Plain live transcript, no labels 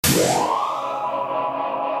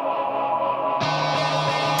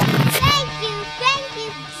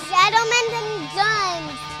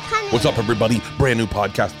What's up, everybody? Brand new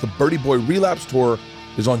podcast. The Birdie Boy Relapse Tour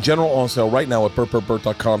is on general on sale right now at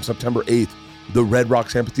BurtBurtBurt.com, September 8th, the Red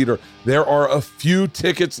Rocks Amphitheater. There are a few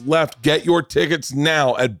tickets left. Get your tickets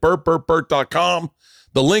now at BurtBurtBurt.com.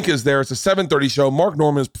 The link is there. It's a 7:30 show. Mark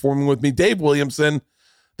Norman is performing with me. Dave Williamson,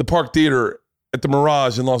 the Park Theater at the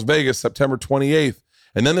Mirage in Las Vegas, September 28th.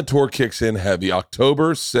 And then the tour kicks in heavy.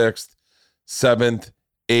 October 6th, 7th,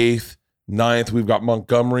 8th, 9th. We've got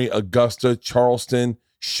Montgomery, Augusta, Charleston,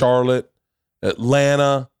 Charlotte,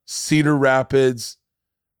 Atlanta, Cedar Rapids,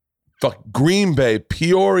 Green Bay,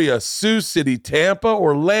 Peoria, Sioux City, Tampa,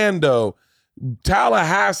 Orlando,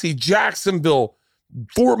 Tallahassee, Jacksonville,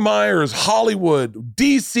 Fort Myers, Hollywood,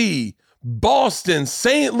 DC, Boston,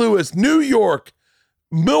 St. Louis, New York,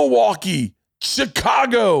 Milwaukee,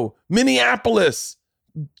 Chicago, Minneapolis,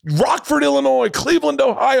 Rockford, Illinois, Cleveland,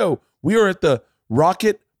 Ohio. We are at the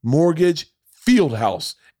Rocket Mortgage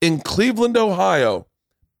Fieldhouse in Cleveland, Ohio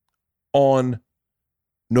on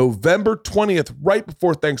November 20th, right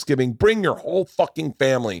before Thanksgiving. Bring your whole fucking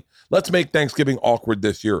family. Let's make Thanksgiving awkward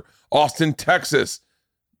this year. Austin, Texas,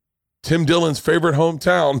 Tim Dillon's favorite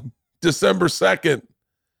hometown, December 2nd.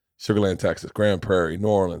 Sugarland, Texas, Grand Prairie, New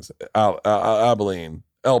Orleans, Abilene,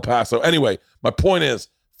 El Paso. Anyway, my point is,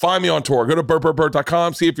 find me on tour. Go to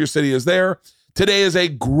BurtBurtBurt.com, see if your city is there. Today is a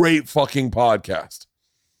great fucking podcast.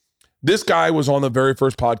 This guy was on the very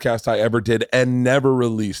first podcast I ever did and never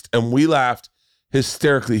released, and we laughed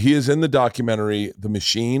hysterically. He is in the documentary The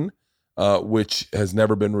Machine, which has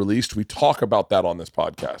never been released. We talk about that on this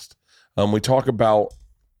podcast. We talk about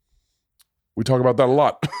that a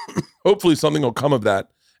lot. Hopefully something will come of that,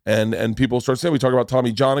 and people start saying. We talk about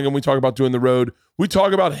Tommy Johnigan. We talk about doing the road. We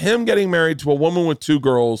talk about him getting married to a woman with 2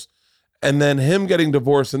 girls, and then him getting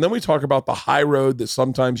divorced. And then we talk about the high road that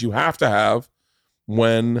sometimes you have to have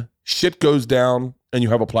when shit goes down and you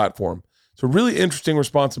have a platform. It's a really interesting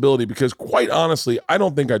responsibility because, quite honestly, I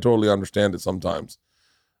don't think I totally understand it sometimes.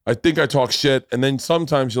 I think I talk shit, and then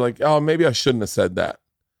sometimes you're like, oh, maybe I shouldn't have said that.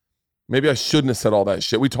 Maybe I shouldn't have said all that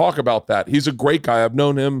shit. We talk about that. He's a great guy. I've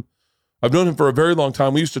known him for a very long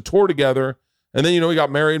time. We used to tour together, and then, we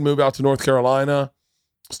got married, moved out to North Carolina,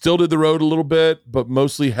 still did the road a little bit, but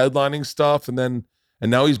mostly headlining stuff, and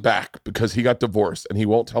now he's back because he got divorced, and he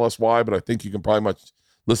won't tell us why, but I think you can probably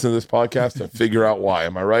listen to this podcast and figure out why.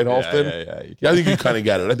 Am I right, Halston? Yeah, I think you kind of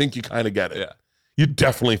get it. Yeah. You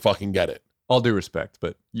definitely fucking get it. All due respect,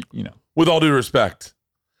 but With all due respect,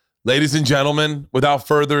 ladies and gentlemen, without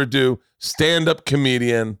further ado, stand-up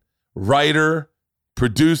comedian, writer,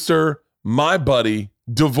 producer, my buddy,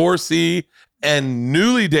 divorcee, and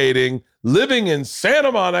newly dating, living in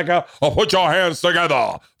Santa Monica. Oh, put your hands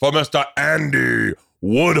together for Mr. Andy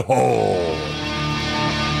Woodhull.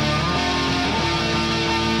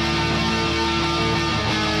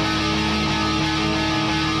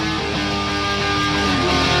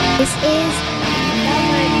 This is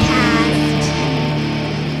Overcast.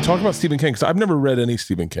 Talk about Stephen King, because I've never read any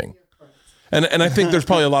Stephen King. And I think there's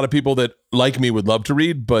probably a lot of people that, like me, would love to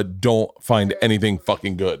read, but don't find anything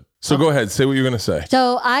fucking good. So go ahead, say what you're going to say.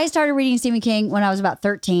 So I started reading Stephen King when I was about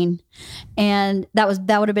 13, and that would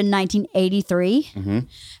have been 1983. Mm-hmm.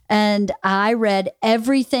 And I read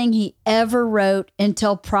everything he ever wrote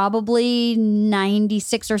until probably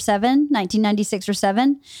 1996 or 7.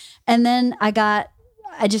 And then I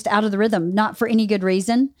just out of the rhythm, not for any good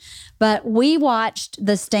reason. But we watched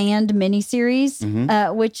the Stand miniseries,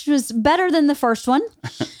 which was better than the first one.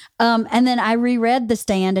 And then I reread the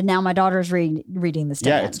Stand, and now my daughter's reading the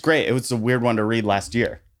Stand. Yeah, it's great. It was a weird one to read last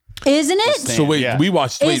year. Isn't it? So wait, yeah.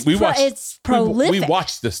 It's prolific. We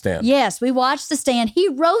watched the Stand. Yes, we watched the Stand. He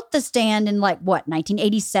wrote the Stand in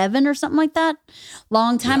 1987 or something like that,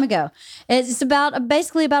 long time ago. It's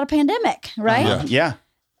basically about a pandemic, right? Yeah.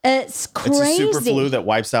 It's crazy. It's a super flu that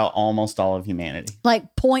wipes out almost all of humanity.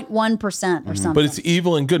 Like 0.1% or something. But it's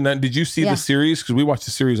evil and good. Now, did you see Yeah. the series? Because we watched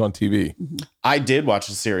the series on TV. I did watch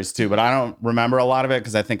the series too, but I don't remember a lot of it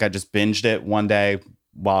because I think I just binged it one day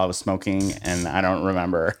while I was smoking, and I don't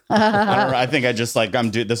remember. I think I just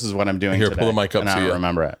this is what I'm doing Here, today. pull the mic up and so I don't you-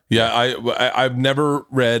 remember it. Yeah, I've never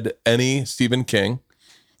read any Stephen King.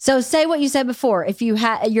 So say what you said before. If you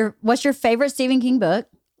had what's your favorite Stephen King book?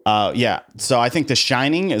 Yeah. So I think The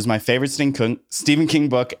Shining is my favorite Stephen King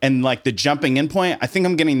book. And the jumping in point, I think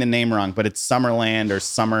I'm getting the name wrong, but it's Summerland or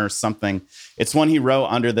Summer something. It's one he wrote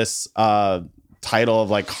under this title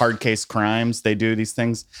of hard case crimes. They do these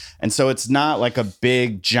things. And so it's not a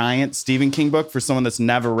big giant Stephen King book for someone that's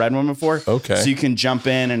never read one before. Okay. So you can jump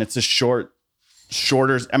in, and it's a shorter,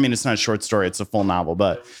 I mean, it's not a short story. It's a full novel,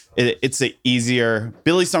 but it's a easier.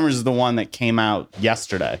 Billy Summers is the one that came out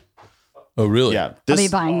yesterday. Oh, really? Yeah. I'll be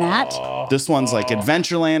buying that. This one's like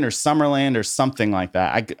Adventureland or Summerland or something like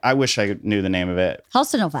that. I wish I knew the name of it,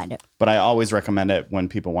 Halston will find it. but I always recommend it when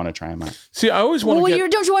people want to try them out. See, I always want to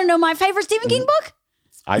Don't you want to know my favorite Stephen King book?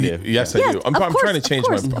 I do. Yes, I Yes, do. I'm of trying to course, change of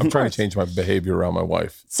course, my. of I'm trying course. to change my behavior around my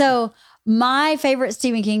wife. So my favorite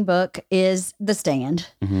Stephen King book is The Stand.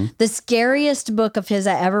 The scariest book of his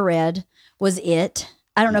I ever read was It.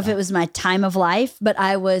 I don't know if it was my time of life, but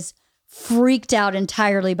I was freaked out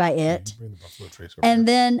entirely by it. Bring the Buffalo Trace over And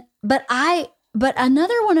then, but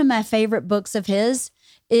another one of my favorite books of his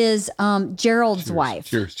is Gerald's Wife.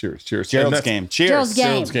 Cheers. Gerald's And that's- Game. Cheers. Gerald's Game.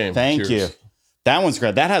 Gerald's Game. Thank Cheers. you. That one's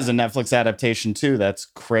great. That has a Netflix adaptation too. That's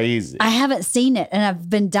crazy. I haven't seen it, and I've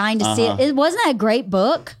been dying to see it. It wasn't a great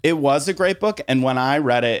book. It was a great book. And when I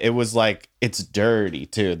read it, it was like, it's dirty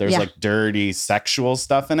too. There's Yeah. like dirty sexual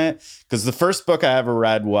stuff in it. Because the first book I ever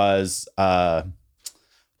read was The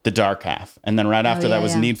Dark Half. And then right after that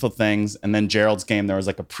was Needful Things. And then Gerald's Game. There was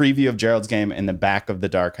like a preview of Gerald's Game in the back of The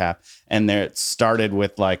Dark Half. And there it started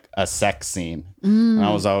with like a sex scene. And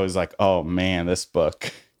I was always like, oh man, this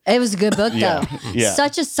book. It was a good book, Yeah. though. Yeah.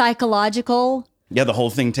 Such a psychological. Yeah, the whole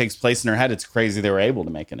thing takes place in her head. It's crazy they were able to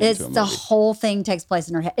make it It's into a the movie. whole thing takes place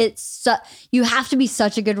in her head. You have to be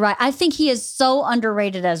such a good writer. I think he is so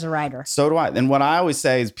underrated as a writer. So do I. And what I always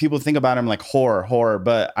say is people think about him like horror,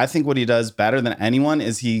 but I think what he does better than anyone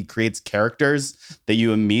is he creates characters that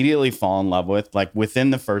you immediately fall in love with, like within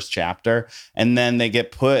the first chapter. And then they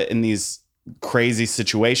get put in these crazy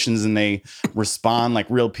situations and they respond like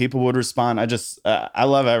real people would respond. I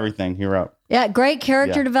love everything he wrote. Yeah, great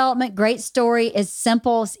character Yeah. development, great story. It's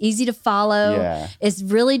simple, it's easy to follow. Yeah. It's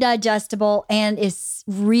really digestible and it's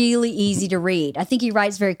really easy to read. I think he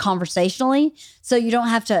writes very conversationally, so you don't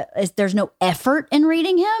have to, there's no effort in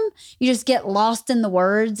reading him. You just get lost in the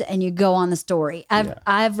words and you go on the story.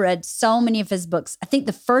 I've read so many of his books. I think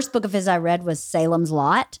the first book of his I read was Salem's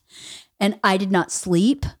Lot, and I did not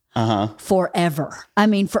sleep forever. I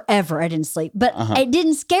mean, forever I didn't sleep, but it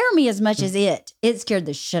didn't scare me as much as it. It scared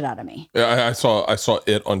the shit out of me. Yeah, I saw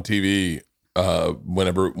it on TV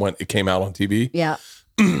when it came out on TV. Yeah.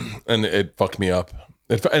 And it fucked me up.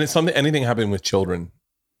 And it's something. Anything happening with children,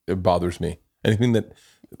 it bothers me. Anything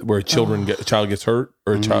where a child gets hurt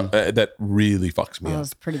or a child that really fucks me up.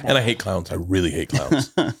 It's pretty bad. And I hate clowns. I really hate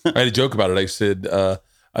clowns. I had a joke about it. I said, oh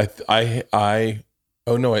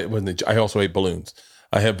no, it wasn't. I also hate balloons.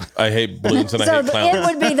 I hate balloons and I hate clowns. It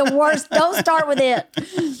would be the worst. Don't start with it.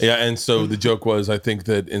 Yeah, and so the joke was, I think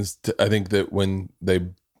that when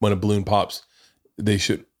a balloon pops,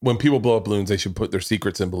 when people blow up balloons, they should put their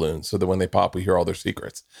secrets in balloons so that when they pop, we hear all their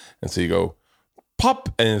secrets. And so you go, pop,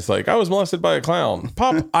 and it's like, I was molested by a clown.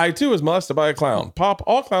 Pop, I too was molested by a clown. Pop,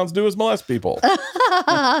 all clowns do is molest people.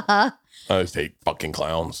 I just hate fucking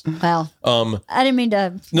clowns. Well, I didn't mean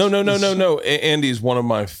to. No. Andy's one of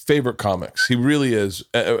my favorite comics. He really is.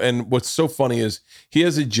 And what's so funny is he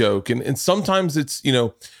has a joke, and sometimes it's,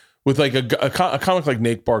 with like a comic like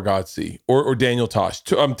Nate Bargatze or Daniel Tosh.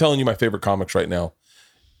 I'm telling you my favorite comics right now.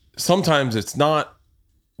 Sometimes it's not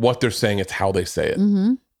what they're saying, it's how they say it.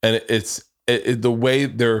 Mm-hmm. And it's the way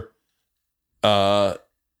they're,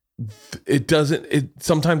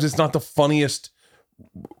 sometimes it's not the funniest.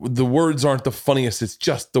 The words aren't the funniest. It's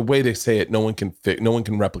just the way they say it. No one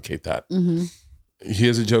can replicate that. Mm-hmm. He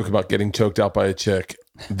has a joke about getting choked out by a chick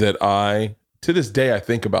that to this day, I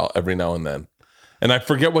think about every now and then. And I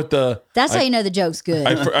forget what That's how you know the joke's good.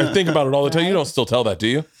 I think about it all the time. You don't still tell that, do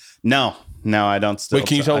you? No, I don't still. Wait,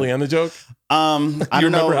 can you tell Leanne the joke? I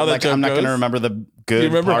don't know. How that joke I'm not goes? going to remember the good. Do you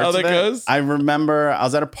remember parts how that of it. goes? I remember I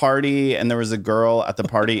was at a party and there was a girl at the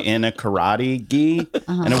party in a karate gi,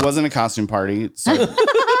 and it wasn't a costume party. So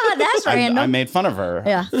That's random. I made fun of her.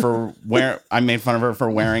 Yeah. I made fun of her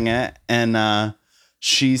for wearing it, and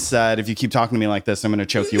she said, "If you keep talking to me like this, I'm going to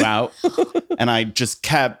choke you out." And I just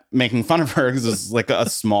kept making fun of her because it's like a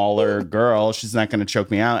smaller girl. She's not going to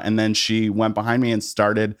choke me out. And then she went behind me and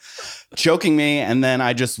started choking me. And then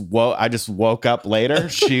I just woke up later.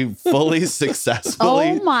 She fully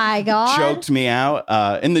successfully oh my God. choked me out.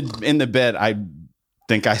 In the bit, I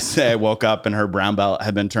think I say I woke up and her brown belt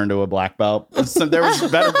had been turned to a black belt. So there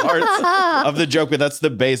was better parts of the joke, but that's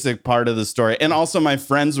the basic part of the story. And also my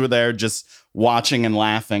friends were there just watching and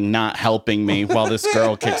laughing, not helping me while this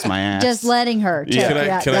girl kicks my ass. Just letting her.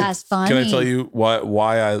 Yeah. That's funny. Can I tell you why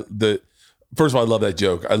first of all, I love that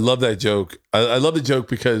joke. I love that joke. I love the joke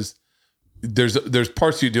because there's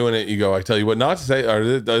parts you doing it. You go, I tell you what not to say,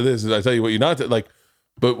 or this is, I tell you what you not to like.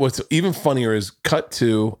 But what's even funnier is cut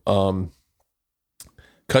to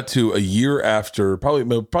a year after,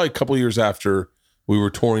 probably a couple years after we were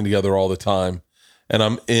touring together all the time, and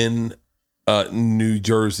I'm in New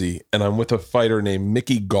Jersey, and I'm with a fighter named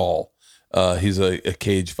Mickey Gall. He's a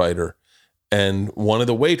cage fighter, and one of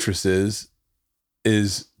the waitresses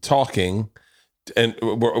is talking, and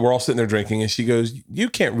we're all sitting there drinking, and she goes, "You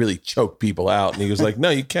can't really choke people out." And he goes like, "No,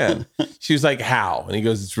 you can." She's like, "How?" And he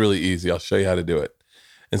goes, "It's really easy. I'll show you how to do it."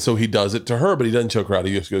 And so he does it to her, but he doesn't choke her out.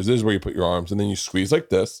 He just goes, "This is where you put your arms, and then you squeeze like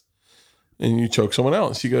this, and you choke someone out."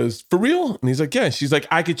 And she goes, "For real?" And he's like, "Yeah." She's like,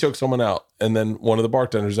 "I could choke someone out." And then one of the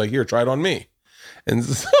bartenders is like, "Here, try it on me." And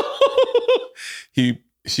so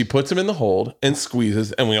she puts him in the hold and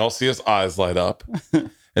squeezes, and we all see his eyes light up.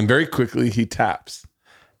 And very quickly he taps.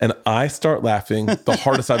 And I start laughing the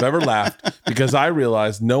hardest I've ever laughed because I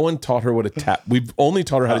realized no one taught her what a tap. We've only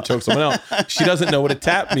taught her how to choke someone out. She doesn't know what a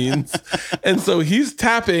tap means. And so he's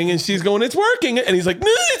tapping and she's going, "It's working." And he's like,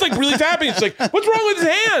 "No," he's like really tapping. She's like, "What's wrong with his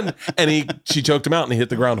hand?" And she choked him out and he hit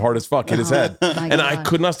the ground hard as fuck, hit his head. And I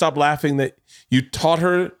could not stop laughing that you taught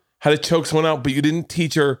her how to choke someone out, but you didn't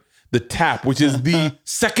teach her the tap, which is the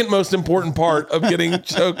second most important part of getting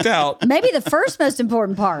choked out. Maybe the first most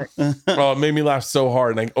important part. Oh, it made me laugh so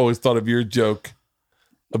hard. And I always thought of your joke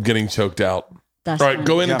of getting choked out. That's all right, funny.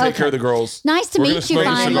 go in and take care of the girls. Nice to We're meet gonna you smoke a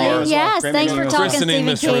finally. cigar. Yes, Great thanks meeting for you. talking, Christening Stephen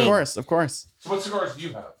this King. room. Of course. So what cigars do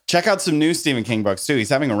you have? Check out some new Stephen King books too. He's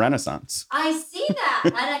having a renaissance. I see that,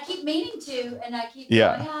 and I keep meaning to, and I keep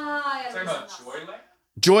Yeah. going, I gotta do something else.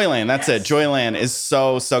 Joyland, that's it. Joyland is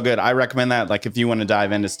so good. I recommend that. Like if you want to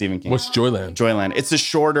dive into Stephen King. What's Joyland? Joyland. It's a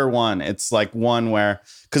shorter one. It's like one where,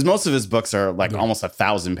 because most of his books are like almost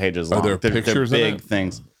 1,000 pages long. Are there They're pictures in big it?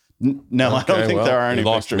 things. No, I don't think there are any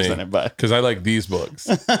pictures in it. But because I like these books.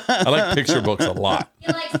 I like picture books a lot.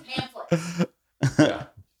 He likes pamphlets. Yeah.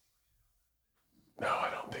 No, I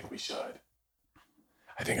don't think we should.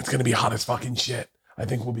 I think it's gonna be hot as fucking shit. I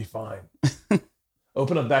think we'll be fine.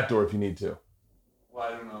 Open up that door if you need to. Well,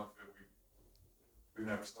 I don't know if we've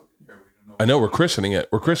never spoken here. We don't know. I know we're christening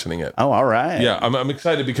it. oh, all right. Yeah, I'm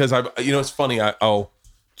excited because it's funny.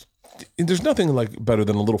 There's nothing like better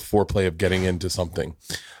than a little foreplay of getting into something.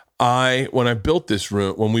 When we built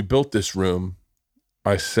this room,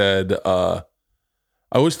 I said, I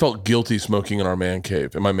always felt guilty smoking in my man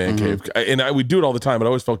cave. And we do it all the time, but I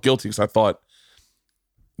always felt guilty because I thought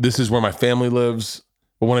this is where my family lives.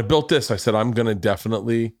 But when I built this, I said, I'm going to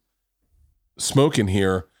definitely smoke in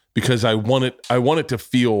here because I want it to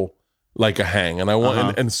feel like a hang. And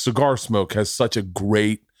and cigar smoke has such a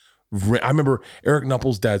great, I remember Eric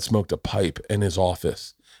Knupple's dad smoked a pipe in his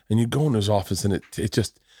office, and you'd go in his office and it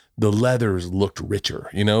just, the leathers looked richer,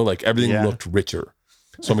 like everything looked richer.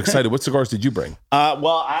 So I'm excited. What cigars did you bring?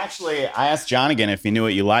 Well, I asked John again if he knew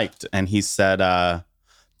what you liked, and he said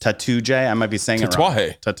Tattoo J. I might be saying it wrong.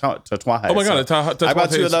 Tatuaje. Oh my God. I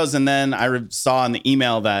bought two of those, and then I saw in the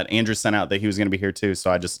email that Andrew sent out that he was going to be here too.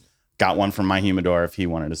 So I just got one from my humidor if he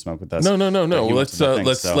wanted to smoke with us. No. Let's have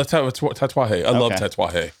a Tatuaje. I love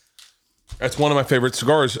Tatuaje. That's one of my favorite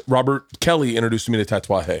cigars. Robert Kelly introduced me to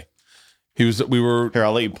Tatuaje. Here,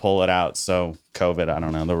 I'll let you pull it out. So COVID, I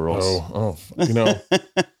don't know the rules.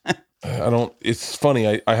 It's funny.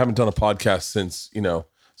 I haven't done a podcast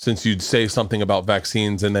since you'd say something about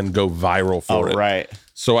vaccines and then go viral for it. Right.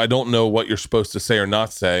 So I don't know what you're supposed to say or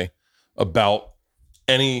not say about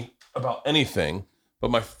anything, but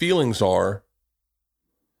my feelings are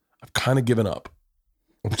I've kind of given up.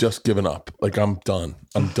 I've just given up. Like I'm done.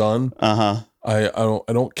 I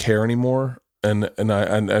don't care anymore. And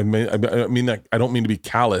I mean like, I don't mean to be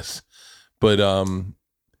callous, but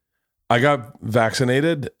I got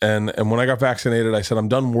vaccinated, and when I got vaccinated, I said I'm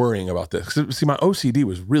done worrying about this. 'Cause, see, my OCD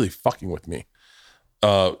was really fucking with me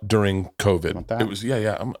during COVID. It was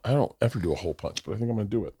I don't ever do a hole punch, but I think I'm gonna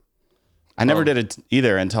do it. I never did it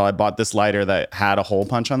either until I bought this lighter that had a hole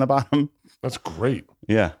punch on the bottom. That's great.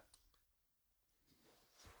 Yeah.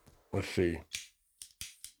 Let's see.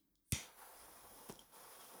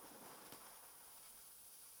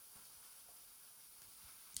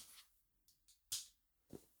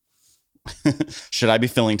 Should I be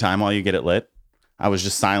filling time while you get it lit? I was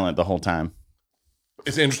just silent the whole time.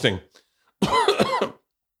 It's interesting.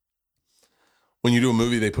 When you do a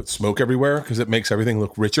movie, they put smoke everywhere because it makes everything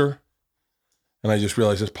look richer. And I just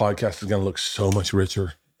realized this podcast is going to look so much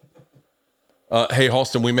richer. Hey,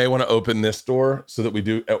 Halston, we may want to open this door so that we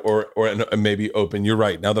do, or maybe open. You're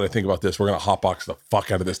right. Now that I think about this, we're going to hotbox the fuck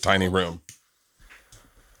out of this tiny room.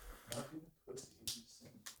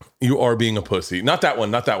 You are being a pussy. Not that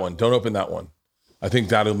one. Don't open that one. I think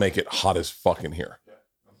that'll make it hot as fuck in here.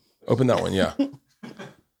 Open that one, yeah.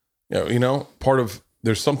 Yeah,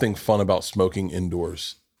 there's something fun about smoking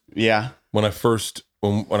indoors. Yeah. When I first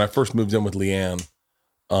moved in with Leanne,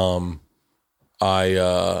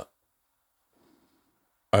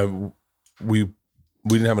 we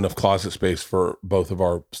didn't have enough closet space for both of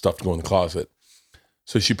our stuff to go in the closet.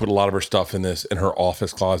 So she put a lot of her stuff in her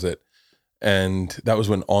office closet. And that was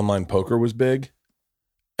when online poker was big.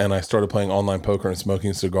 And I started playing online poker and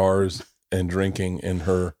smoking cigars and drinking in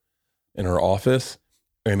her office.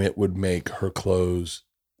 And it would make her clothes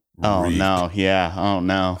reek. No. Yeah. Oh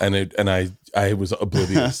no. And I was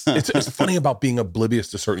oblivious. It's funny about being oblivious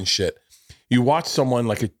to certain shit. You watch someone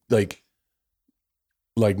like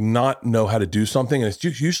not know how to do something, and it's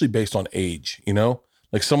usually based on age, you know?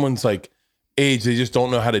 Like someone's like age, they just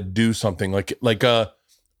don't know how to do something. Like Ari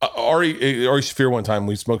Shafir, one time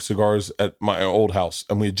we smoked cigars at my old house,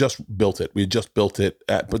 and we had just built it. We had just built it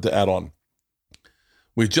put the add-on.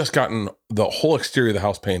 We had just gotten the whole exterior of the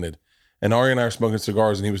house painted, and Ari and I were smoking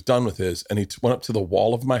cigars, and he was done with his, and he went up to the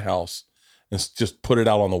wall of my house and just put it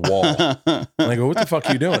out on the wall. And I go, what the fuck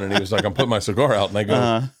are you doing? And he was like, I'm putting my cigar out. And I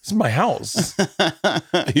go, this is my house.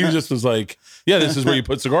 He just was like, yeah, this is where you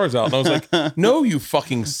put cigars out. And I was like, no, you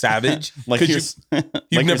fucking savage. Like you've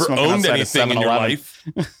never owned anything in your life.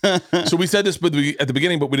 So we said this at the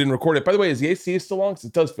beginning, but we didn't record it. By the way, is the AC still on? Because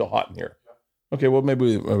it does feel hot in here. Okay, well,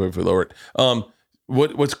 maybe we lower it.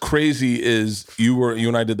 What's crazy is you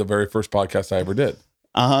and I did the very first podcast I ever did.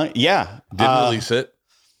 Yeah. Didn't release it.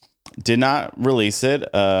 Did not release it.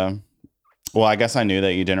 Well, I guess I knew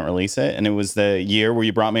that you didn't release it. And it was the year where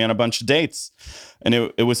you brought me on a bunch of dates. And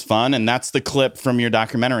it was fun. And that's the clip from your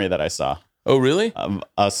documentary that I saw. Oh, really? Of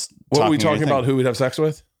us. What were we talking about? Who we'd have sex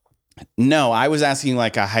with? No, I was asking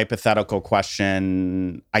like a hypothetical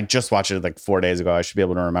question. I just watched it like 4 days ago. I should be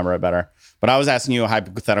able to remember it better. But I was asking you a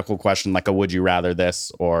hypothetical question, like a would you rather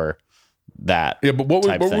this or that? Yeah, but what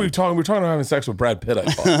were we talking? We were talking about having sex with Brad Pitt, I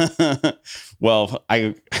thought. Well,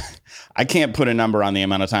 I can't put a number on the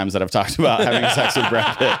amount of times that I've talked about having sex with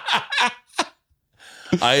Brad Pitt.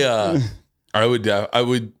 I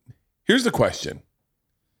would. Here's the question: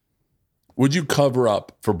 would you cover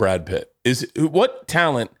up for Brad Pitt? What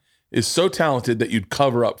talent is so talented that you'd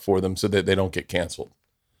cover up for them so that they don't get canceled?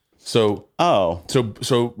 So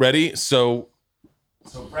ready? So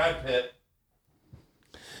Brad Pitt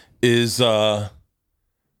is you're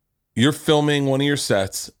filming one of your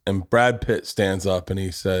sets, and Brad Pitt stands up and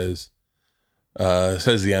he says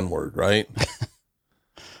the N-word, right?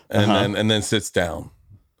 And then sits down.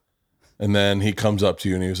 And then he comes up to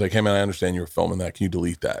you and he was like, hey man, I understand you were filming that. Can you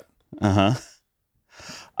delete that?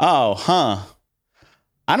 I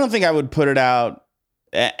don't think I would put it out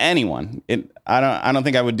anyone. I don't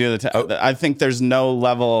think I would do I think there's no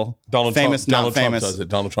level Donald famous, Trump, not Donald famous. Trump does it.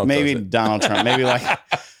 Donald Trump maybe does it. Donald Trump. Maybe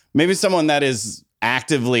maybe someone that is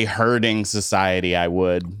actively hurting society. I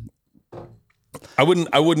wouldn't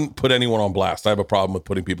put anyone on blast. I have a problem with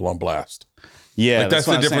putting people on blast. Yeah, like, that's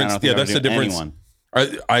the difference. Yeah, that's the difference. Anyone.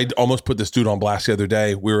 I almost put this dude on blast the other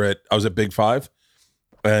day. I was at Big Five,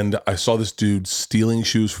 and I saw this dude stealing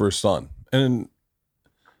shoes for his son, and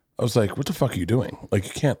I was like, "What the fuck are you doing? Like,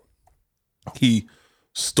 you can't." He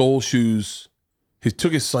stole shoes. He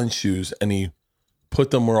took his son's shoes and he put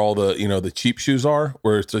them where all the cheap shoes are,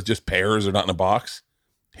 where it's just pairs or not in a box.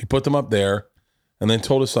 He put them up there, and then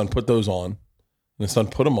told his son, "Put those on." And his son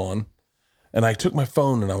put them on, and I took my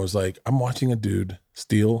phone and I was like, "I'm watching a dude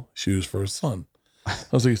steal shoes for his son." I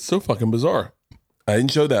was like, it's so fucking bizarre. I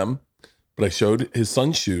didn't show them, but I showed his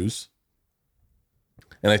son's shoes,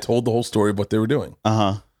 and I told the whole story of what they were doing.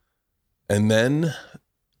 And then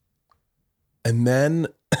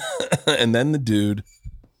the dude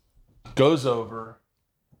goes over,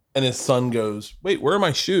 and his son goes, "Wait, where are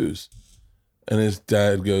my shoes?" And his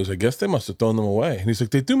dad goes, "I guess they must have thrown them away." And he's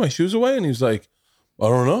like, "They threw my shoes away?" And he's like, "I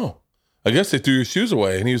don't know. I guess they threw your shoes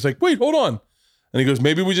away." And he was like, "Wait, hold on." And he goes,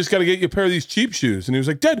 "Maybe we just got to get you a pair of these cheap shoes." And he was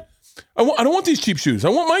like, "Dad, I don't want these cheap shoes. I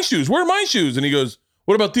want my shoes. Where are my shoes?" And he goes,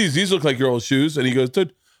 "What about these? These look like your old shoes." And he goes,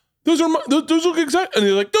 "Dad, those look exact." And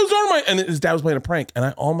he's like, "Those are my." And his dad was playing a prank, and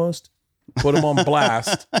I almost put him on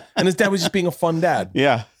blast. And his dad was just being a fun dad.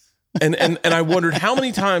 Yeah. And I wondered, how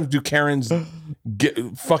many times do Karens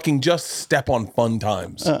fucking just step on fun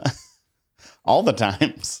times? All the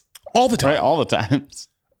times. All the time. Right, all the times.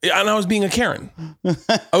 Yeah, and I was being a Karen.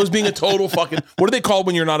 I was being a total fucking. What do they call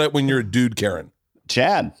when you're a dude Karen?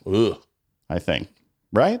 Chad. Ugh. I think.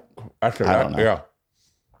 Right? After I that, don't know. yeah.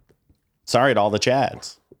 Sorry to all the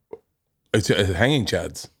Chads. It's hanging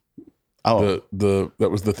Chads. Oh,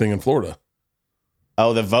 that was the thing in Florida.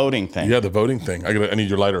 Oh, the voting thing. Yeah, the voting thing. I need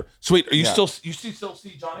your lighter. So wait, are you still see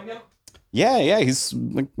John again? Yeah, he's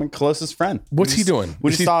my closest friend. What's he doing? We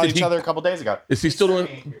just saw each other a couple days ago. Is he still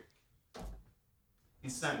doing? He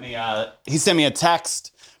sent me a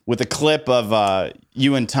text with a clip of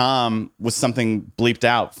you and Tom with something bleeped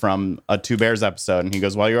out from a Two Bears episode. And he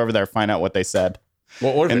goes, while you're over there, find out what they said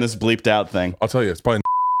What in it? this bleeped out thing. I'll tell you, it's probably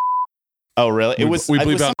Oh, really? we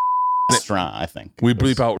bleep out restaurant, I think. we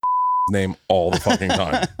bleep out name all the fucking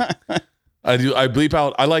time. I bleep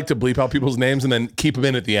out. I like to bleep out people's names and then keep them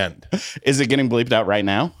in at the end. Is it getting bleeped out right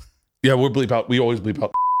now? Yeah, we always bleep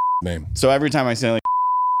out name. So every time I say like,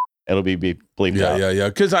 it'll be bleeped out. Yeah.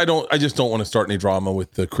 Because I just don't want to start any drama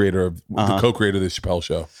with the creator of the co-creator of the Chappelle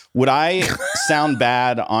Show. Would I sound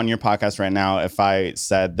bad on your podcast right now if I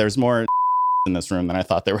said there's more in this room than I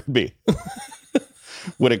thought there would be?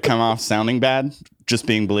 Would it come off sounding bad just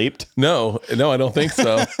being bleeped? No, I don't think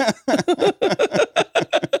so.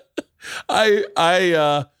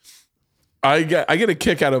 I get a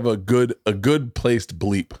kick out of a good placed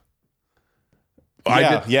bleep.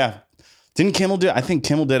 Yeah. Didn't Kimmel do? I think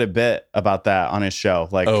Kimmel did a bit about that on his show.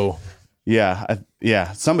 Like,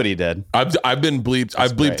 yeah, somebody did. I've been bleeped.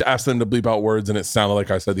 I've bleeped, great. asked them to bleep out words, and it sounded like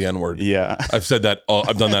I said the N word. Yeah, I've said that.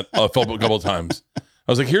 I've done that a couple of times.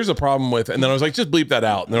 I was like, "Here's a problem with," and then I was like, "Just bleep that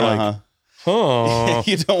out." And they're like, "Huh."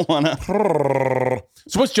 You don't want to.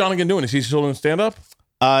 So what's Jonathan doing? Is he still doing stand up?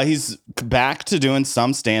 He's back to doing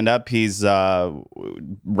some stand up. He's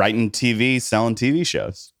writing TV, selling TV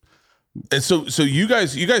shows. And so you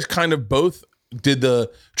guys kind of both did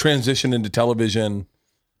the transition into television.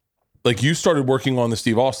 Like you started working on the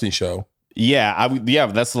Steve Austin show. Yeah,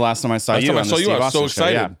 that's the last time I saw you. I was so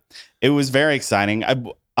excited. Yeah. It was very exciting.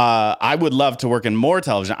 I would love to work in more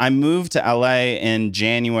television. I moved to LA in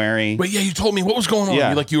January. But yeah, you told me what was going on.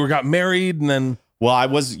 Yeah. You got married and then. Well,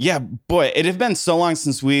 boy, it had been so long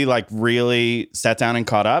since we like really sat down and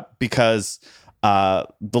caught up because the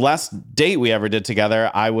last date we ever did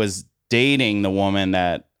together, I was dating the woman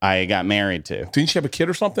that I got married to. Didn't she have a kid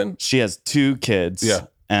or something? She has 2 kids. Yeah.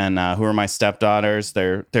 And who are my stepdaughters.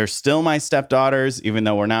 They're still my stepdaughters, even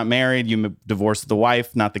though we're not married. You divorced the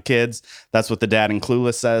wife, not the kids. That's what the dad in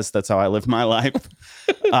Clueless says. That's how I live my life.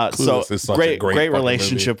 So is such a great fucking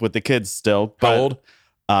relationship movie. with the kids still. How old?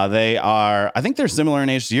 They are, I think they're similar in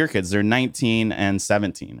age to your kids. They're 19 and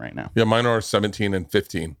 17 right now. Yeah, mine are 17 and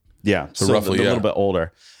 15. Yeah. So roughly, a little bit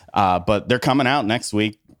older. But they're coming out next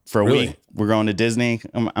week for a Really? week. We're going to Disney.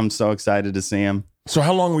 I'm so excited to see them. So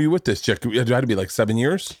how long were you with this chick? It had to be like 7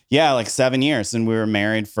 years? Yeah, like 7 years. And we were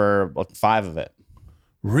married for like 5 of it.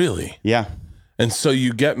 Really? Yeah. And so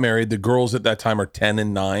you get married. The girls at that time are 10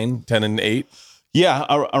 and 9, 10 and 8. Yeah,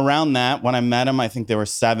 around that. When I met them, I think they were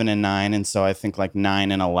 7 and 9. And so I think like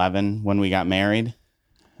 9 and 11 when we got married.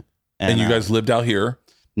 And you guys lived out here?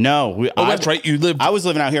 No. That's right. You lived. I was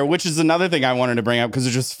living out here, which is another thing I wanted to bring up because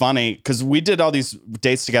it's just funny. Because we did all these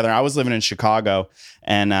dates together. I was living in Chicago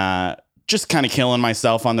and just kind of killing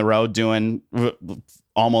myself on the road, doing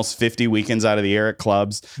almost 50 weekends out of the year at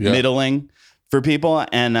clubs, middling for people.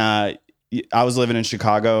 And I was living in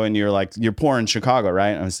Chicago and you're like, you're poor in Chicago,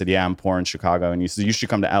 right? And I said, yeah, I'm poor in Chicago. And you said, you should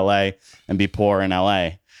come to LA and be poor in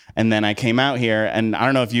LA. And then I came out here and I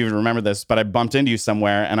don't know if you even remember this, but I bumped into you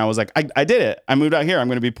somewhere and I was like, I did it. I moved out here. I'm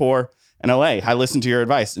going to be poor in LA. I listened to your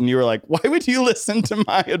advice. And you were like, why would you listen to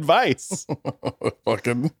my advice?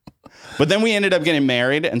 Fucking. But then we ended up getting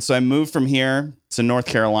married. And so I moved from here to North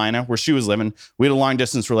Carolina where she was living. We had a long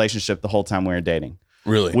distance relationship the whole time we were dating.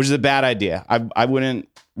 Really? Which is a bad idea. I wouldn't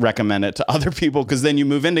recommend it to other people because then you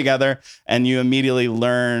move in together and you immediately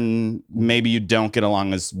learn maybe you don't get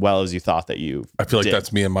along as well as you thought that you I feel like did.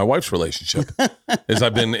 that's me and my wife's relationship. Is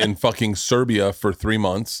I've been in fucking Serbia for 3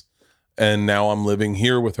 months and now I'm living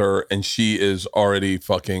here with her and she is already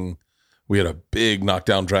fucking. We had a big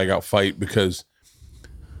knockdown drag out fight because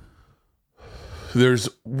there's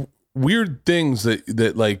weird things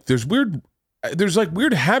that like there's like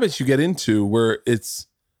weird habits you get into where it's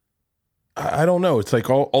I don't know. It's like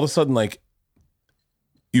all of a sudden, like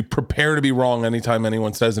you prepare to be wrong anytime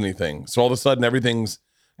anyone says anything. So all of a sudden everything's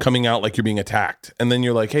coming out like you're being attacked. And then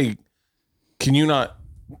you're like, hey, can you not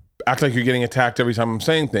act like you're getting attacked every time I'm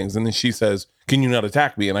saying things? And then she says, can you not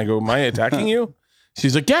attack me? And I go, am I attacking you?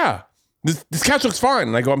 She's like, yeah, this couch looks fine.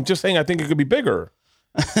 And I go, I'm just saying, I think it could be bigger.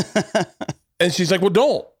 And she's like, well,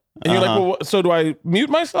 don't. And you're like, well, so do I mute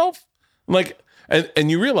myself? I'm like, and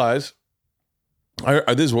you realize,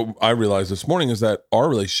 this is what I realized this morning is that our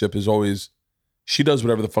relationship is always, she does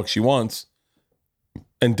whatever the fuck she wants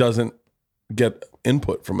and doesn't get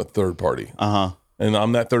input from a third party. And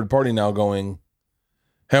I'm that third party now going,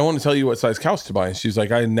 hey, I want to tell you what size couch to buy. And she's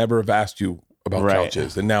like, I never have asked you about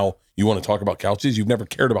couches. And now you want to talk about couches? You've never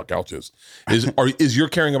cared about couches. Is your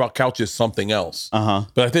caring about couches something else?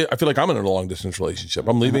 But I feel like I'm in a long distance relationship.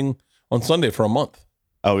 I'm leaving on Sunday for a month.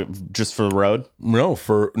 Oh, just for the road? No,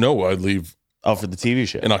 I'd leave Oh, for the TV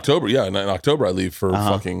show. in October. Yeah, in October I leave for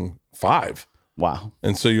fucking 5. Wow.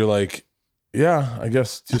 And so you're like, yeah, I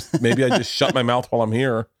guess just maybe I just shut my mouth while I'm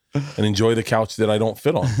here and enjoy the couch that I don't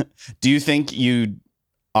fit on. Do you think you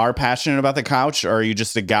are passionate about the couch, or are you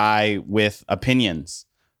just a guy with opinions?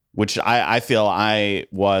 Which I feel I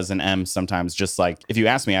was and am sometimes. Just like, if you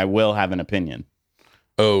ask me, I will have an opinion.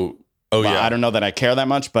 Oh, Well, yeah. I don't know that I care that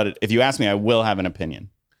much, but if you ask me, I will have an opinion.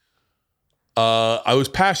 I was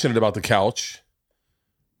passionate about the couch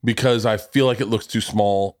because I feel like it looks too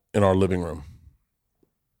small in our living room.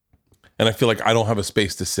 And I feel like I don't have a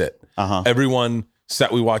space to sit. Everyone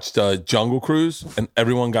sat, we watched Jungle Cruise, and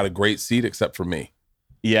everyone got a great seat except for me.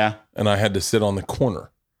 Yeah. And I had to sit on the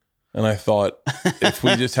corner. And I thought, if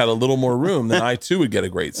we just had a little more room, then I too would get a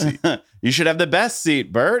great seat. You should have the best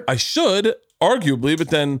seat, Bert. I should, arguably, but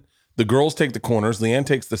then the girls take the corners, Leanne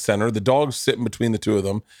takes the center, the dogs sit in between the two of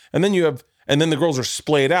them, and then the girls are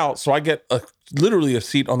splayed out, so I get literally a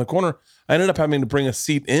seat on the corner. I ended up having to bring a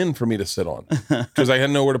seat in for me to sit on because I had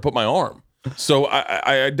nowhere to put my arm. So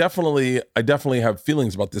I definitely have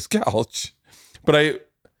feelings about this couch, but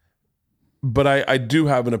I do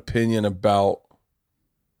have an opinion about.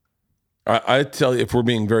 I tell you, if we're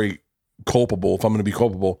being very culpable, if I'm going to be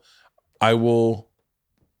culpable, I will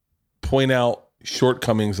point out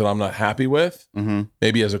shortcomings that I'm not happy with,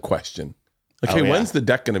 maybe as a question. Like, hey, when's the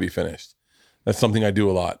deck going to be finished? That's something I do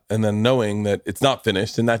a lot. And then knowing that it's not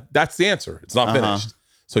finished, and that's the answer. It's not finished.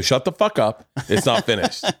 So shut the fuck up. It's not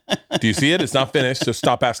finished. Do you see it? It's not finished. So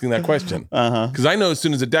stop asking that question. Because I know as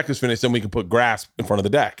soon as the deck is finished, then we can put grass in front of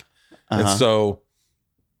the deck. And so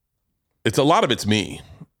it's a lot of it's me.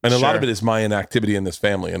 And a lot of it is my inactivity in this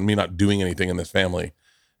family and me not doing anything in this family.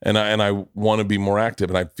 And I want to be more active,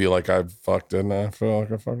 and I feel like I've fucked it, and I feel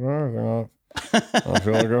like I fucked everything up.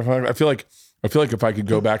 I feel like if I could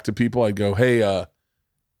go back to people, I'd go, hey,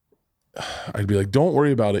 I'd be like, don't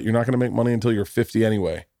worry about it. You're not going to make money until you're 50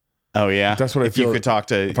 anyway. Oh yeah. That's what I feel. If you could talk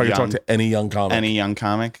to if I could talk to any young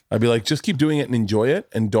comic, I'd be like, just keep doing it and enjoy it,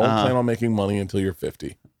 and don't plan on making money until you're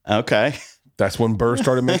 50. Okay. That's when Burr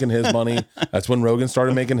started making his money. That's when Rogan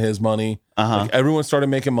started making his money. Like, everyone started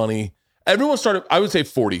making money. Everyone started, I would say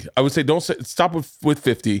 40. I would say stop with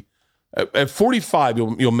 50. At 45,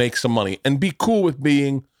 you'll make some money, and be cool with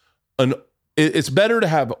being it's better to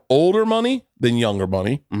have older money than younger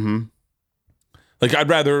money. Like,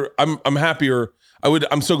 I'm happier.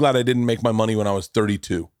 I'm so glad I didn't make my money when I was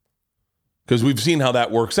 32, because we've seen how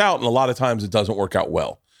that works out. And a lot of times it doesn't work out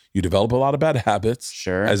well. You develop a lot of bad habits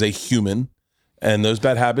as a human, and those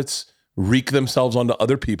bad habits wreak themselves onto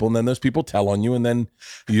other people, and then those people tell on you, and then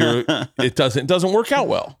it doesn't work out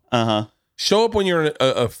well. Show up when you're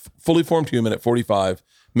a fully formed human at 45,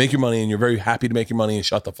 make your money, and you're very happy to make your money, and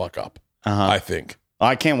shut the fuck up. I think.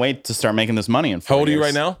 I can't wait to start making this money in 4 years. How old are you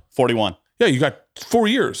right now? 41. Yeah, you got 4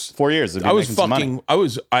 years. 4 years. At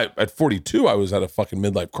 42, I was at a fucking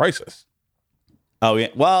midlife crisis. Oh yeah.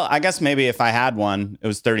 Well, I guess maybe if I had one, it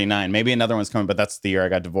was 39. Maybe another one's coming, but that's the year I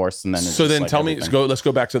got divorced, and then. So then, tell me. Let's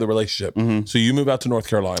go back to the relationship. So you move out to North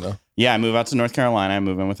Carolina. Yeah, I move out to North Carolina. I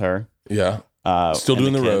move in with her. Yeah. Still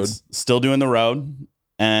doing the road. Still doing the road,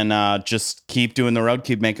 and just keep doing the road.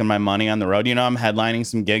 Keep making my money on the road. You know, I'm headlining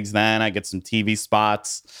some gigs. Then I get some TV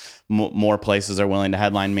spots. More places are willing to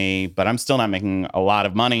headline me, but I'm still not making a lot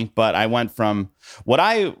of money. But I went from what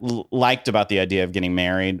I liked about the idea of getting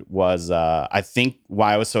married was, I think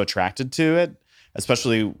why I was so attracted to it,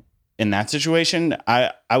 especially in that situation.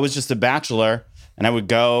 I was just a bachelor, and I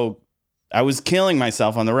was killing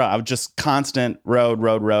myself on the road. I was just constant road,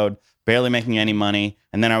 barely making any money.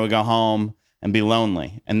 And then I would go home and be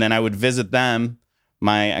lonely. And then I would visit them,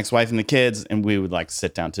 my ex-wife and the kids, and we would like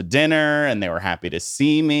sit down to dinner, and they were happy to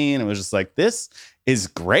see me. And it was just like, this is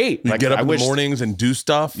great. You like, get up in the mornings and do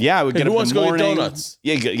stuff. Yeah, I would get up in the morning. Who wants to go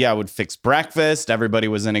eat donuts? Yeah, I would fix breakfast. Everybody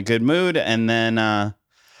was in a good mood. And then, I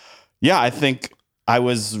think I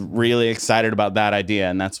was really excited about that idea.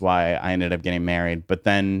 And that's why I ended up getting married. But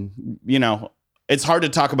then, it's hard to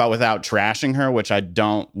talk about without trashing her, which I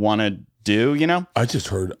don't want to do, I just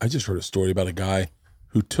heard a story about a guy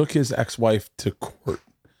who took his ex-wife to court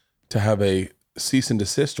to have a cease and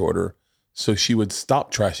desist order so she would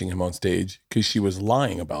stop trashing him on stage because she was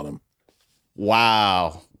lying about him.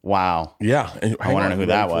 Wow. Yeah. And I want to know who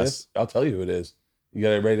that was. I'll tell you who it is. You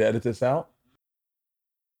got it ready to edit this out?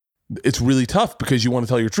 It's really tough because you want to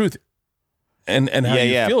tell your truth and how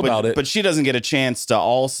you feel about it. But she doesn't get a chance to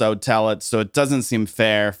also tell it, so it doesn't seem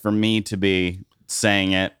fair for me to be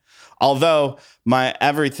saying it. Although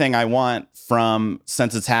everything I want from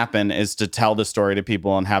since it's happened is to tell the story to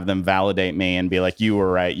people and have them validate me and be like, you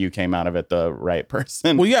were right. You came out of it the right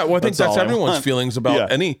person. Well, yeah. Well, I think that's everyone's feelings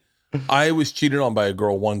about any. I was cheated on by a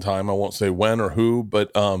girl one time. I won't say when or who,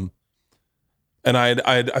 but and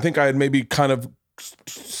I think I had maybe kind of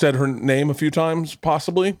said her name a few times,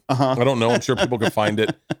 possibly. I don't know. I'm sure people can find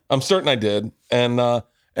it. I'm certain I did. And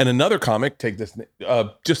another comic, take this.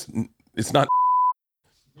 It's not.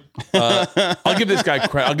 I'll give this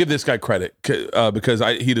guy credit because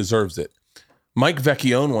he deserves it. Mike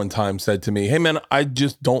Vecchione one time said to me, "Hey man, I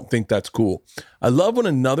just don't think that's cool. I love when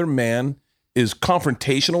another man is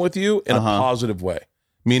confrontational with you in a positive way,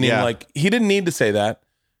 meaning like he didn't need to say that,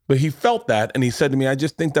 but he felt that, and he said to me, I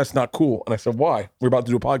just think that's not cool." And I said, "Why? We're about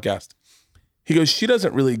to do a podcast." He goes, "She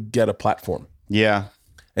doesn't really get a platform. Yeah,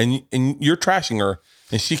 and you're trashing her,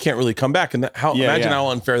 and she can't really come back. And imagine how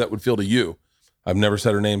unfair that would feel to you." I've never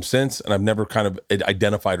said her name since, and I've never kind of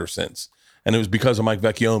identified her since. And it was because of Mike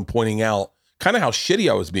Vecchione pointing out kind of how shitty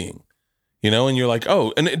I was being, and you're like,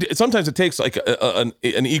 oh, and sometimes it takes like an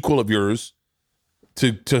equal of yours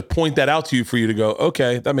to point that out to you for you to go,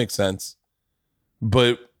 okay, that makes sense.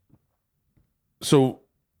 But so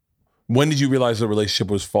when did you realize the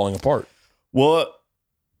relationship was falling apart? Well,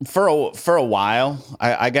 for a while,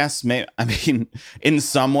 I guess, in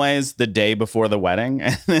some ways the day before the wedding,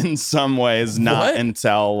 and in some ways not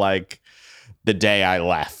until like the day I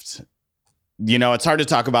left. It's hard to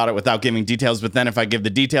talk about it without giving details, but then if I give the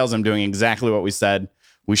details, I'm doing exactly what we said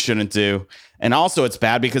we shouldn't do. And also it's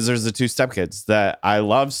bad because there's the two stepkids that I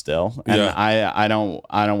love still. And I don't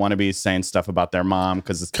want to be saying stuff about their mom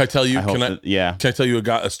because can I tell you, can I tell you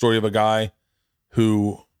a story of a guy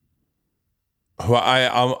who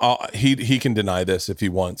he can deny this if he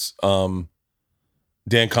wants.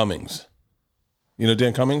 Dan Cummings. You know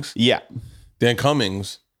Dan Cummings? Yeah. Dan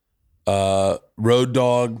Cummings, road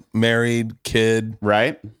dog, married, kid.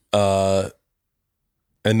 Right. And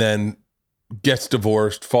then gets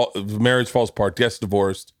divorced, marriage falls apart, gets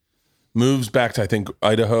divorced, moves back to, I think,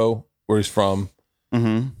 Idaho, where he's from.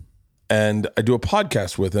 Mm-hmm. And I do a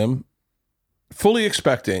podcast with him, fully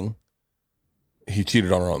expecting he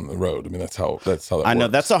cheated on her on the road. I mean, that's how that I know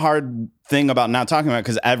works. that's a hard thing about not talking about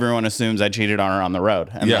because everyone assumes I cheated on her on the road,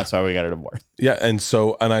 and that's why we got a divorce. Yeah, and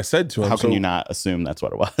I said to him, how can you not assume that's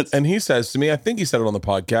what it was? And he says to me, I think he said it on the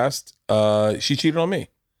podcast, she cheated on me.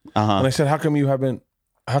 And I said, how come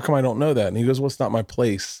I don't know that? And he goes, well, it's not my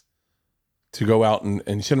place to go out and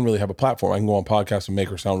she didn't really have a platform. I can go on podcasts and make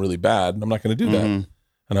her sound really bad, and I'm not going to do that.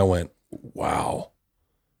 And I went, wow.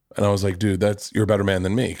 And I was like, dude, you're a better man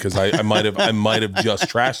than me, because I might have just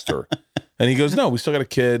trashed her. And he goes, no, we still got a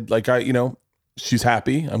kid. Like she's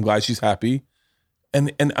happy. I'm glad she's happy.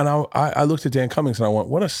 And I looked at Dan Cummings and I went,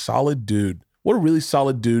 what a solid dude. What a really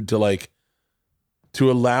solid dude to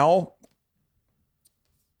allow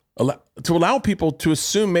people to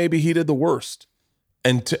assume maybe he did the worst,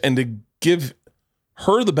 and to give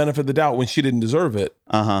her the benefit of the doubt when she didn't deserve it.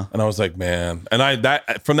 And I was like, man. And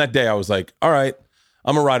from that day I was like, all right,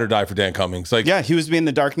 I'm a ride or die for Dan Cummings. Like, yeah, he was being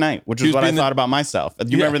the Dark Knight, which is what I thought about myself.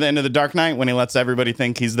 You remember the end of the Dark Knight when he lets everybody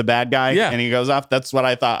think he's the bad guy and he goes off? That's what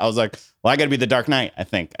I thought. I was like, well, I got to be the Dark Knight. I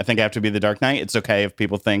think I have to be the Dark Knight. It's okay if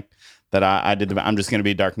people think that I'm just going to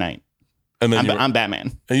be Dark Knight. And then I'm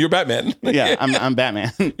Batman. And you're Batman. Yeah, I'm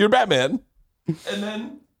Batman. You're Batman.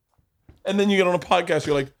 And then you get on a podcast.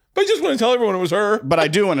 You're like, but I just want to tell everyone it was her. But I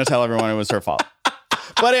do want to tell everyone it was her fault.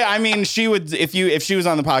 But I mean, she would, if she was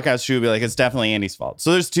on the podcast, she would be like, it's definitely Andy's fault.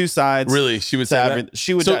 So there's two sides. Really? She would say that?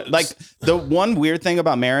 She would, like, the one weird thing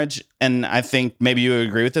about marriage, and I think maybe you would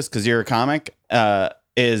agree with this because you're a comic,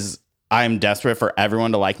 is I'm desperate for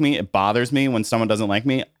everyone to like me. It bothers me when someone doesn't like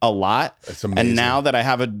me a lot. That's amazing. And now that I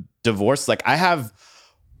have a divorce, like I've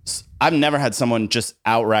never had someone just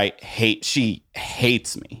outright she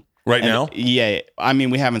hates me. Right now? Yeah. I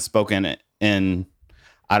mean, we haven't spoken in,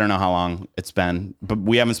 I don't know how long it's been, but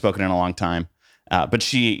we haven't spoken in a long time. But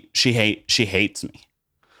she hates me.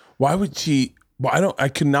 Why would she? Well, I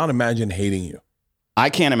could not imagine hating you. I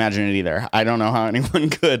can't imagine it either. I don't know how anyone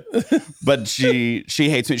could, but she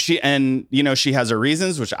hates me. She has her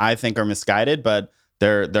reasons, which I think are misguided, but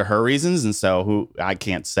they're her reasons. And so I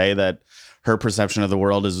can't say that her perception of the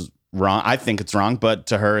world is wrong. I think it's wrong, but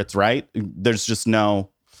to her, it's right. There's no,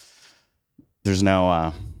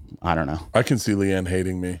 I don't know. I can see Leanne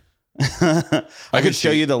hating me. I could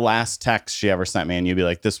show you the last text she ever sent me, and you'd be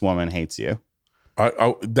like, "This woman hates you."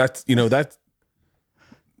 That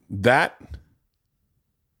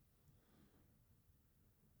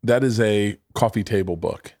is a coffee table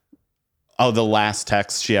book. Oh, the last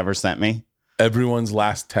text she ever sent me. Everyone's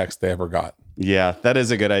last text they ever got. Yeah, that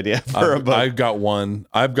is a good idea for a book. I've got one.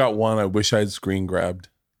 I wish I had screen grabbed.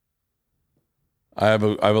 I have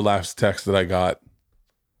a last text that I got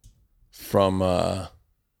from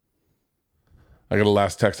I got a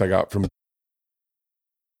last text I got from.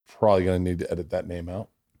 Probably gonna need to edit that name out.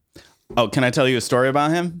 Oh, can I tell you a story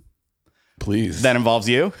about him Please. that involves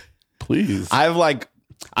you? Please.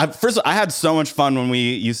 First, I had so much fun when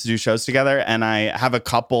we used to do shows together, and I have a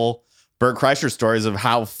couple Bert Kreischer stories of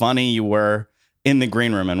how funny you were in the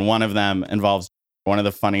green room, and one of them involves one of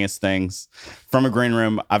the funniest things from a green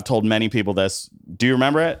room. I've told many people this. Do you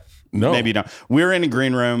remember it? No. Maybe you don't. We were in a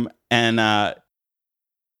green room and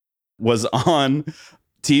was on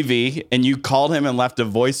TV, and you called him and left a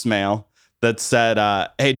voicemail that said,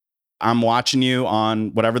 hey, I'm watching you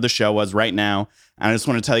on whatever the show was right now, and I just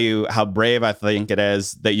want to tell you how brave I think it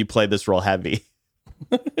is that you played this role heavy.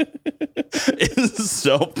 It's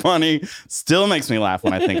so funny. Still makes me laugh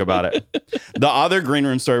when I think about it. The other green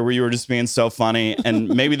room story where you were just being so funny, and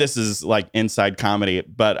maybe this is like inside comedy,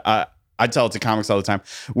 but I tell it to comics all the time.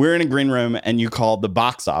 We're in a green room and you called the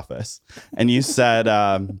box office and you said,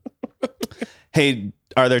 hey,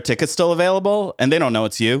 are there tickets still available? And they don't know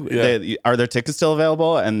it's you. Yeah. Are there tickets still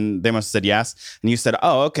available? And they must have said yes. And you said,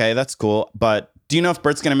 oh, okay, that's cool. But do you know if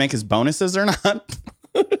Bert's going to make his bonuses or not?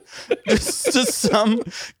 just some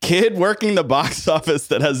kid working the box office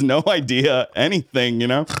that has no idea anything, you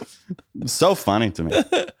know? So funny to me.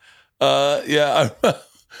 Yeah.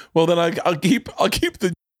 Well, then I'll keep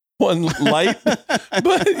the one light.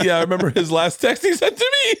 But yeah, I remember his last text he sent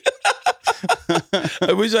to me.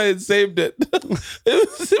 I wish I had saved it.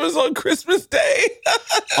 It was on Christmas Day.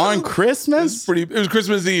 On Christmas? It was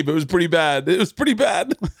Christmas Eve. It was pretty bad.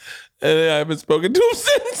 And I haven't spoken to him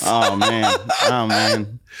since. Oh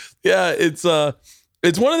man. Yeah, it's one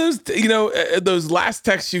of those, those last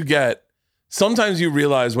texts you get. Sometimes you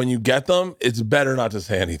realize when you get them, it's better not to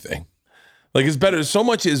say anything. Like it's better. So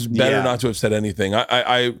much is better not to have said anything.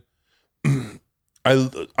 I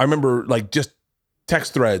remember like just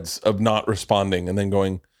text threads of not responding and then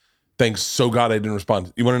going, thanks. So God, I didn't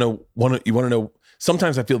respond. You want to know?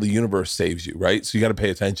 Sometimes I feel the universe saves you, right? So you got to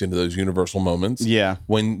pay attention to those universal moments. Yeah.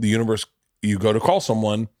 When the universe, you go to call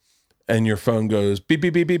someone and your phone goes beep,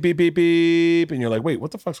 beep, beep, beep, beep, beep, beep. And you're like, wait,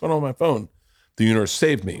 what the fuck's going on with my phone? The universe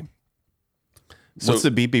saved me. So, what's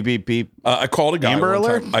the beep, beep, beep, beep? I called a guy. Amber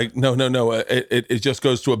alert? No. It just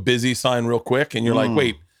goes to a busy sign real quick. And you're like,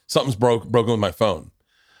 wait, something's broken with my phone.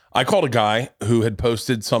 I called a guy who had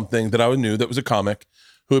posted something that I knew that was a comic,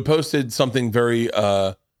 who had posted something very,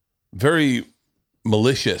 very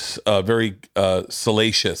malicious, very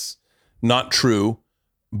salacious, not true,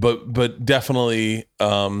 but definitely,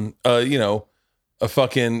 a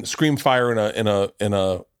fucking scream fire in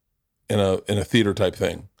a theater type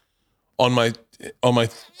thing on my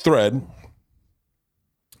thread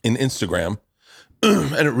in Instagram,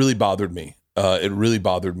 and it really bothered me.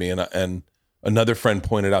 And another friend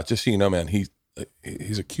pointed out, just so you know, man,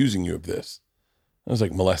 he's accusing you of this. It was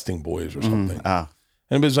like molesting boys or something.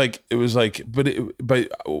 And it was like, but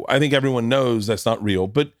I think everyone knows that's not real.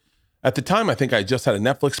 But at the time, I think I just had a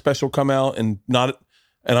Netflix special come out and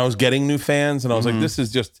I was getting new fans, and I was like, this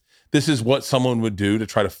is what someone would do to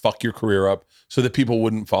try to fuck your career up so that people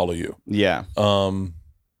wouldn't follow you. Yeah.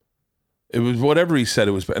 It was whatever he said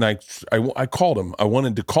it was, and I called him. I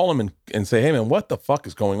wanted to call him and say, hey man, what the fuck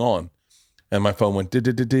is going on? And my phone went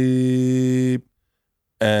deep,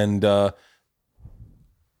 and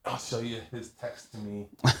I'll show you his text to me.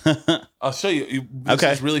 I'll show you. This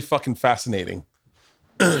is really fucking fascinating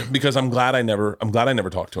because I'm glad I never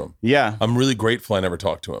talked to him. Yeah. I'm really grateful I never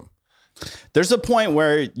talked to him. There's a point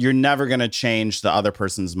where you're never going to change the other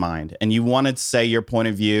person's mind, and you want to say your point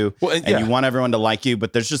of view, and you want everyone to like you,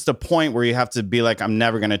 but there's just a point where you have to be like, I'm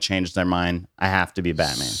never going to change their mind. I have to be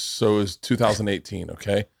Batman. So it was 2018.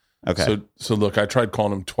 Okay. So look, I tried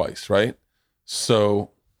calling him twice, right?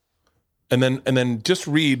 So And then just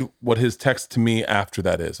read what his text to me after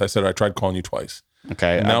that is. I said, I tried calling you twice.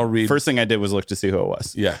 Okay. And now read. First thing I did was look to see who it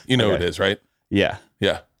was. Yeah. You know who it is, right? Yeah.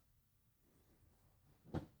 Yeah.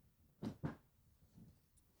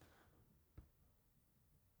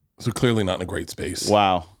 So clearly not in a great space.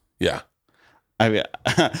 Wow. Yeah.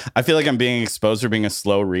 I feel like I'm being exposed for being a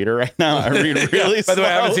slow reader right now. I read really slow. By the way,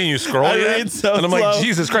 I haven't seen you scroll yet. I read so and I'm slow. like,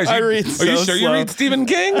 Jesus Christ. Are you sure you read Stephen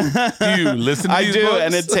King? Do you listen to these books?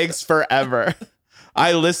 And it takes forever.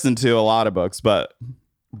 I listen to a lot of books, but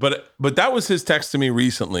that was his text to me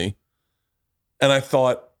recently. And I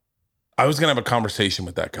thought I was going to have a conversation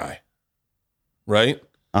with that guy. Right?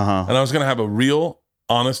 Uh-huh. And I was going to have a real,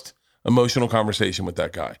 honest, emotional conversation with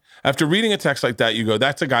that guy. After reading a text like that, you go,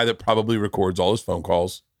 that's a guy that probably records all his phone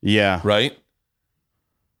calls. Yeah. Right?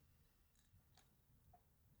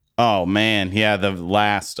 Oh man. Yeah. The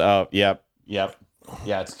last, yep. Yeah.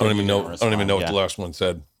 It's I don't even know what the last one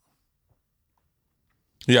said.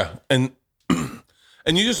 Yeah. And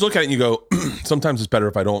And you just look at it and you go, sometimes it's better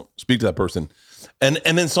if I don't speak to that person. And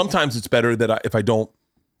then sometimes it's better that if I don't,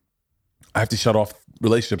 I have to shut off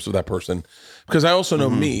relationships with that person, because I also know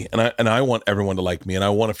me, and I want everyone to like me, and I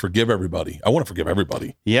want to forgive everybody. I want to forgive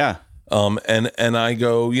everybody. Yeah. And I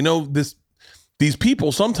go, these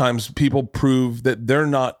people, sometimes people prove that they're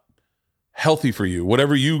not healthy for you.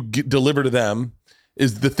 Whatever you deliver to them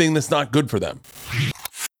is the thing that's not good for them.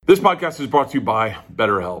 This podcast is brought to you by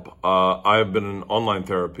BetterHelp. I have been in online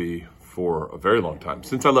therapy for a very long time,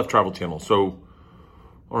 since I left Travel Channel. So,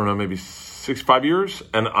 I don't know, maybe 5 years,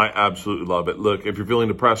 and I absolutely love it. Look, if you're feeling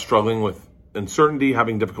depressed, struggling with uncertainty,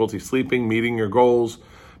 having difficulty sleeping, meeting your goals,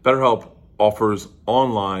 BetterHelp offers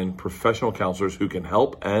online professional counselors who can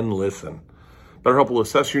help and listen. BetterHelp will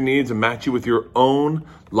assess your needs and match you with your own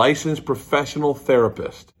licensed professional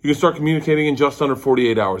therapist. You can start communicating in just under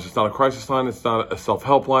 48 hours. It's not a crisis line. It's not a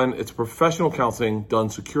self-help line. It's professional counseling done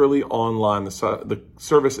securely online. The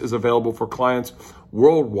service is available for clients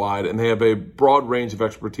worldwide, and they have a broad range of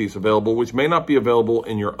expertise available, which may not be available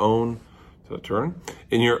in your own,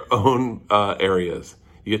 areas.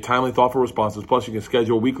 You get timely, thoughtful responses. Plus, you can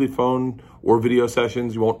schedule weekly phone or video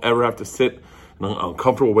sessions. You won't ever have to sit in an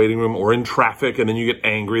uncomfortable waiting room or in traffic, and then you get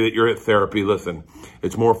angry that you're at therapy. Listen,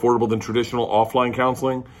 it's more affordable than traditional offline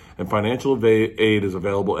counseling, and financial aid is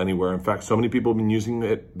available anywhere. In fact, so many people have been using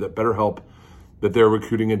it, that BetterHelp, that they're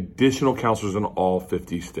recruiting additional counselors in all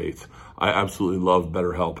 50 states. I absolutely love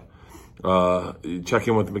BetterHelp. Check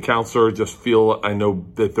in with the counselor. Just I know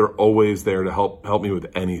that they're always there to help me with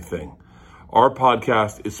anything. Our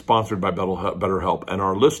podcast is sponsored by BetterHelp, and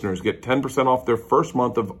our listeners get 10% off their first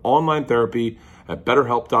month of online therapy at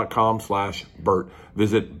betterhelp.com/Bert.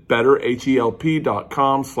 Visit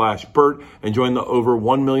betterhelp.com/Bert and join the over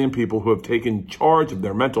 1 million people who have taken charge of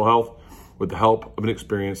their mental health with the help of an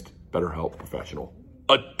experienced BetterHelp professional.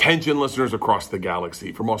 Attention listeners across the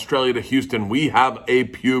galaxy. From Australia to Houston, we have a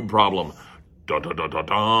pube problem. Dun, dun, dun, dun,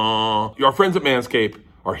 dun. Our friends at Manscaped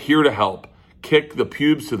are here to help kick the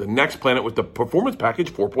pubes to the next planet with the Performance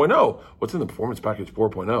Package 4.0. What's in the Performance Package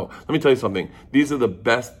 4.0? Let me tell you something. These are the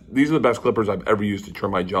best clippers I've ever used to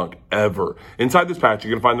trim my junk, ever. Inside this patch,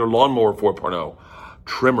 you're going to find their Lawnmower 4.0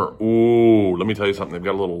 trimmer. Ooh, let me tell you something. They've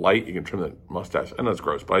got a little light. You can trim the mustache. I know it's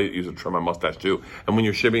gross, but I use it to trim my mustache too. And when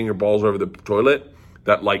you're shivvying your balls over the toilet,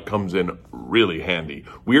 that light comes in really handy.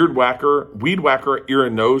 Weed Whacker ear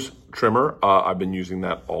and nose trimmer. I've been using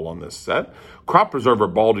that all on this set. Crop Preserver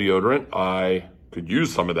ball deodorant. I could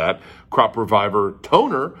use some of that. Crop Reviver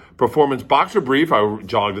toner. Performance boxer brief. I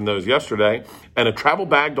jogged in those yesterday. And a travel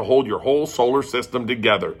bag to hold your whole solar system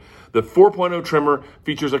together. The 4.0 trimmer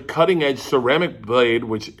features a cutting-edge ceramic blade,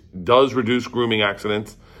 which does reduce grooming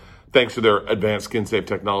accidents thanks to their advanced skin-safe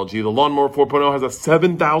technology. The Lawnmower 4.0 has a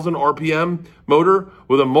 7,000 RPM motor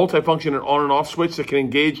with a multifunction and on and off switch that can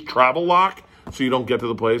engage travel lock so you don't get to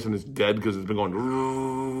the place and it's dead because it's been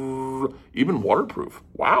going, even waterproof.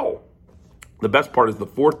 Wow. The best part is the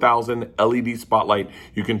 4,000 LED spotlight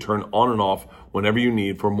you can turn on and off whenever you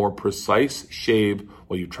need for a more precise shave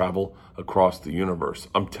while you travel across the universe.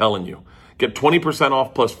 I'm telling you. Get 20%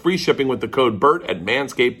 off plus free shipping with the code BERT at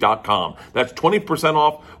manscaped.com. That's 20%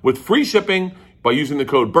 off with free shipping by using the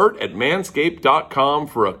code BERT at manscaped.com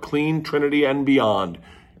for a clean trinity and beyond.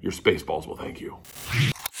 Your Spaceballs will thank you.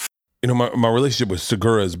 My relationship with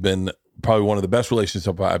Segura has been probably one of the best relationships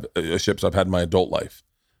I've had in my adult life.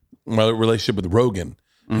 My relationship with Rogan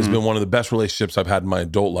has been one of the best relationships I've had in my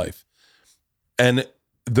adult life. And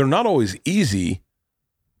they're not always easy,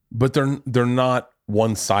 but they're not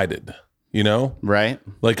one-sided. Right?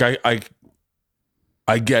 Like I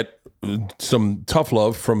get some tough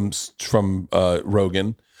love from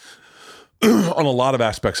Rogan on a lot of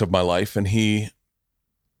aspects of my life, and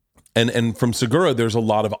and from Segura, there's a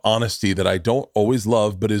lot of honesty that I don't always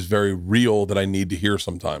love, but is very real that I need to hear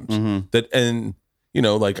sometimes. I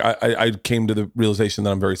came to the realization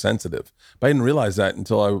that I'm very sensitive, but I didn't realize that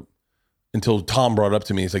until Tom brought it up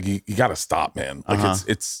to me. It's like you got to stop, man. Like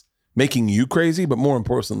it's making you crazy, but more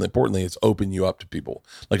importantly, it's opened you up to people.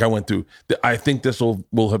 Like I went through. I think this will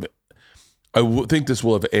have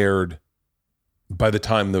aired by the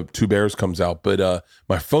time the Two Bears comes out. But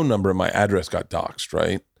my phone number and my address got doxxed.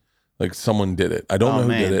 Right, like someone did it. I don't know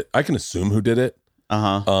who did it. I can assume who did it.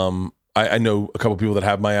 I know a couple people that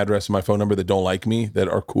have my address and my phone number that don't like me, that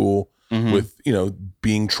are cool with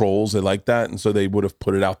being trolls. They like that, and so they would have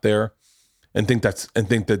put it out there. And think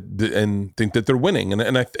that they're winning,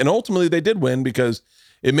 and ultimately they did win because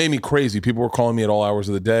it made me crazy. People were calling me at all hours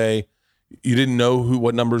of the day. You didn't know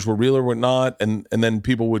what numbers were real or what not, and then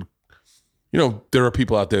people would, there are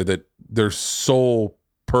people out there that their sole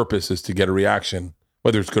purpose is to get a reaction,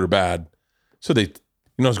 whether it's good or bad. So they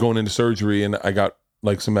I was going into surgery and I got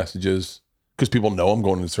like some messages because people know I'm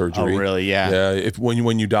going into surgery. Oh, really? Yeah. Yeah. If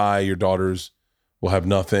when you die, your daughters will have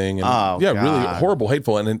nothing. And God. really horrible,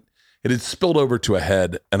 hateful. And it had spilled over to a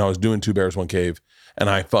head, and I was doing Two Bears, One Cave, and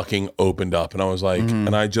I fucking opened up, and I was like,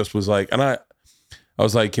 and I just was like, and I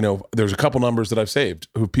was like, there's a couple numbers that I've saved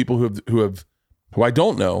people who I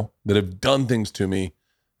don't know that have done things to me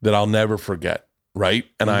that I'll never forget. Right.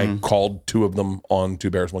 And I called 2 of them on Two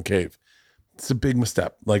Bears, One Cave. It's a big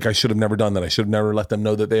misstep. Like, I should have never done that. I should have never let them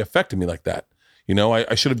know that they affected me like that.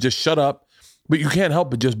 I should have just shut up, but you can't help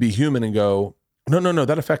but just be human and go, no,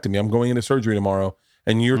 that affected me. I'm going into surgery tomorrow.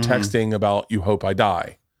 And you're texting about, you hope I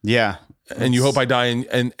die. Yeah. And you hope I die.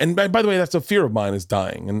 And by the way, that's a fear of mine, is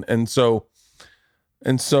dying. And so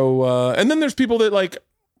then there's people that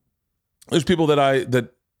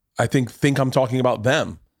I think I'm talking about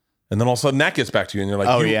them. And then all of a sudden that gets back to you and you're like,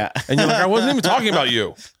 oh yeah. And you're like, I wasn't even talking about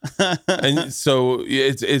you. And so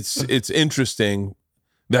it's interesting,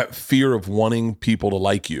 that fear of wanting people to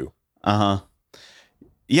like you. Uh-huh.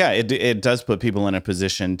 Yeah, it does put people in a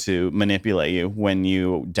position to manipulate you when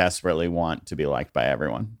you desperately want to be liked by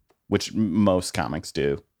everyone, which most comics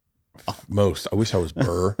do. Most. I wish I was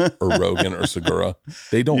Burr or Rogan or Segura.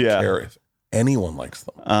 They don't care if anyone likes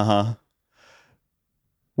them. Uh-huh.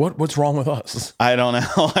 What's wrong with us? I don't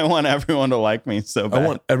know. I want everyone to like me so bad. I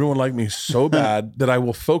want everyone to like me so bad that I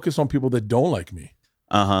will focus on people that don't like me.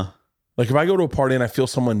 Uh-huh. Like, if I go to a party and I feel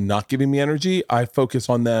someone not giving me energy, I focus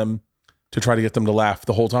on them to try to get them to laugh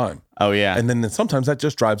the whole time. Oh, yeah. And then sometimes that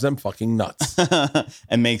just drives them fucking nuts.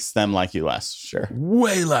 And makes them like you less. Sure.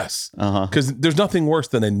 Way less. Uh-huh. Because there's nothing worse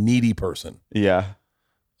than a needy person. Yeah.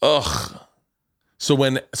 Ugh. So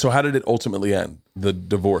how did it ultimately end? The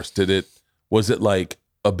divorce? Was it like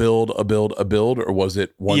a build, or was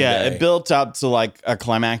it one day? Yeah, it built up to like a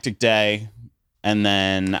climactic day. And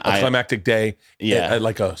then climactic day, at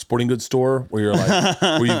like a sporting goods store where you're like,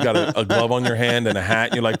 where you've got a glove on your hand and a hat,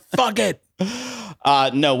 and you're like, fuck it.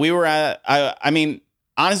 No, we were at. I mean,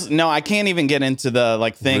 honestly, no, I can't even get into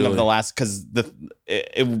the thing of the last, because the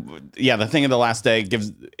thing of the last day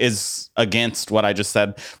is against what I just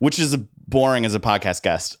said, which is boring as a podcast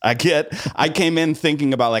guest. I came in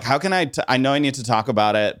thinking about how can I know I need to talk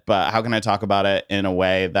about it, but how can I talk about it in a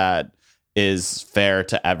way that is fair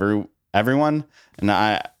to everyone? And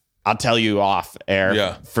I'll tell you off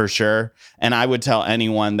air for sure. And I would tell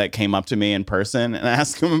anyone that came up to me in person and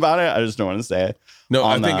ask them about it. I just don't want to say it. No,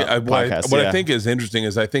 I think I think is interesting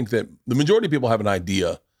is I think that the majority of people have an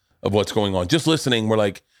idea of what's going on. Just listening, we're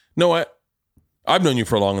like, no, I've known you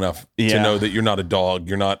for long enough to know that you're not a dog.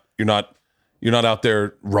 You're not out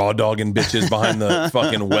there raw dogging bitches behind the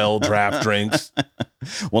fucking well draft drinks.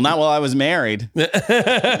 Well, not while I was married.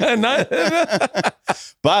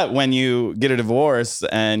 But when you get a divorce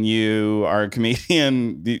and you are a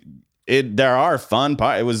comedian, there are fun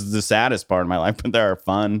parts. It was the saddest part of my life, but there are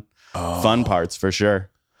fun parts for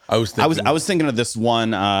sure. I was thinking of this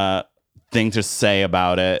one thing to say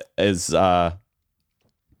about it is so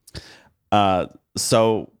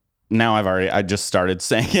now I just started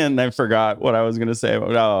saying it and I forgot what I was going to say.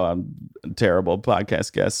 I'm a terrible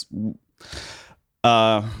podcast guest.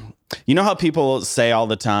 You know how people say all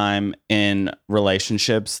the time in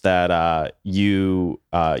relationships that you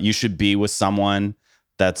should be with someone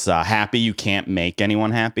that's happy. You can't make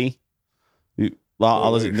anyone happy. Say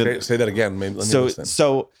that again. Maybe, let me listen.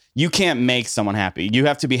 So you can't make someone happy. You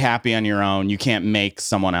have to be happy on your own. You can't make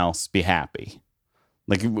someone else be happy.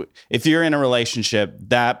 Like, if you're in a relationship,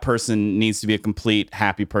 that person needs to be a complete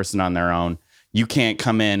happy person on their own. You can't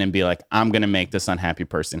come in and be like, I'm going to make this unhappy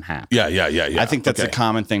person happy. Yeah. I think that's a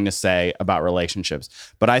common thing to say about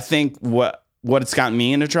relationships. But I think what it's gotten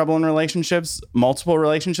me into trouble in relationships, multiple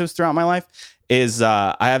relationships throughout my life, is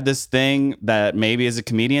I have this thing that maybe is a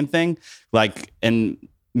comedian thing, and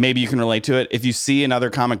maybe you can relate to it. If you see another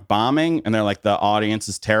comic bombing and they're like, the audience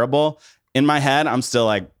is terrible, in my head, I'm still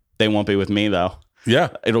like, they won't be with me though. Yeah.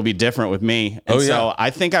 It'll be different with me. And so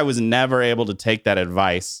I think I was never able to take that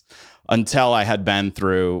advice until I had been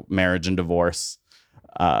through marriage and divorce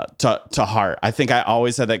to heart. I think I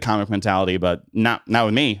always had that comic mentality, but not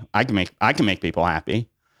with me. I can make people happy.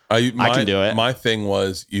 I can do it. My thing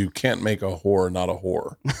was, you can't make a whore not a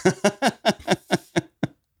whore.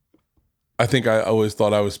 I think I always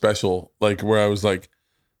thought I was special, where I was like,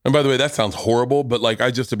 and by the way, that sounds horrible, but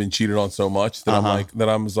I just have been cheated on so much that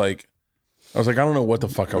I was like, I don't know what the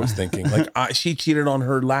fuck I was thinking. She cheated on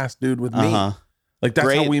her last dude with me.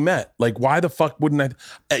 That's how we met. Why the fuck wouldn't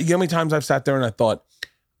I? You know how many times I've sat there and I thought,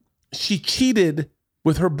 she cheated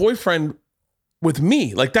with her boyfriend with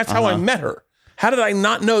me. That's how I met her. How did I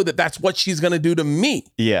not know that that's what she's going to do to me?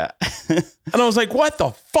 Yeah. And I was like, what the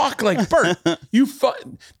fuck? Like, Bert,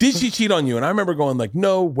 did she cheat on you? And I remember going like,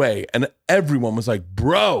 no way. And everyone was like,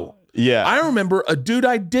 bro. Yeah. I remember a dude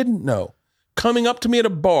I didn't know coming up to me at a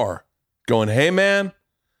bar going, hey man,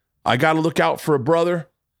 I got to look out for a brother.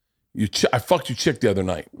 I fucked your chick the other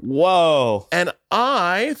night. Whoa. And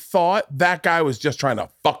I thought that guy was just trying to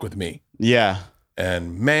fuck with me. Yeah.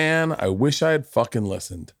 And man, I wish I had fucking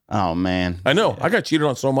listened. Oh man. I know I got cheated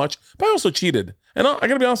on so much, but I also cheated. And I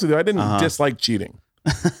gotta be honest with you, I didn't dislike cheating.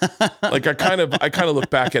 Like I kind of look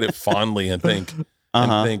back at it fondly and think,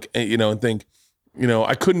 I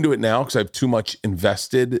couldn't do it now because I have too much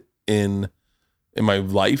invested in my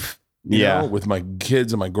life, you know, with my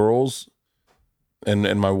kids and my girls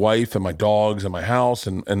and my wife and my dogs and my house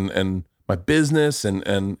and my business and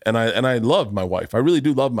I love my wife. I really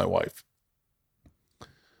do love my wife.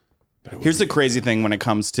 Here's the crazy thing when it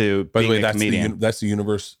comes to By the way, a comedian. that's the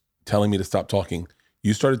universe telling me to stop talking.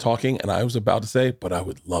 You started talking, and I was about to say, but I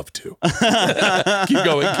would love to.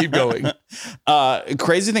 Keep going.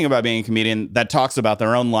 Crazy thing about being a comedian that talks about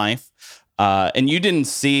their own life, and you didn't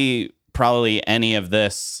see probably any of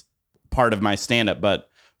this part of my stand-up, but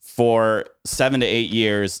for 7 to 8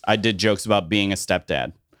 years, I did jokes about being a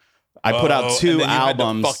stepdad. I put out 2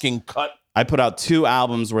 albums. Fucking cut. I put out 2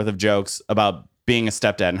 albums worth of jokes about being a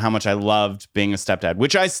stepdad and how much I loved being a stepdad,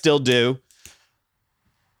 which I still do.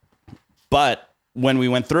 But when we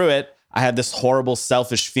went through it, I had this horrible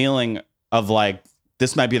selfish feeling of like,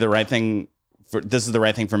 this might be the right thing this is the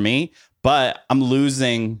right thing for me, but I'm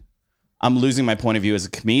losing my point of view as a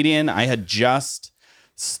comedian. I had just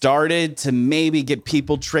started to maybe get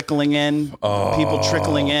people trickling in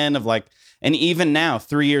of like, and even now,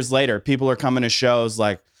 3 years later, people are coming to shows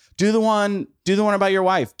like, do the one about your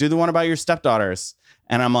wife, do the one about your stepdaughters.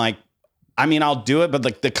 And I'm like, I mean, I'll do it, but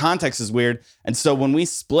like the context is weird. And so when we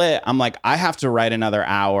split, I'm like, I have to write another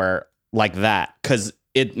hour like that because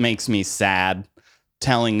it makes me sad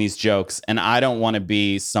telling these jokes. And I don't want to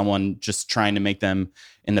be someone just trying to make them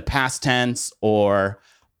in the past tense or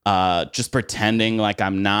just pretending like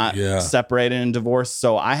I'm not separated and divorced.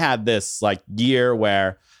 So I had this like year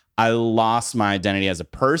where I lost my identity as a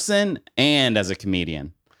person and as a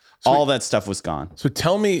comedian. All that stuff was gone. So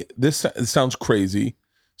tell me, this sounds crazy.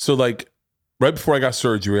 So like right before I got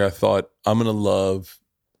surgery, I thought I'm going to love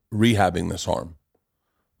rehabbing this arm.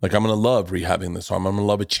 Like I'm going to love rehabbing this arm. I'm going to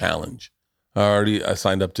love a challenge. I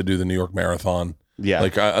signed up to do the New York Marathon. Yeah.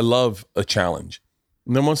 Like I love a challenge.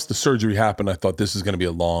 And then once the surgery happened, I thought this is going to be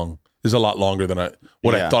a lot longer than I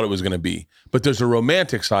thought it was going to be. But there's a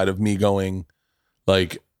romantic side of me going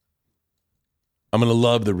like, I'm going to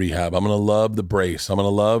love the rehab. I'm going to love the brace. I'm going to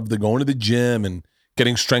love the going to the gym and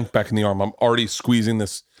getting strength back in the arm. I'm already squeezing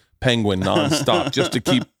this penguin nonstop just to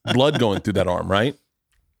keep blood going through that arm, right?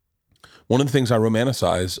 One of the things I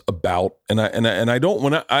romanticize about, and I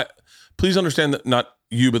don't, please understand that not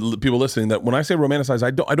you, but people listening, that when I say romanticize,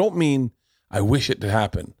 I don't mean I wish it to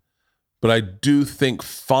happen, but I do think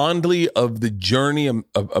fondly of the journey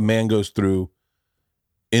a man goes through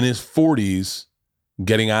in his 40s,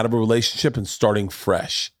 getting out of a relationship and starting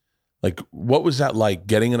fresh. Like, what was that like?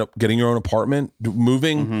 Getting your own apartment,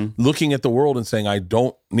 moving, looking at the world and saying, I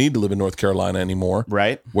don't need to live in North Carolina anymore.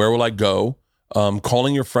 Right. Where will I go?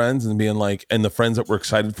 Calling your friends and being like, and the friends that were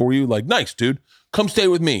excited for you, like, nice, dude, come stay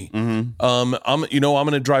with me. I'm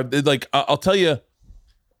going to drive. Like, I'll tell you,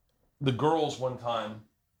 the girls one time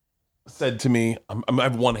said to me, I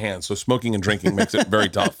have one hand, so smoking and drinking makes it very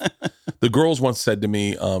tough. The girls once said to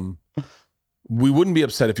me, we wouldn't be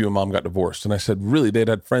upset if you and mom got divorced. And I said, really? They'd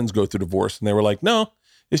had friends go through divorce. And they were like, no,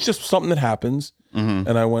 it's just something that happens.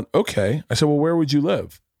 And I went, okay. I said, well, where would you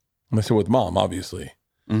live? And I said, with mom, obviously.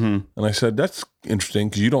 And I said, that's interesting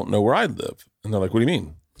because you don't know where I live. And they're like, what do you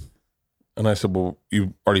mean? And I said, well,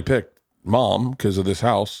 you already picked mom because of this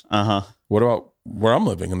house. What about where I'm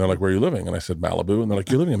living? And they're like, where are you living? And I said, Malibu. And they're like,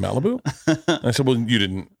 you're living in Malibu? And I said, well, you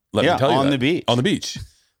didn't let me tell you on that. the beach. On the beach.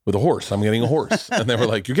 With a horse. I'm getting a horse. And they were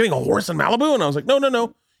like, you're getting a horse in Malibu? And I was like,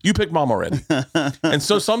 no. You picked mom already. And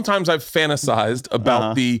so sometimes I've fantasized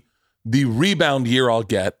about the rebound year I'll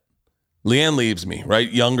get. Leanne leaves me,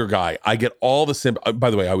 right? Younger guy. I get all the by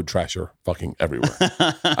the way, I would trash her fucking everywhere.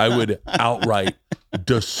 I would outright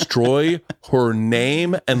destroy her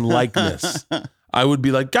name and likeness. I would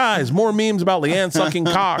be like, guys, more memes about Leanne sucking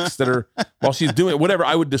cocks while she's doing it, whatever.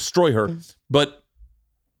 I would destroy her. But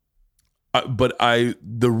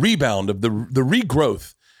the rebound of the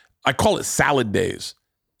regrowth, I call it salad days.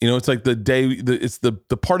 You know, it's like the day, it's the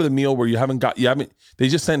part of the meal where they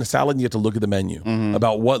just send a salad and you have to look at the menu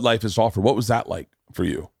about what life is offered. What was that like for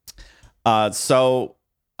you? So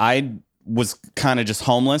I was kind of just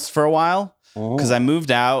homeless for a while because I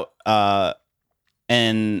moved out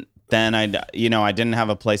and then I didn't have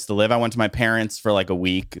a place to live. I went to my parents for like a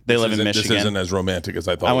week. They live in Michigan. This isn't as romantic as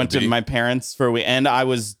I thought. I went to my parents for a week, and I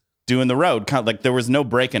was doing the road. Kind of like there was no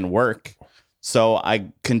break in work. So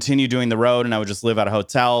I continued doing the road, and I would just live out of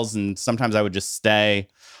hotels, and sometimes I would just stay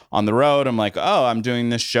on the road. I'm like, oh, I'm doing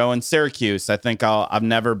this show in Syracuse. I think I've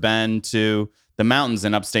never been to the mountains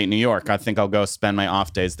in upstate New York. I think I'll go spend my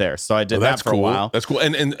off days there. So I did that for a while. That's cool.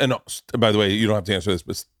 And by the way, you don't have to answer this,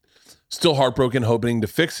 but still heartbroken, hoping to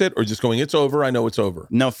fix it, or just going, it's over. I know it's over.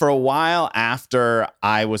 No, for a while after,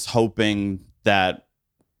 I was hoping that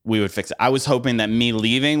we would fix it. I was hoping that me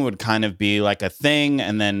leaving would kind of be like a thing.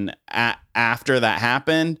 And then after that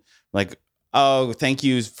happened, like, oh, thank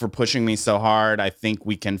you for pushing me so hard. I think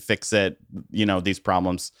we can fix it. These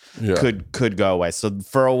problems could go away. So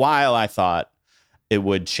for a while, I thought it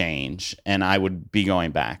would change and I would be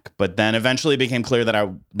going back. But then eventually it became clear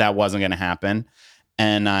that that wasn't going to happen.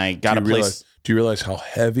 And I got a place. Do you realize how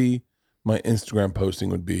heavy my Instagram posting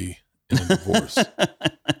would be in a divorce?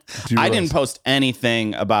 I didn't post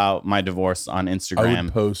anything about my divorce on Instagram.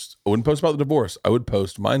 I wouldn't post about the divorce. I would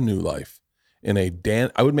post my new life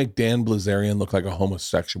I would make Dan Blazarian look like a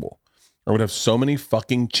homosexual. I would have so many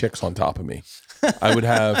fucking chicks on top of me. I would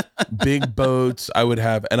have big boats.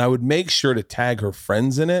 And I would make sure to tag her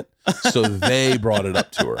friends in it so they brought it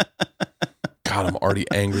up to her. God, I'm already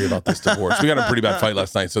angry about this divorce. We got a pretty bad fight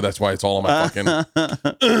last night, so that's why it's all on my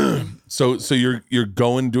fucking. So you're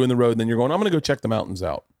doing the road, and then you're going, I'm gonna go check the mountains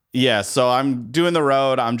out. Yeah, so I'm doing the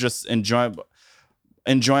road. I'm just enjoying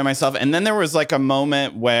myself. And then there was like a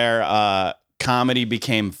moment where comedy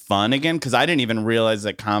became fun again, because I didn't even realize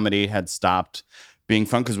that comedy had stopped being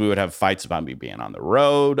fun, because we would have fights about me being on the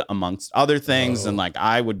road, amongst other things. And like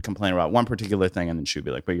I would complain about one particular thing, and then she'd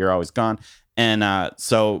be like, but you're always gone. And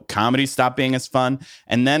so comedy stopped being as fun.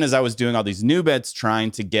 And then as I was doing all these new bits,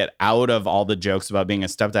 trying to get out of all the jokes about being a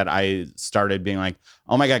stepdad, I started being like,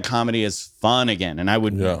 oh my God, comedy is fun again. And I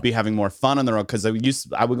would be having more fun on the road, because I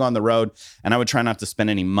would go on the road and I would try not to spend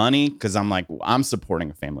any money, because I'm like, I'm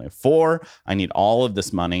supporting a family of 4. I need all of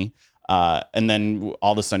this money. And then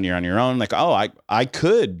all of a sudden you're on your own. Like, oh, I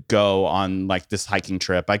could go on like this hiking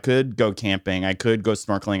trip. I could go camping. I could go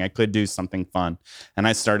snorkeling. I could do something fun. And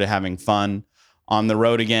I started having fun on the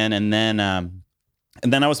road again. And then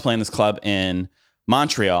I was playing this club in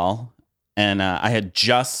Montreal, and I had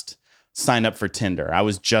just signed up for Tinder. I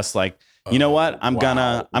was just like, you know what? I'm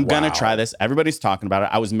gonna try this. Everybody's talking about it.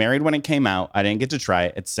 I was married when it came out. I didn't get to try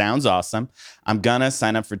it. It sounds awesome. I'm gonna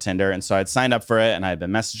sign up for Tinder. And so I'd signed up for it, and I had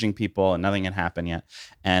been messaging people, and nothing had happened yet.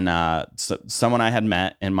 And so someone I had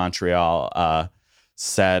met in Montreal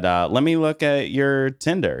said, let me look at your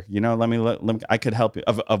Tinder. Let me look. I could help you.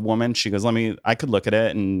 A woman. She goes, I could look at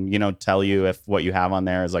it and, tell you if what you have on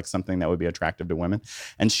there is like something that would be attractive to women.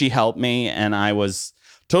 And she helped me, and I was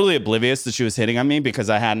totally oblivious that she was hitting on me, because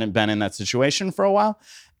I hadn't been in that situation for a while.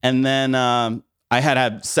 And then I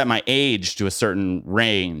had set my age to a certain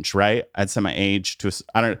range, right? I'd set my age to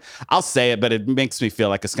I'll say it, but it makes me feel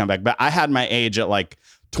like a scumbag. But I had my age at like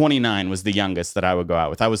 29 was the youngest that I would go out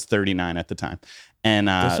with. I was 39 at the time. And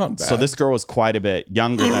so this girl was quite a bit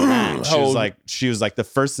younger than that. She was like, the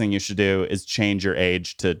first thing you should do is change your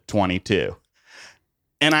age to 22.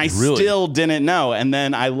 And I still didn't know. And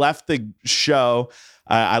then I left the show.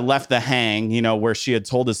 I left the hang, where she had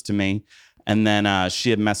told this to me. And then she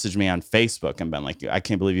had messaged me on Facebook and been like, I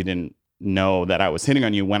can't believe you didn't know that I was hitting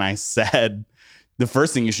on you, when I said the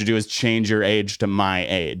first thing you should do is change your age to my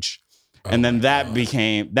age. And then that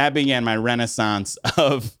began my renaissance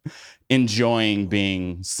of enjoying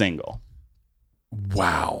being single.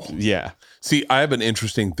 Wow. Yeah. See, I have an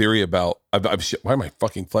interesting theory about. Why am I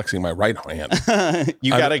fucking flexing my right hand?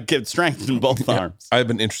 You got to get strength in both arms. I have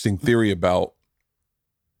an interesting theory about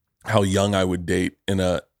how young I would date in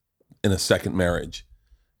a second marriage,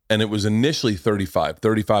 and it was initially 35.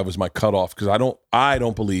 35 was my cutoff, because I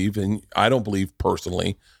don't believe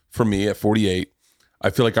personally, for me at 48, I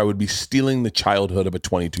feel like I would be stealing the childhood of a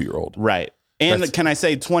 22-year-old. Right. And can I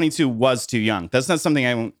say 22 was too young? That's not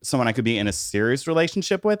something someone I could be in a serious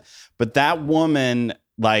relationship with. But that woman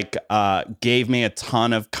gave me a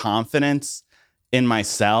ton of confidence in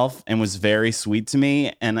myself and was very sweet to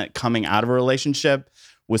me. And coming out of a relationship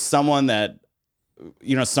with someone that,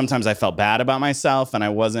 sometimes I felt bad about myself, and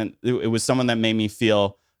it was someone that made me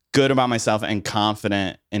feel good about myself and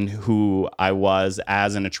confident in who I was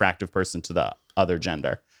as an attractive person to the other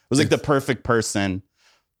gender. It was like the perfect person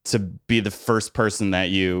to be the first person that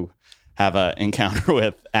you have an encounter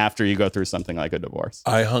with after you go through something like a divorce.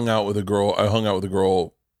 I hung out with a girl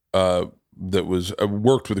that was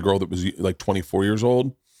worked with a girl that was like 24 years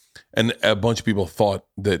old, and a bunch of people thought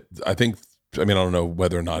that I don't know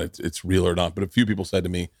whether or not it's real or not, but a few people said to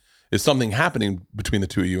me, "Is something happening between the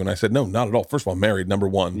two of you?" And I said, "No, not at all. First of all, I'm married. Number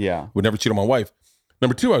one, Yeah. would never cheat on my wife.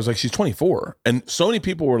 Number two, I was like, she's 24, and so many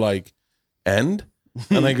people were like, and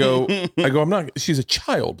I go, I'm not. She's a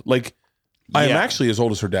child. Like, I am actually as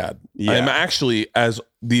old as her dad. Yeah. I am actually as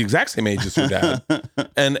the exact same age as her dad,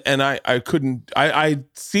 and I couldn't. I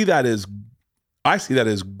see that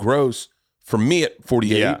as gross for me at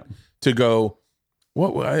 48 to go.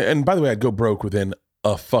 What? And by the way, I'd go broke within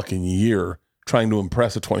a fucking year trying to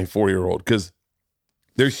impress a 24-year-old, because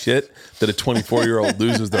there's shit that a 24-year-old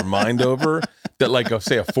loses their mind over that, like,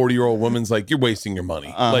 say a 40-year-old woman's like, you're wasting your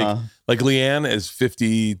money. Like Leanne is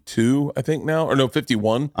 52, I think now, or no,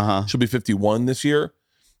 51. She'll be 51 this year.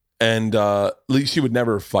 And she would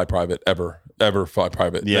never fly private, ever fly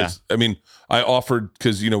private. Yeah. I mean, I offered,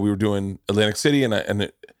 because, we were doing Atlantic City, and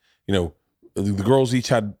the girls each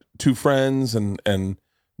had 2 friends, and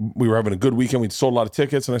we were having a good weekend. We'd sold a lot of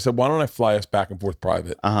tickets, and I said, why don't I fly us back and forth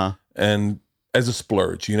private? And as a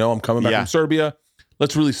splurge, I'm coming back from Serbia.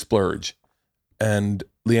 Let's really splurge. And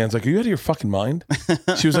Leanne's like, are you out of your fucking mind?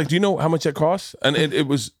 She was like, do you know how much that costs? And it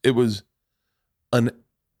was an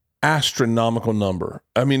astronomical number.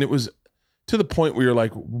 I mean, it was to the point where you're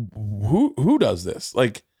like, who does this?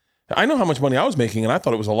 Like, I know how much money I was making, and I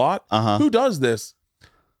thought it was a lot. Who does this?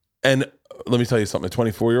 And let me tell you something.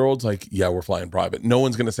 24-year-olds, like, yeah, we're flying private. No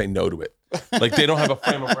one's going to say no to it. Like, they don't have a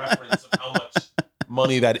frame of reference of how much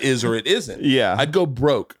money that is or it isn't. Yeah. I'd go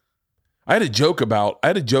broke. I had a joke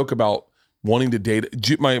about wanting to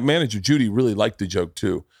date. My manager, Judy, really liked the joke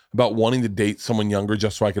too, about wanting to date someone younger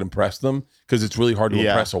just so I could impress them, because it's really hard to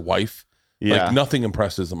impress a wife. Like, nothing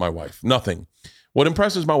impresses my wife. Nothing. What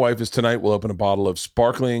impresses my wife is tonight we'll open a bottle of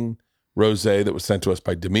sparkling rosé that was sent to us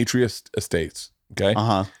by Demetrius Estates. Okay?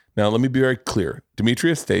 Now, let me be very clear.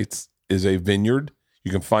 Demetrius Estates is a vineyard.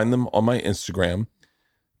 You can find them on my Instagram.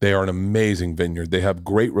 They are an amazing vineyard. They have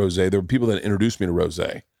great rosé. There were people that introduced me to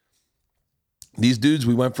rosé. These dudes,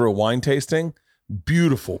 we went for a wine tasting.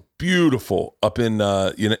 Beautiful, beautiful, up in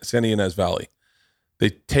Santa Ynez Valley. They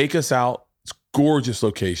take us out. It's a gorgeous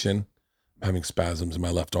location. I'm having spasms in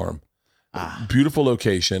my left arm. Beautiful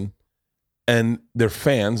location. And they're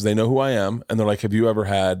fans. They know who I am. And they're like, are you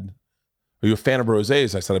a fan of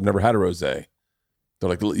rosés? I said, I've never had a rosé. They're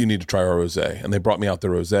like, you need to try our rosé. And they brought me out their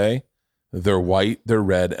rosé. They're white, they're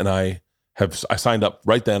red. And I signed up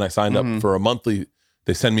right then. I signed up for a monthly.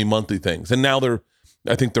 They send me monthly things. And now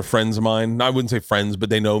I think they're friends of mine. I wouldn't say friends, but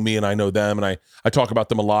they know me and I know them. And I talk about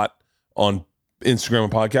them a lot on Instagram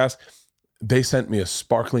and podcasts. They sent me a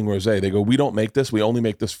sparkling rosé. They go, we don't make this. We only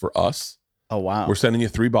make this for us. Oh, wow. We're sending you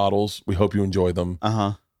 3 bottles. We hope you enjoy them.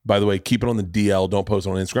 By the way, keep it on the DL. Don't post it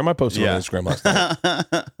on Instagram. I posted on Instagram last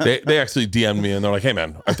night. They actually DM'd me and they're like, hey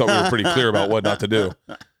man, I thought we were pretty clear about what not to do.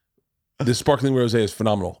 This sparkling rosé is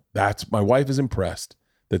phenomenal. My wife is impressed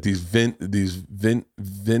that these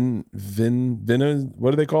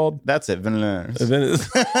what are they called? That's it. Vineurs.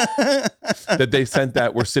 That they sent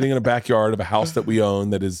that. We're sitting in a backyard of a house that we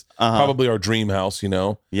own that is probably our dream house,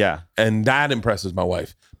 Yeah. And that impresses my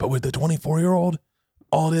wife. But with the 24-year-old,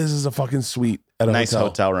 all it is a fucking suite at a nice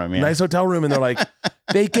hotel room. Yeah. Nice hotel room. And they're like,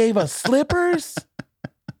 they gave us slippers.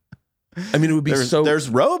 I mean, it would be there's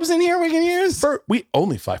robes in here we can use. We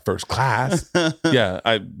only fly first class. Yeah.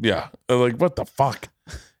 Like, what the fuck?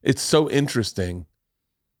 It's so interesting.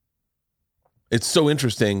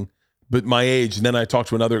 But my age, and then I talked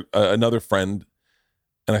to another friend,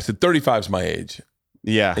 and I said, 35 is my age.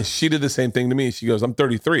 Yeah. And she did the same thing to me. She goes, I'm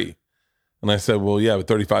 33. And I said, well, yeah, but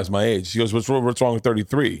 35 is my age. She goes, what's wrong with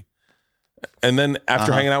 33? And then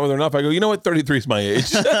after hanging out with her enough, I go, you know what? 33 is my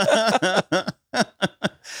age.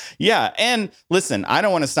 Yeah. And listen, I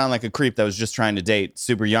don't want to sound like a creep that was just trying to date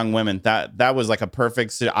super young women. That was like a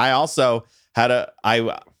perfect. I also I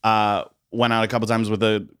went out a couple times with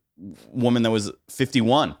a woman that was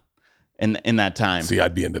 51 in that time. See,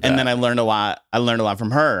 I'd be into that. And then I learned a lot. I learned a lot from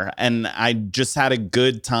her, and I just had a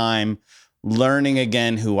good time learning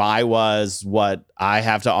again who I was, what I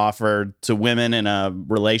have to offer to women in a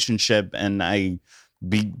relationship, and I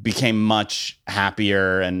became much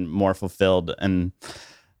happier and more fulfilled. And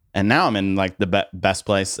now I'm in like the best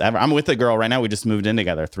place ever. I'm with a girl right now. We just moved in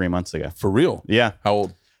together 3 months ago. For real? Yeah. How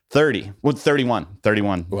old? 30. Well, 31.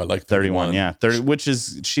 Oh, I like 31. Yeah. 30,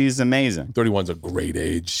 she's amazing. 31's a great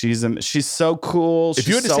age. She's so cool.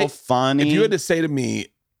 She's so funny. If you had to say to me,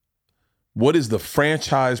 what is the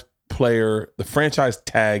franchise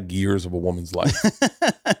tag years of a woman's life?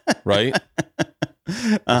 Right?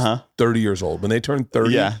 30 years old. When they turn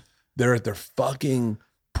 30, they're at their fucking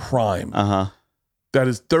prime. Uh-huh. That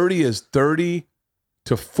is 30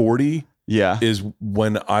 to 40 Yeah. is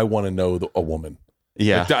when I want to know a woman.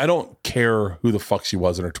 Yeah. Like, I don't care who the fuck she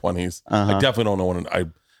was in her 20s. Uh-huh. I definitely don't know when I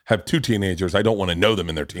have 2 teenagers. I don't want to know them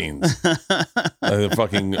in their teens.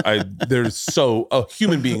 A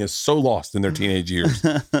human being is so lost in their teenage years.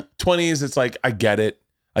 20s, it's like, I get it.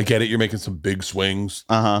 You're making some big swings.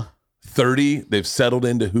 Uh-huh. 30, they've settled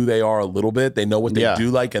into who they are a little bit. They know what they do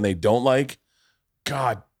like and they don't like.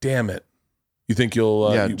 God damn it. You think you'll,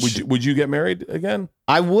 would you get married again?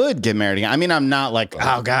 I would get married again. I mean, I'm not like,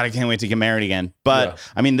 oh God, I can't wait to get married again. But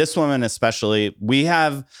I mean, this woman especially,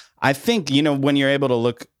 I think, when you're able to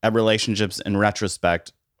look at relationships in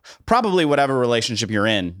retrospect, probably whatever relationship you're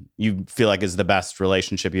in, you feel like is the best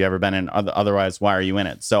relationship you've ever been in. Otherwise, why are you in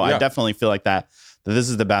it? So I definitely feel like that this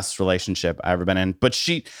is the best relationship I've ever been in. But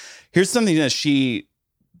here's something that she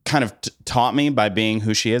kind of taught me by being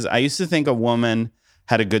who she is. I used to think a woman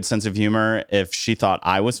had a good sense of humor if she thought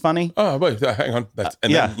I was funny. Oh, wait, hang on.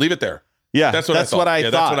 Then leave it there. Yeah, that's what I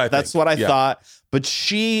thought. That's what I thought. But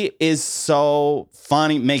she is so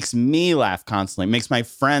funny, makes me laugh constantly, makes my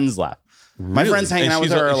friends laugh. Really? My friends hanging out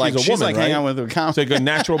with her she's like hanging out with her. It's like a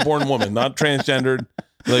natural born woman, not transgendered.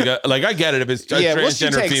 Like I get it if it's a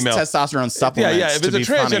transgender female. Testosterone supplements. Yeah. If it's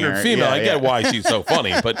a transgender female, I get why she's so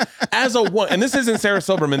funny. But as a woman, and this isn't Sarah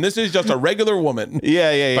Silverman, this is just a regular woman.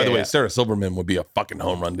 Yeah. By the way, Sarah Silverman would be a fucking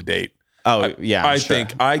home run to date. Oh yeah, I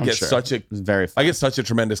think I get such a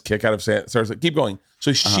tremendous kick out of Sarah. Keep going.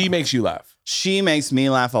 So she makes you laugh. She makes me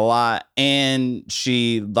laugh a lot, and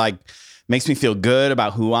she makes me feel good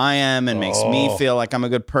about who I am, and makes me feel like I'm a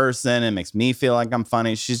good person, and makes me feel like I'm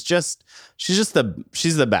funny. She's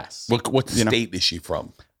the best. What state is she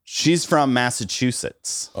from? She's from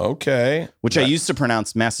Massachusetts. Okay. Which I used to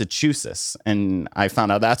pronounce Massachusetts, and I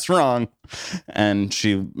found out that's wrong. And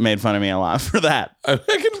she made fun of me a lot for that. I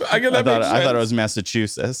thought it was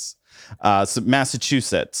Massachusetts. So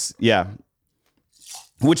Massachusetts, yeah.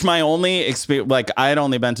 Which my only experience, I had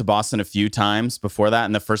only been to Boston a few times before that,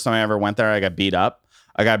 and the first time I ever went there, I got beat up.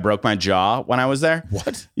 A guy broke my jaw when I was there.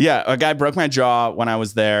 What? Yeah, a guy broke my jaw when I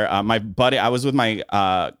was there. My buddy, I was with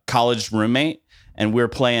my college roommate, and we were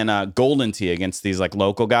playing Golden Tee against these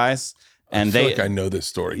local guys. And I feel like I know this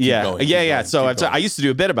story. Keep yeah, going, yeah. So I used to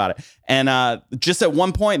do a bit about it. And just at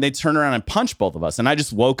one point, they turned around and punched both of us. And I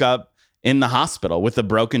just woke up in the hospital with a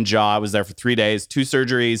broken jaw. I was there for 3 days, 2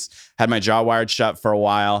 surgeries, had my jaw wired shut for a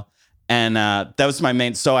while. And that was my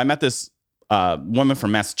main. So I met this woman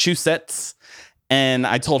from Massachusetts, and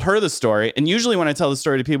I told her the story. And usually when I tell the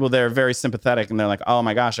story to people, they're very sympathetic. And they're like, oh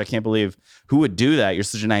my gosh, I can't believe who would do that. You're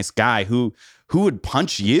such a nice guy. Who would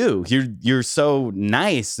punch you? You're so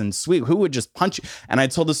nice and sweet. Who would just punch you? And I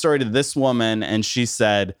told the story to this woman, and she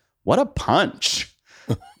said, what a punch.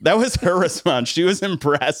 That was her response. She was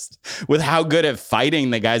impressed with how good at fighting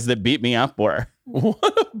the guys that beat me up were. What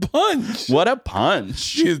a punch. What a punch.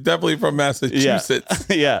 She is definitely from Massachusetts.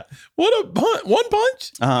 Yeah. What a punch. One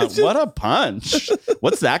punch? What a punch.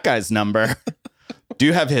 What's that guy's number? Do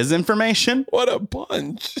you have his information? What a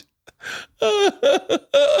punch.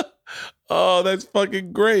 Oh, that's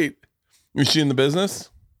fucking great. Is she in the business?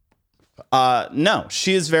 No,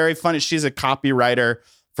 she is very funny. She's a copywriter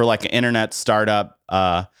for an internet startup.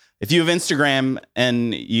 If you have Instagram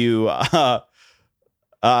and you've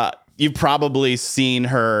probably seen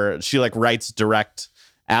her. She writes direct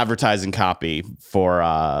advertising copy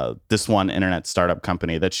for this one internet startup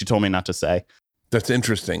company that she told me not to say. That's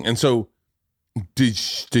interesting. And so did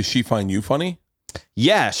she find you funny?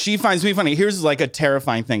 Yeah, she finds me funny. Here's a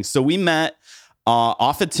terrifying thing. So we met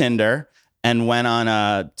off of Tinder and went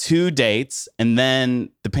on 2 dates, and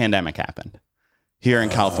then the pandemic happened here in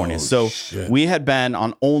California. So we had been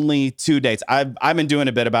on only 2 dates. I've been doing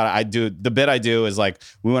a bit about it. The bit I do is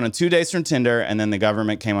we went on 2 dates from Tinder, and then the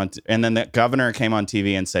governor came on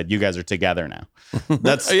TV and said, "You guys are together now."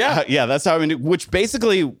 That's that's how I mean. Which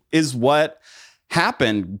basically is what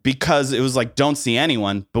happened, because it was don't see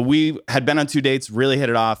anyone. But we had been on 2 dates, really hit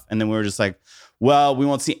it off, and then we were just well, we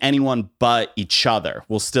won't see anyone but each other.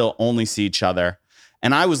 We'll still only see each other.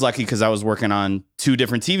 And I was lucky because I was working on 2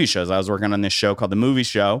 different TV shows. I was working on this show called The Movie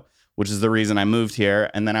Show, which is the reason I moved here.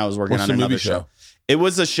 And then I was working on another show. It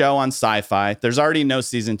was a show on Sci-Fi. There's already no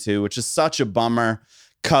season 2, which is such a bummer,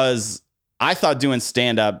 because I thought doing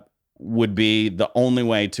stand-up would be the only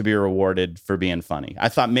way to be rewarded for being funny. I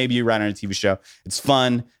thought maybe you write on a TV show, it's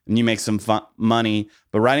fun, and you make some money.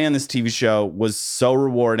 But writing on this TV show was so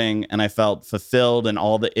rewarding, and I felt fulfilled, and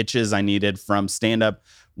all the itches I needed from stand-up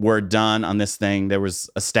were done on this thing. There was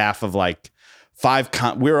a staff of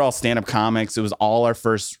 5. We were all stand-up comics. It was all our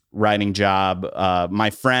first writing job. My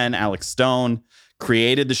friend Alex Stone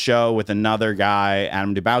created the show with another guy,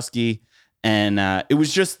 Adam Dubowski. And it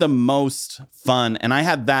was just the most fun. And I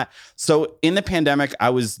had that. So in the pandemic,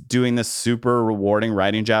 I was doing this super rewarding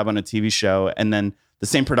writing job on a TV show. And then the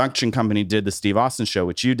same production company did the Steve Austin show,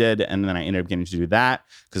 which you did. And then I ended up getting to do that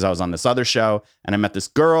because I was on this other show. And I met this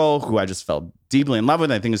girl who I just fell deeply in love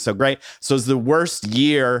with. I think is so great. So it's the worst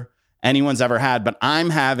year anyone's ever had, but I'm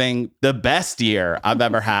having the best year I've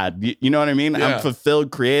ever had. You know what I mean? Yeah. I'm fulfilled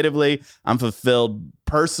creatively. I'm fulfilled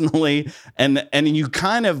personally. And you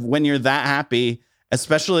kind of, when you're that happy,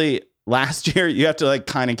 especially last year, you have to like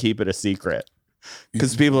kind of keep it a secret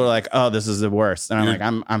because people are like, oh, this is the worst. And I'm like,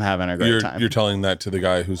 I'm having a great time. You're telling that to the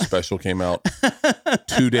guy whose special came out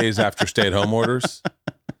 2 days after stay-at-home orders.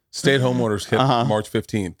 Stay-at-home orders hit March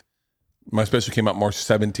 15th. My special came out March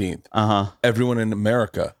 17th. Everyone in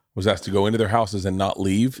America was asked to go into their houses and not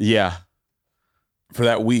leave. Yeah. For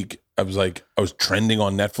that week, I was trending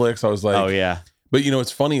on Netflix. I was like, oh yeah. But you know,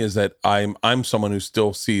 what's funny is that I'm someone who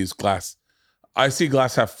still sees glass. I see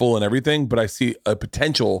glass half full and everything, but I see a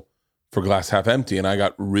potential for glass half empty. And I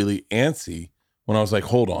got really antsy when I was like,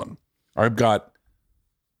 hold on, I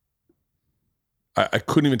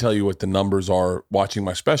couldn't even tell you what the numbers are watching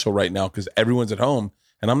my special right now because everyone's at home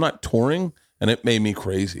and I'm not touring, and it made me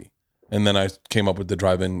crazy. And then I came up with the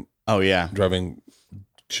driving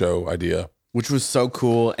show idea, which was so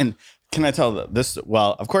cool. And can I tell this?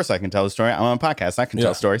 Well, of course I can tell the story. I'm on a podcast. I can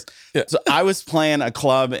tell stories. Yeah. So I was playing a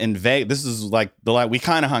club in Vegas. This is like we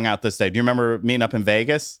kind of hung out this day. Do you remember meeting up in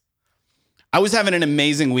Vegas? I was having an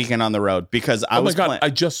amazing weekend on the road because I was. Oh my God! I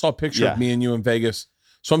just saw a picture of me and you in Vegas.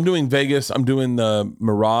 So I'm doing Vegas. I'm doing the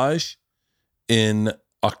Mirage in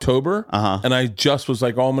October. And I just was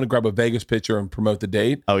like, oh, I'm going to grab a Vegas picture and promote the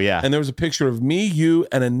date. Oh yeah. And there was a picture of me, you,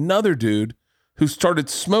 and another dude who started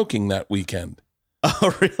smoking that weekend.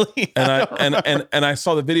 Oh really? And I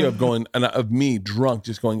saw the video of me drunk,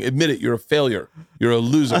 just going, admit it, you're a failure. You're a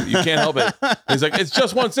loser. You can't help it. And he's like, it's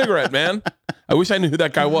just one cigarette, man. I wish I knew who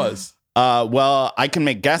that guy was. Well, I can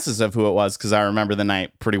make guesses of who it was because I remember the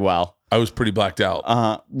night pretty well. I was pretty blacked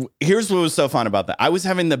out. Here's what was so fun about that. I was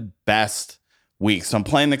having the best week. So I'm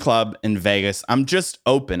playing the club in Vegas. I'm just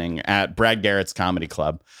opening at Brad Garrett's comedy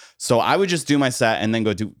club. So I would just do my set and then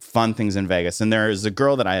go do fun things in Vegas. And there is a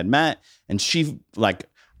girl that I had met, and she like,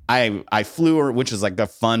 I flew her, which is like the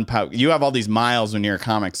fun part. You have all these miles when you're a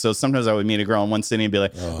comic. So sometimes I would meet a girl in one city and be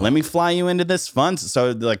like, let me fly you into this fun.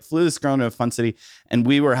 So like flew this girl into a fun city and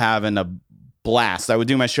we were having a blast. I would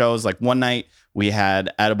do my shows. Like one night we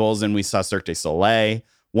had edibles and we saw Cirque du Soleil.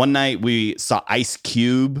 One night we saw Ice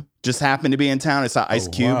Cube just happened to be in town. I saw Ice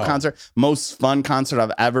Cube concert. Most fun concert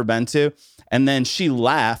I've ever been to. And then she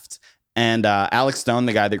left. And Alex Stone,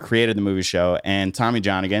 the guy that created the movie show, and Tommy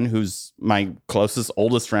Johnigan, who's my closest,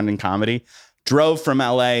 oldest friend in comedy, drove from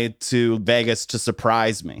LA to Vegas to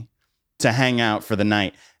surprise me, to hang out for the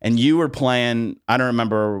night. And you were playing, I don't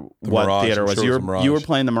remember what Mirage, theater it was. You were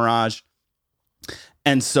playing the Mirage.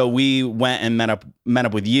 And so we went and met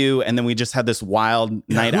up with you. And then we just had this wild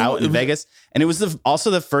night out in Vegas. And it was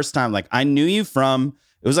also the first time, like I knew you from,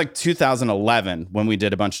 it was like 2011 when we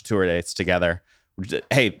did a bunch of tour dates together.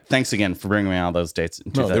 Hey, thanks again for bringing me all those dates.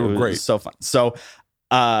 No, they were great. So fun. So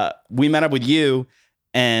we met up with you,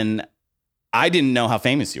 and I didn't know how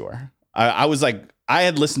famous you were. I was like, I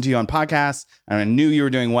had listened to you on podcasts, and I knew you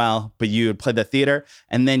were doing well, but you had played the theater.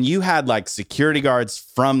 And then you had like security guards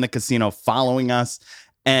from the casino following us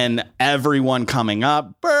and everyone coming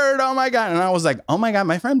up. Bert, oh my God. And I was like, oh my God,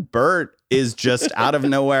 my friend Bert is just out of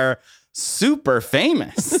nowhere super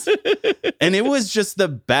famous. And it was just the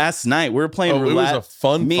best night. We were playing roulette. It was a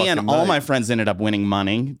fun Me and all night. my friends ended up winning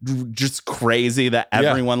money. Just crazy that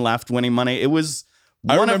everyone left winning money. It was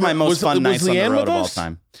one of my most fun nights on the road of all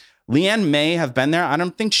time. Leanne may have been there. I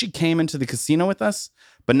don't think she came into the casino with us.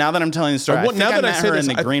 But now that I'm telling the story, I think I met her in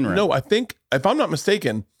the green room. No, I think, if I'm not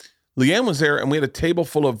mistaken, Leanne was there, and we had a table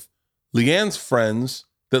full of Leanne's friends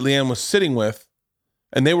that Leanne was sitting with,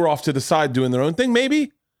 and they were off to the side doing their own thing,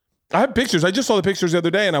 maybe? I have pictures. I just saw the pictures the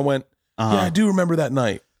other day, and I went, yeah, I do remember that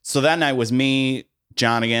night. So that night was me,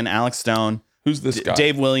 Johnigan, Alex Stone. Who's this guy?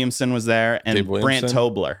 Dave Williamson was there, and Brant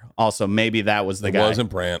Tobler. Also, maybe that was the guy. It wasn't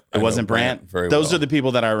Brant. It wasn't Brant. Very Those well. are the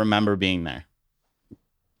people that I remember being there.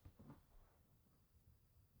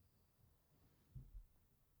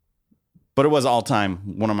 But it was all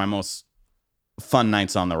time one of my most fun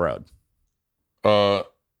nights on the road. God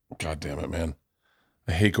damn it, man.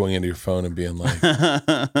 I hate going into your phone and being like,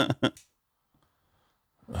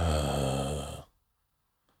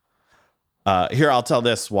 here, I'll tell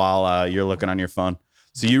this while you're looking on your phone.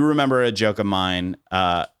 So you remember a joke of mine.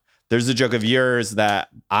 There's a joke of yours that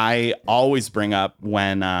I always bring up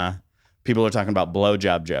when people are talking about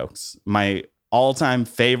blowjob jokes. My all-time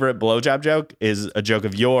favorite blowjob joke is a joke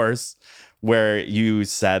of yours where you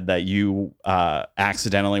said that you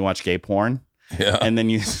accidentally watch gay porn. Yeah. And then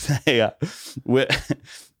you say,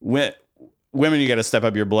 women, you got to step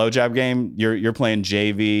up your blowjob game. You're playing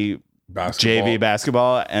JV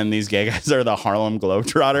basketball, and these gay guys are the Harlem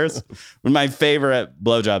Globetrotters. My favorite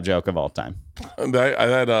blowjob joke of all time.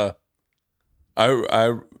 I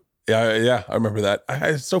remember that.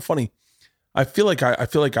 It's so funny. I feel like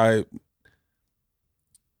I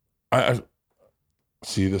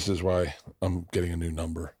see. This is why I'm getting a new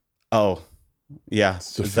number. Oh, yeah.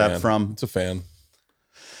 Is that from? It's a fan.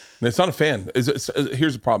 And it's not a fan.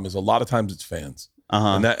 Here's the problem: is a lot of times it's fans,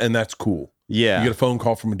 and that's cool. Yeah. You get a phone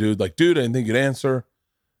call from a dude like, dude, I didn't think you'd answer.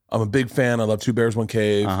 I'm a big fan. I love Two Bears, One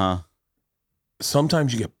Cave.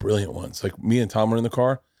 Sometimes you get brilliant ones. Like me and Tom were in the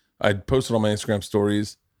car. I posted on my Instagram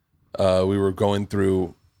stories. We were going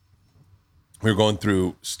through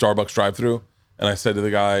Starbucks drive-through, and I said to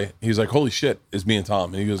the guy, he was like, "Holy shit, it's me and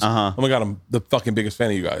Tom." And he goes, "Oh my god, I'm the fucking biggest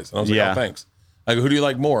fan of you guys." And I was like, "Oh, thanks." I go, "Who do you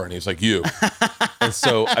like more?" And he was like, "You." And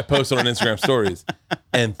so I posted on Instagram stories,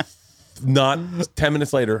 and not 10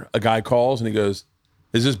 minutes later, a guy calls and he goes,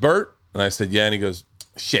 "Is this Bert?" And I said, "Yeah." And he goes,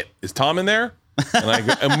 "Shit, is Tom in there?" And I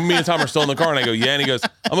go, and me and Tom are still in the car, and I go, "Yeah." And he goes,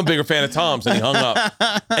 "I'm a bigger fan of Tom's." And he hung up.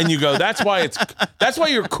 And you go, that's why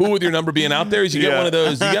you're cool with your number being out there, is you get one of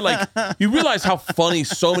those, you get like, you realize how funny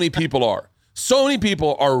so many people are. So many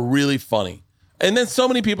people are really funny. And then so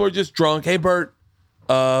many people are just drunk. "Hey, Bert,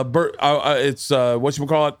 it's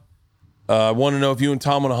whatchamacallit? I want to know if you and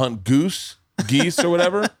Tom want to hunt geese or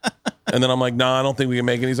whatever." And then I'm like, "Nah, I don't think we can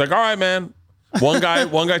make it." He's like, "All right, man." One guy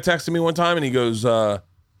texted me one time, and he goes,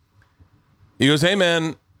 "Hey,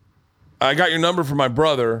 man, I got your number from my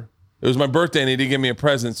brother. It was my birthday, and he didn't give me a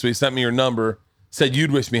present, so he sent me your number. Said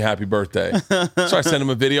you'd wish me happy birthday." So I sent him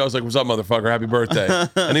a video. I was like, "What's up, motherfucker? Happy birthday."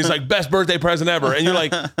 And he's like, "Best birthday present ever." And you're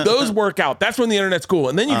like, those work out. That's when the internet's cool.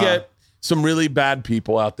 And then you get some really bad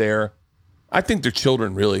people out there. I think they're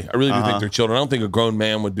children, really. I really do think they're children. I don't think a grown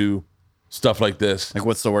man would do stuff like this. Like,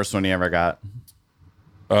 what's the worst one you ever got?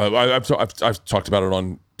 I've talked about it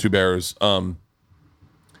on Two Bears. I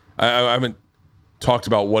haven't talked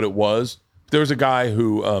about what it was. There was a guy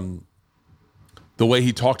who, the way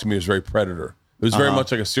he talked to me was very predator. It was very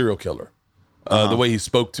much like a serial killer. The way he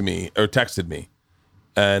spoke to me or texted me,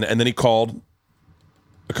 and then he called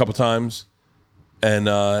a couple times, and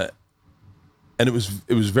it was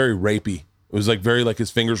very rapey. It was like very like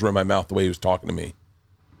his fingers were in my mouth the way he was talking to me.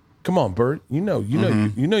 Come on, Bert. You know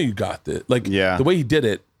you got this. Like the way he did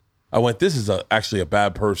it, I went, this is actually a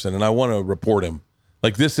bad person, and I want to report him.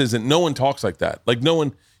 Like this isn't. No one talks like that. Like no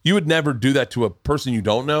one. You would never do that to a person you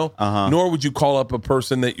don't know. Nor would you call up a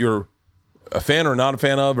person that you're a fan or not a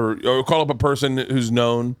fan of, or call up a person who's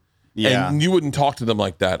known. Yeah. And you wouldn't talk to them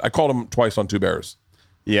like that. I called him twice on Two Bears.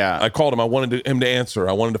 Yeah. I called him. I wanted him to answer.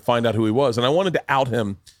 I wanted to find out who he was, and I wanted to out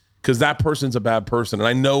him because that person's a bad person, and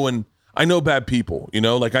I know bad people. You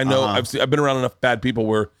know, like I know I've been around enough bad people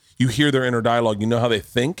where you hear their inner dialogue. You know how they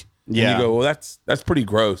think. Yeah. And you go, well, that's pretty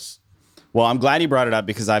gross. Well, I'm glad you brought it up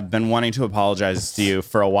because I've been wanting to apologize to you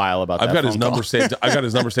for a while about that. I've got his number saved. I got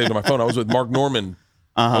his number saved on my phone. I was with Mark Norman.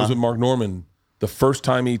 I was with Mark Norman the first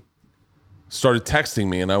time he started texting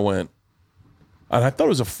me, and I went, and I thought it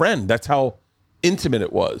was a friend. That's how intimate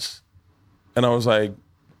it was. And I was like,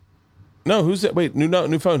 no, who's that? Wait,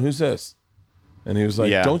 new phone. Who's this? And he was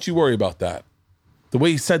like, don't you worry about that. The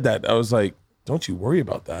way he said that, I was like, don't you worry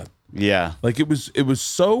about that. Yeah. Like it was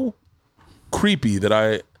so creepy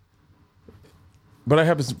that but I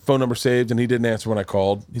have his phone number saved, and he didn't answer when I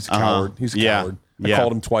called. He's a coward. He's a coward. I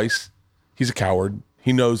called him twice. He's a coward.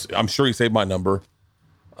 He knows. I'm sure he saved my number.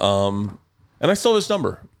 And I stole his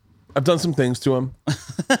number. I've done some things to him.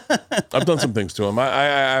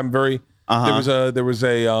 I'm very. There was a.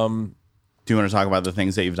 Do you want to talk about the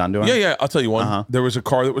things that you've done to him? Yeah. I'll tell you one. There was a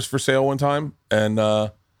car that was for sale one time, and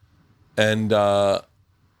I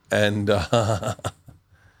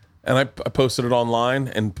posted it online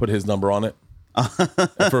and put his number on it.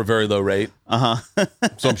 For a very low rate.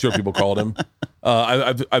 So I'm sure people called him.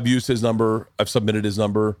 I've used his number. I've submitted his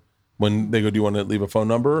number when they go, do you want to leave a phone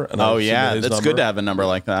number? And that's good to have a number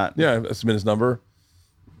like that. Yeah, I submit his number.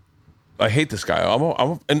 I hate this guy.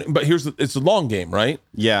 But it's a long game, right?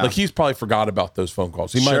 Yeah. Like he's probably forgot about those phone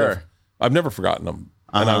calls. He might have. I've never forgotten them,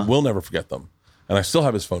 and I will never forget them. And I still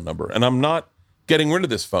have his phone number, and I'm not getting rid of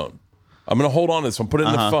this phone. I'm going to hold on to this one, put it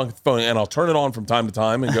in the phone, and I'll turn it on from time to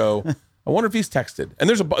time and go, I wonder if he's texted. And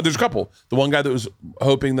there's a couple. The one guy that was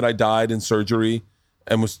hoping that I died in surgery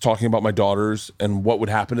and was talking about my daughters and what would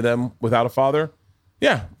happen to them without a father.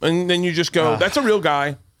 Yeah. And then you just go, that's a real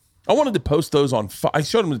guy. I wanted to post those on. I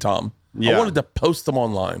showed them to Tom. Yeah. I wanted to post them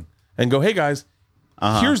online and go, hey guys,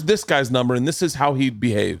 here's this guy's number and this is how he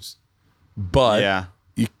behaves. But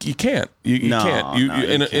you can't. You can't. You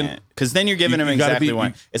can't. Because then you're giving him exactly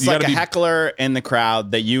one. It's like a heckler in the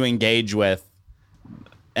crowd that you engage with,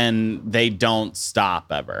 and they don't stop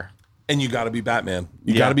ever. And you got to be Batman.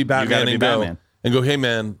 You got to be Batman and go, hey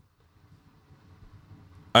man,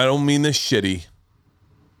 I don't mean this shitty.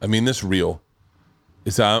 I mean this real.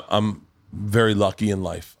 It's I'm very lucky in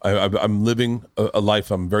life. I'm living a life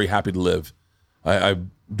I'm very happy to live. I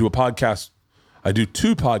do a podcast. I do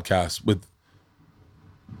 2 podcasts with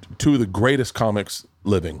 2 of the greatest comics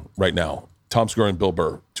living right now, Tom Segura and Bill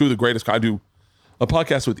Burr. 2 of the greatest. I do a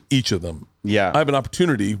podcast with each of them. Yeah. I have an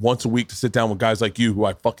opportunity once a week to sit down with guys like you who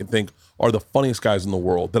I fucking think are the funniest guys in the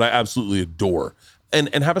world that I absolutely adore and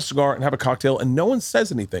have a cigar and have a cocktail and no one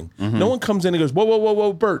says anything. No one comes in and goes,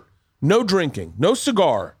 whoa, Bert, no drinking, no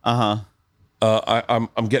cigar. I'm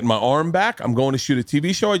getting my arm back. I'm going to shoot a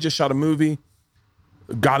TV show. I just shot a movie.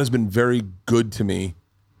 God has been very good to me.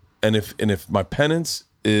 And if my penance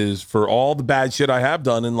is for all the bad shit I have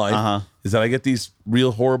done in life is that I get these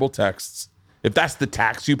real horrible texts. If that's the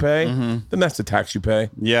tax you pay, then that's the tax you pay.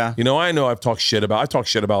 Yeah. You know I've talked shit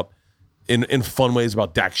about in fun ways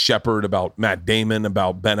about Dak Shepard, about Matt Damon,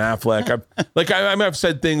 about Ben Affleck. I've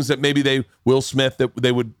said things that maybe Will Smith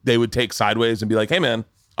that they would take sideways and be like, hey man,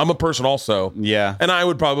 I'm a person also. Yeah. And I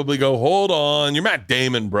would probably go, hold on, you're Matt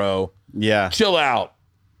Damon, bro. Yeah. Chill out.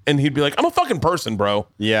 And he'd be like, I'm a fucking person, bro.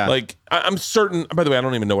 Yeah. Like, I'm certain, by the way, I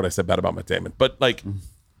don't even know what I said bad about Matt Damon, but like,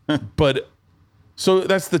 so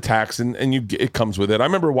that's the tax and it comes with it. I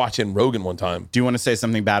remember watching Rogan one time. Do you want to say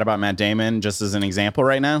something bad about Matt Damon just as an example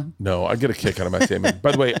right now? No, I get a kick out of Matt Damon.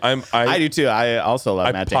 By the way, I do too. I also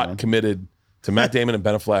love Matt Damon. Committed to Matt Damon and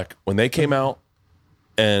Ben Affleck when they came out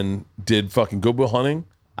and did fucking Good Will Hunting.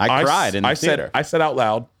 I cried in the theater. I said out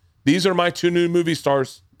loud, these are my 2 new movie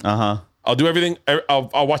stars. I'll do everything.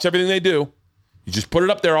 I'll watch everything they do. You just put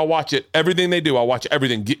it up there. I'll watch it. Everything they do. I'll watch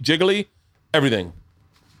everything. Jiggly, everything.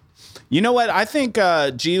 You know what? I think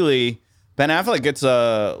Geely, Ben Affleck gets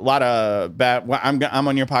a lot of bad. I'm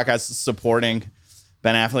on your podcast supporting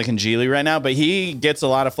Ben Affleck and Geely right now, but he gets a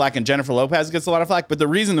lot of flack and Jennifer Lopez gets a lot of flack. But the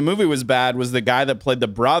reason the movie was bad was the guy that played the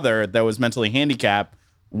brother that was mentally handicapped.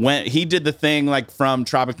 When he did the thing like from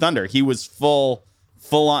Tropic Thunder, he was full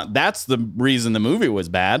on. That's the reason the movie was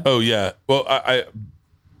bad. Oh yeah. Well, I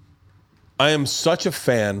am such a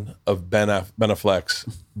fan of Ben Affleck's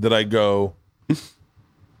that I go.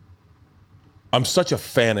 I'm such a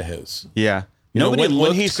fan of his. Yeah.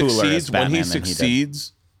 When he succeeds,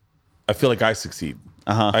 I feel like I succeed.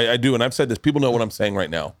 I do, and I've said this. People know what I'm saying right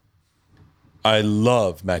now. I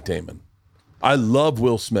love Matt Damon. I love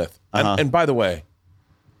Will Smith. And by the way,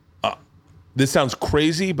 this sounds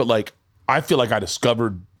crazy, but like I feel like I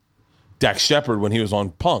discovered Dak Shepard when he was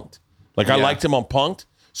on Punk'd. Like I liked him on Punk'd.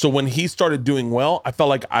 So when he started doing well, I felt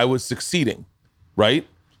like I was succeeding, right?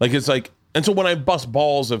 Like it's like, and so when I bust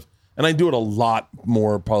balls of, and I do it a lot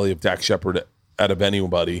more probably of Dak Shepard out of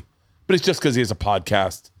anybody, but it's just because he has a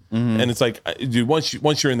podcast, and it's like, dude, once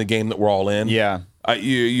you're in the game that we're all in,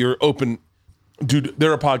 you're open, dude.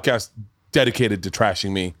 They're a podcast dedicated to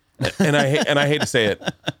trashing me, and I hate to say it,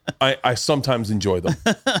 I sometimes enjoy them.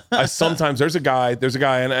 There's a guy,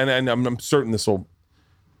 and I'm certain this will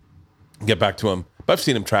get back to him. But I've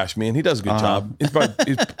seen him trash me, and he does a good job. He's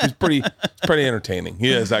pretty entertaining.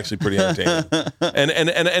 He is actually pretty entertaining,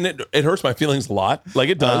 and it hurts my feelings a lot, like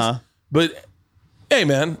it does. But hey,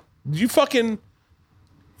 man, you put your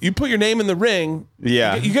name in the ring.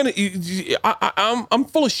 Yeah, I'm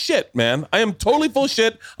full of shit, man. I am totally full of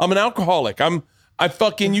shit. I'm an alcoholic.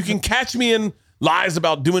 You can catch me in lies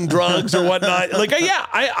about doing drugs or whatnot. Like,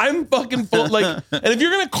 I'm fucking full. Like, and if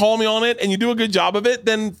you're gonna call me on it and you do a good job of it,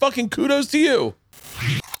 then fucking kudos to you.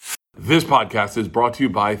 This podcast is brought to you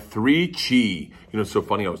by 3Chi. It's so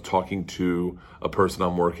funny. I was talking to a person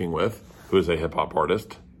I'm working with who is a hip hop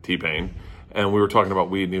artist, T-Pain, and we were talking about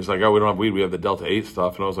weed, and he was like, "Oh, we don't have weed. We have the Delta 8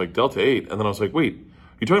 stuff." And I was like, "Delta 8?" And then I was like, "Wait,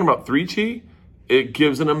 you talking about 3Chi? It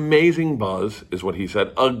gives an amazing buzz," is what he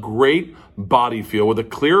said. A great body feel with a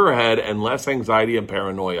clearer head and less anxiety and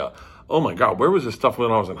paranoia. Oh my God, where was this stuff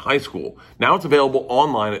when I was in high school? Now it's available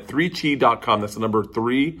online at 3chi.com. That's the number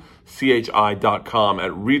 3chi.com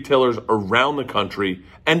at retailers around the country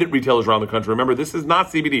and at retailers around the country. Remember, this is not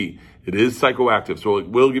CBD. It is psychoactive, so it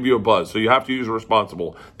will give you a buzz. So you have to use it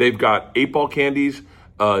responsible. They've got 8-ball candies,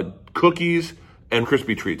 cookies, and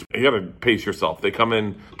crispy treats. You got to pace yourself. They come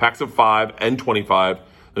in packs of 5 and 25.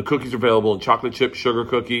 The cookies are available in chocolate chip, sugar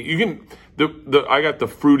cookie. I got the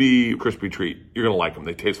fruity crispy treat. You're gonna like them.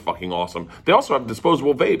 They taste fucking awesome. They also have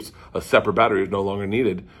disposable vapes. A separate battery is no longer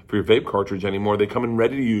needed for your vape cartridge anymore. They come in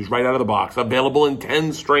ready to use right out of the box. Available in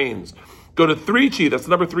 10 strains. Go to 3chi, that's the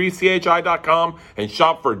number 3chi.com, and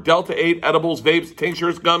shop for Delta 8 edibles, vapes,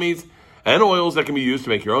 tinctures, gummies, and oils that can be used to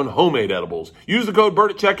make your own homemade edibles. Use the code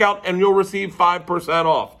BERT at checkout and you'll receive 5%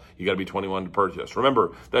 off. You got to be 21 to purchase.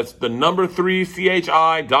 Remember, that's the number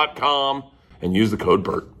 3chi.com and use the code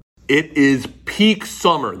BERT. It is peak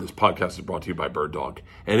summer. This podcast is brought to you by Bird Dog,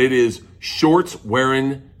 and it is shorts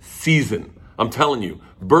wearing season. I'm telling you,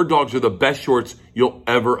 Bird Dogs are the best shorts you'll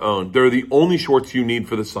ever own. They're the only shorts you need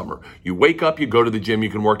for the summer. You wake up, you go to the gym,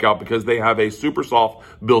 you can work out because they have a super soft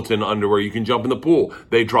built-in underwear. You can jump in the pool.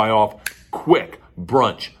 They dry off quick.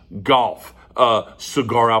 Brunch, golf,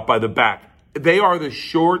 cigar out by the back. They are the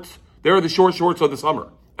shorts. They are the shorts of the summer.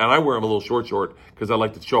 And I wear them a little short because I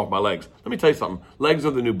like to show off my legs. Let me tell you something. Legs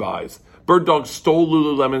are the new buys. Bird Dog stole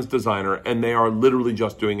Lululemon's designer, and they are literally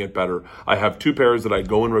just doing it better. I have 2 pairs that I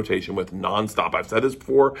go in rotation with nonstop. I've said this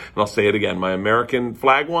before, and I'll say it again. My American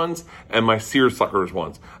flag ones and my seersuckers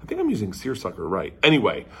ones. I think I'm using seersucker right.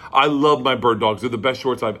 Anyway, I love my Bird Dogs. They're the best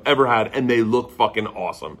shorts I've ever had, and they look fucking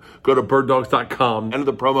awesome. Go to birddogs.com, enter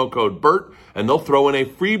the promo code BERT, and they'll throw in a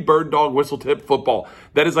free Bird Dog whistle tip football.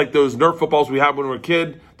 That is like those Nerf footballs we had when we were a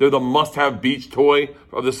kid. They're the must-have beach toy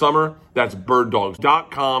of the summer. That's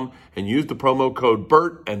birddogs.com and use the promo code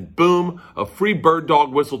BERT and boom, a free Bird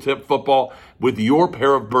Dog whistle tip football with your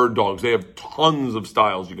pair of Bird Dogs. They have tons of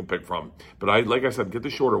styles you can pick from. But like I said, get the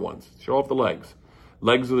shorter ones. Show off the legs.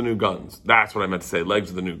 Legs are the new guns. That's what I meant to say.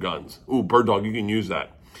 Legs are the new guns. Ooh, Bird Dog, you can use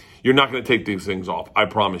that. You're not going to take these things off. I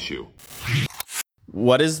promise you.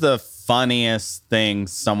 What is the funniest thing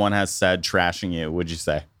someone has said trashing you, would you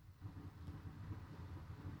say?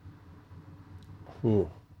 Ooh.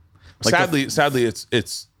 Like sadly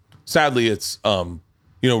it's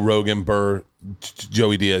Rogan, Burr,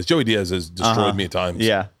 Joey Diaz. Joey Diaz has destroyed me at times.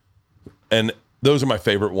 Yeah. And those are my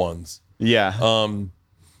favorite ones. Yeah.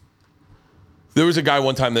 There was a guy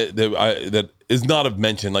one time that is not of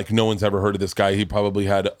mention. Like no one's ever heard of this guy. He probably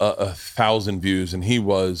had 1,000 views, and he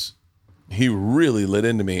really lit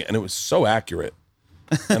into me, and it was so accurate.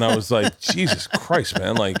 And I was like, Jesus Christ,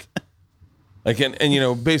 man!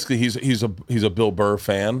 And basically he's a Bill Burr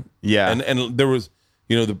fan. Yeah. And there was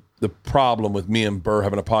the problem with me and Burr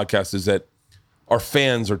having a podcast is that our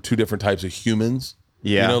fans are 2 different types of humans.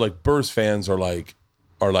 Yeah. Like Burr's fans are like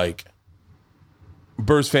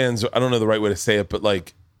Burr's fans. I don't know the right way to say it, but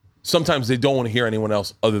like sometimes they don't want to hear anyone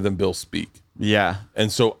else other than Bill speak. Yeah.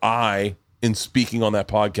 And so in speaking on that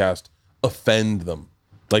podcast, offend them.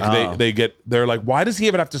 Like they're like, why does he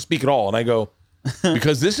even have to speak at all? And I go,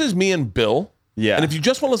 because this is me and Bill. Yeah. And if you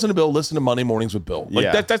just want to listen to Bill, listen to Monday Mornings with Bill.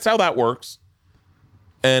 Like that's how that works.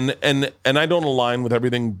 And I don't align with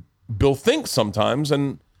everything Bill thinks sometimes.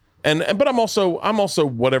 But I'm also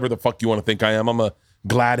whatever the fuck you want to think I am. I'm a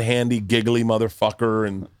glad, handy, giggly motherfucker.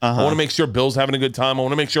 And I want to make sure Bill's having a good time. I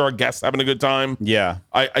want to make sure our guests having a good time. Yeah.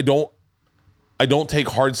 I don't take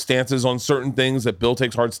hard stances on certain things that Bill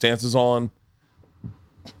takes hard stances on.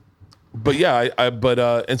 But yeah,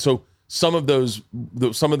 and so some of the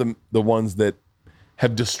ones that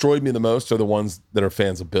have destroyed me the most are the ones that are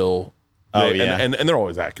fans of Bill. And they're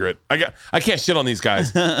always accurate. I can't shit on these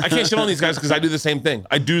guys. I can't shit on these guys because I do the same thing.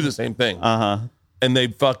 And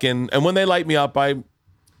they and when they light me up,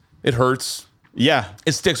 it hurts. Yeah.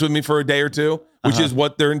 It sticks with me for a day or two, which is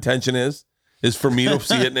what their intention is for me to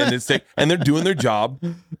see it and they're doing their job.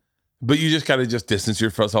 But you just gotta distance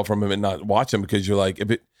yourself from them and not watch them because you're like,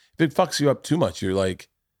 if it fucks you up too much, you're like,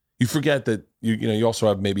 you forget that you also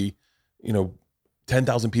have maybe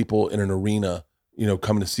 10,000 people in an arena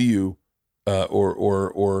coming to see you,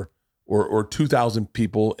 or 2,000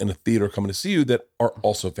 people in a theater coming to see you that are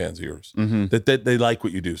also fans of yours, that they like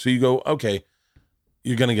what you do. So you go, okay,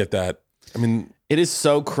 you're gonna get that. I mean, it is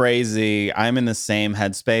so crazy. I'm in the same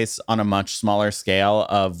headspace on a much smaller scale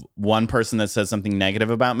of one person that says something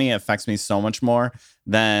negative about me affects me so much more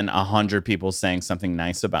than 100 people saying something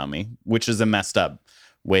nice about me, which is a messed up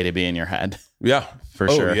way to be in your head. Yeah, for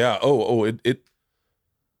sure. Yeah. It.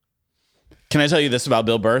 Can I tell you this about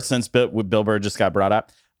Bill Burr since Bill Burr just got brought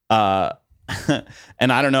up?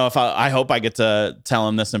 And I don't know if I hope I get to tell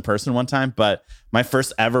him this in person one time, but my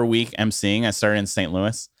first ever week emceeing, I started in St.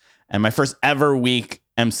 Louis. And my first ever week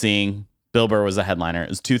emceeing, Bill Burr was a headliner. It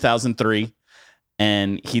was 2003.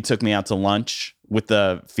 And he took me out to lunch with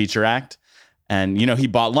the feature act. And, he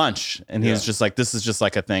bought lunch. And he was just like, this is just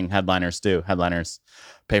like a thing headliners do. Headliners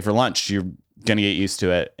pay for lunch. You're going to get used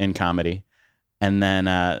to it in comedy. And then,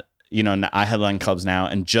 I headline clubs now.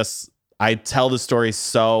 And I tell the story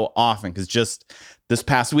so often because just this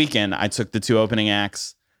past weekend, I took the 2 opening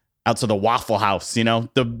acts out to the Waffle House. You know,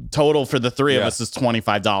 the total for the 3 of us is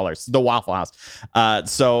 $25. The Waffle House.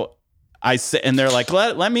 So I sit and they're like,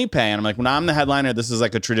 let me pay. And I'm like, when I'm the headliner, this is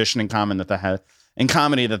like a tradition in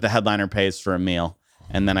comedy that the headliner pays for a meal.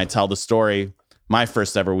 And then I tell the story. My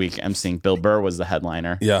first ever week emceeing, Bill Burr was the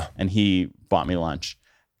headliner. Yeah. And he bought me lunch.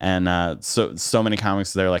 And so many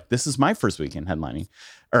comics, they're like, this is my first weekend headlining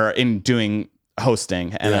or in doing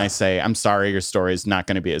hosting. And I say, I'm sorry, your story is not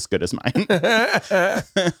going to be as good as mine.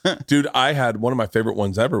 Dude, I had one of my favorite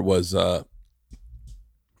ones ever was I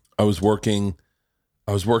was working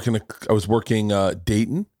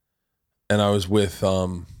Dayton, and I was with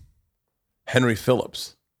Henry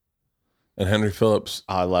Phillips. And Henry Phillips,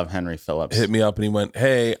 Oh, I love Henry Phillips. hit me up and he went,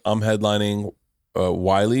 "Hey, I'm headlining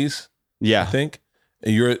Wiley's, I Yeah. think.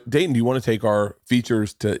 And you're at Dayton. Do you want to take our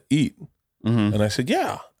features to eat?" Mhm. And I said,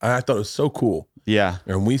 "Yeah." And I thought it was so cool. Yeah.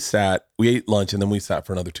 And we ate lunch, and then we sat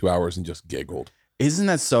for another 2 hours and just giggled. Isn't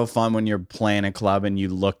that so fun when you're playing a club and you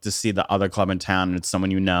look to see the other club in town and it's someone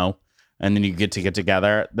you know, and then you get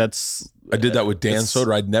together? I did that with Dan it's-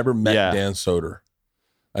 Soder. I'd never met Yeah. Dan Soder.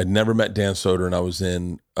 And I was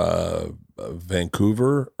in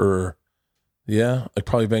Vancouver, like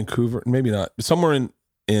probably Vancouver, maybe not, somewhere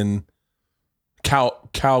in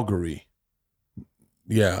Calgary.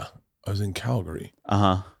 Yeah, I was in Calgary.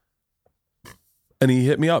 Uh-huh. And he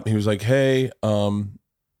hit me up. He was like, "Hey, I'm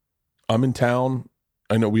in town.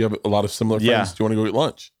 I know we have a lot of similar friends. Yeah. Do you want to go eat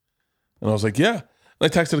lunch?" And I was like, "Yeah." And I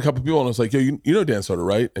texted a couple people and I was like, "Yo, you know Dan Soder,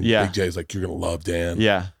 right?" And Yeah. Big J's like, "You're gonna love Dan."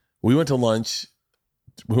 Yeah. We went to lunch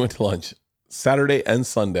Saturday and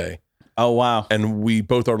Sunday, Oh, wow. and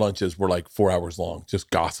both our lunches were like 4 hours long,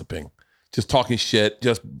 just gossiping, just talking shit,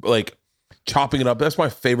 just like chopping it up. That's my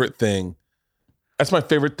favorite thing. That's my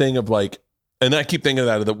favorite thing of like, and I keep thinking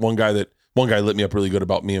of that one guy lit me up really good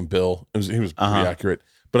about me and Bill. He was pretty accurate.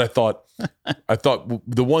 But I thought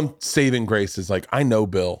the one saving grace is like, I know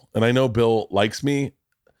Bill, and I know Bill likes me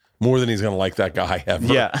more than he's gonna like that guy ever.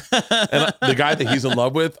 Yeah. And the guy that he's in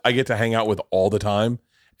love with, I get to hang out with all the time,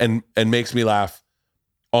 and makes me laugh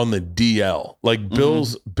on the DL. Like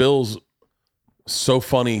Bill's so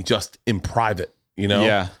funny just in private, you know?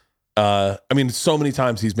 Yeah. I mean, so many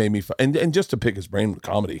times he's made me and just to pick his brain with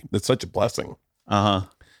comedy, that's such a blessing Uh-huh.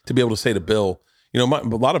 to be able to say to Bill, you know,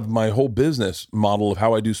 a lot of my whole business model of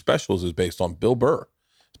how I do specials is based on Bill Burr.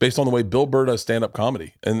 It's based on the way Bill Burr does stand-up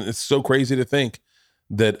comedy. And it's so crazy to think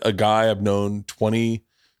that a guy I've known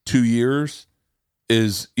 22 years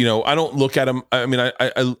is, you know, I don't look at him. I mean,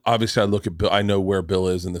 I obviously I look at Bill. I know where Bill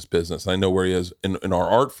is in this business. I know where he is in our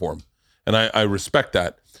art form. And I respect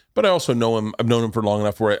that. But I also know him. I've known him for long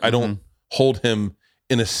enough where I don't hold him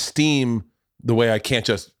in esteem the way I can't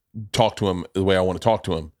just talk to him the way I want to talk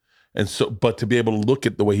to him. And so, but to be able to look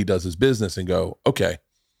at the way he does his business and go, okay,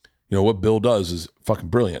 you know, what Bill does is fucking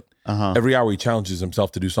brilliant. Every hour he challenges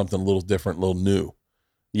himself to do something a little different, a little new.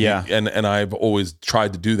 Yeah. And I've always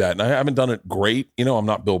tried to do that. And I haven't done it great. You know, I'm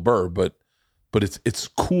not Bill Burr, but it's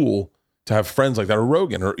cool to have friends like that, or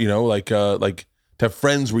Rogan, or, you know, like to have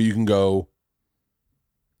friends where you can go,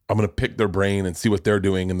 I'm going to pick their brain and see what they're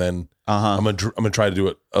doing. And then I'm going to try to do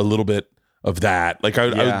it a little bit of that. Like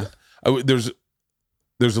there's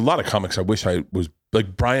a lot of comics I wish I was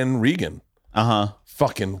like Brian Regan.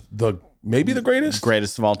 Fucking maybe the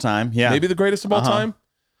greatest of all time. Yeah. maybe the greatest of all time.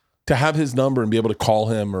 To have his number and be able to call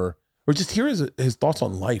him or just hear his thoughts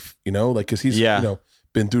on life, you know, like, cause he's, you know,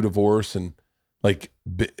 been through divorce and like,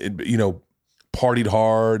 you know, partied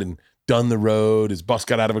hard and done the road. His bus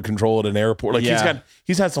got out of control at an airport. Like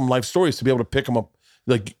he's had some life stories to be able to pick him up,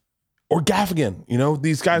 like, or Gaffigan, you know,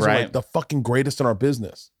 these guys are like the fucking greatest in our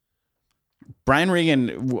business. Brian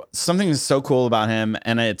Regan, something is so cool about him,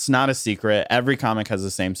 and it's not a secret. Every comic has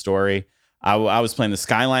the same story. I was playing the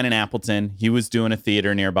Skyline in Appleton. He was doing a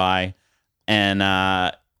theater nearby,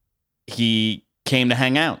 and he came to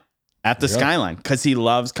hang out at the Skyline because he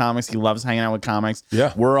loves comics. He loves hanging out with comics.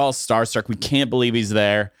 Yeah, we're all starstruck. We can't believe he's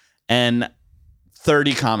there, and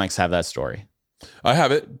 30 comics have that story. I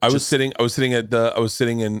have it. I was sitting at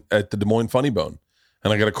the Des Moines Funny Bone,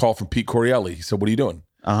 and I got a call from Pete Corielli. He said, "What are you doing?"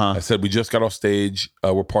 I said, "We just got off stage.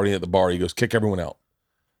 We're partying at the bar." He goes, "Kick everyone out."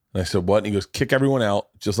 And I said, "What?" And he goes, "Kick everyone out.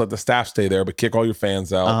 Just let the staff stay there, but kick all your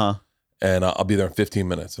fans out. And I'll be there in 15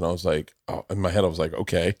 minutes." And I was like, oh, in my head, I was like,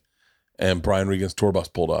 okay. And Brian Regan's tour bus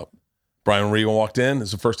pulled up. Brian Regan walked in.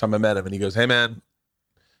 It's the first time I met him. And he goes, "Hey, man,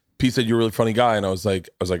 Pete said you're a really funny guy." And I was like,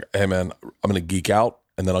 "Hey, man, I'm going to geek out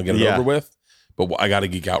and then I'll get it over with. But I got to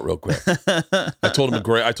geek out real quick." I told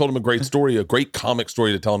him a great story, a great comic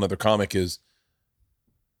story to tell another comic is,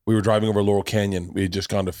 we were driving over Laurel Canyon. We had just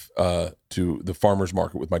gone to the farmer's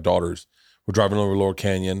market with my daughters. We're driving over Laurel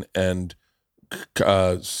Canyon, and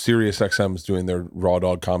Sirius XM is doing their Raw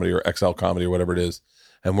Dog comedy or XL comedy or whatever it is.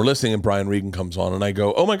 And we're listening, and Brian Regan comes on, and I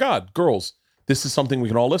go, oh my God, girls, this is something we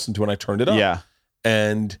can all listen to. And I turned it up. Yeah.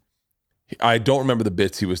 And I don't remember the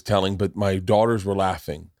bits he was telling, but my daughters were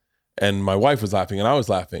laughing, and my wife was laughing, and I was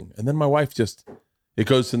laughing. And then my wife it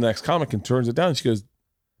goes to the next comic and turns it down. And she goes,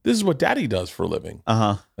 this is what daddy does for a living.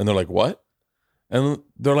 And they're like, what? And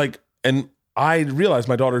they're like, and I realized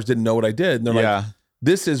my daughters didn't know what I did. And they're like,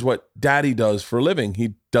 this is what daddy does for a living.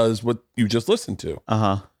 He does what you just listened to.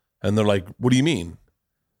 And they're like, what do you mean?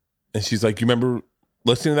 And she's like, you remember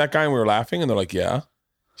listening to that guy and we were laughing? And they're like, yeah.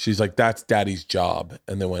 She's like, that's daddy's job.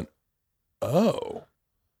 And they went, oh.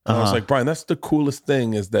 And I was like, Brian, that's the coolest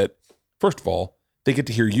thing is that, first of all, they get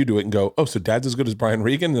to hear you do it and go, oh, so dad's as good as Brian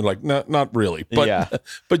Regan? And they're like, no, not really. But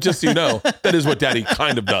but just so you know, that is what daddy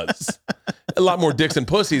kind of does. A lot more dicks and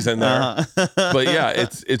pussies in there. But yeah,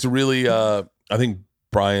 it's really, I think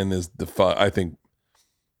Brian is I think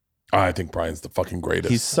Brian's the fucking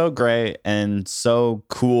greatest. He's so great and so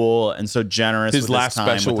cool and so generous. His last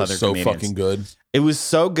special was so fucking good. It was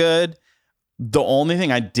so good. The only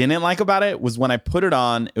thing I didn't like about it was when I put it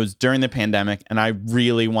on, it was during the pandemic, and I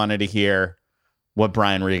really wanted to hear what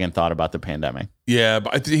Brian Regan thought about the pandemic. Yeah,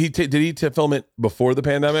 but did he film it before the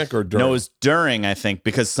pandemic or during? No, it was during, I think,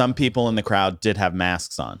 because some people in the crowd did have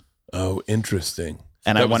masks on. Oh, interesting.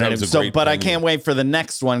 And I wanted him. But I can't wait for the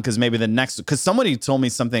next one because somebody told me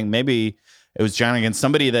something. Maybe it was John again.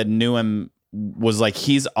 Somebody that knew him was like,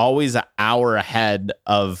 he's always an hour ahead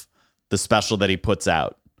of the special that he puts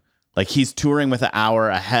out. Like he's touring with an hour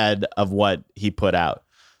ahead of what he put out.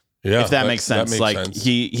 Yeah, if that makes sense. That makes sense.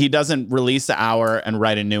 He doesn't release an hour and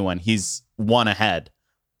write a new one. He's one ahead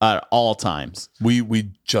at all times.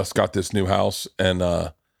 We just got this new house, and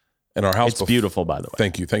our house. It's beautiful, by the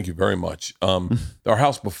way. Thank you very much. Our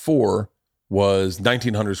house before was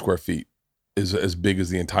 1,900 square feet, is as big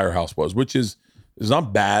as the entire house was, which is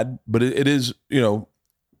not bad, but it is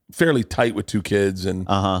fairly tight with two kids, and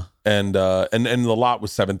the lot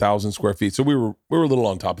was 7,000 square feet, so we were a little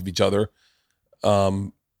on top of each other.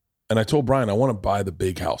 And I told Brian, I want to buy the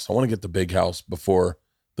big house. I want to get the big house before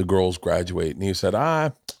the girls graduate. And he said,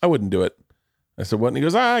 I wouldn't do it. I said, what? And he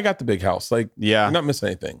goes, I got the big house. Like, you're not missing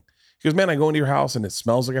anything. He goes, man, I go into your house and it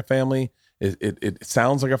smells like a family. It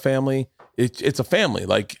sounds like a family. It's a family.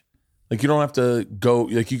 Like you don't have to go,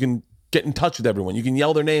 like you can get in touch with everyone. You can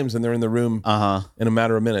yell their names and they're in the room in a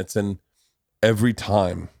matter of minutes. And every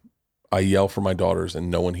time I yell for my daughters and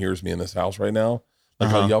no one hears me in this house right now,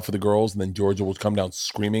 like I'll yell for the girls, and then Georgia will come down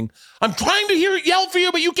screaming, I'm trying to yell for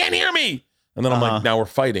you, but you can't hear me. And then I'm like, now we're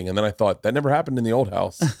fighting. And then I thought, that never happened in the old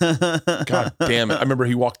house. God damn it. I remember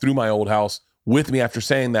he walked through my old house with me after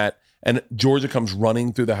saying that, and Georgia comes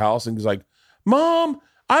running through the house and he's like, Mom,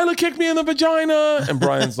 Isla kicked me in the vagina. And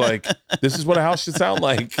Brian's like, this is what a house should sound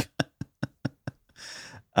like.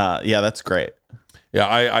 Yeah, that's great. Yeah,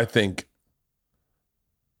 I think,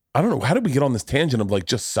 I don't know. How did we get on this tangent of like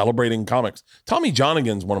just celebrating comics? Tommy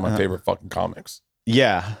Johnigan's one of my favorite fucking comics.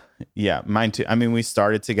 Yeah, mine too. I mean, we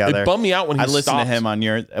started together. It bummed me out when he stopped. I listened to him on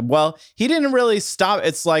your. Well, he didn't really stop.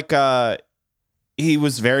 It's like he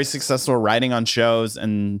was very successful writing on shows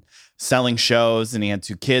and selling shows, and he had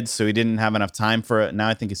two kids, so he didn't have enough time for it. Now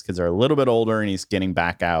I think his kids are a little bit older, and he's getting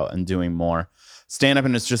back out and doing more stand up,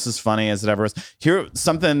 and it's just as funny as it ever was. Here,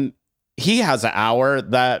 something he has an hour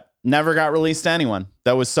that never got released to anyone.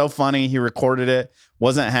 That was so funny. He recorded it,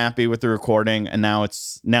 wasn't happy with the recording, and now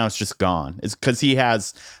it's just gone. It's because he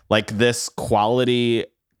has like this quality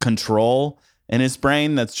control in his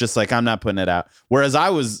brain that's just like, I'm not putting it out. Whereas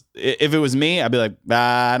if it was me, I'd be like,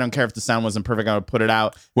 I don't care if the sound wasn't perfect, I would put it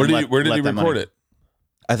out. Where did he record it?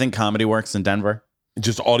 I think Comedy Works in Denver.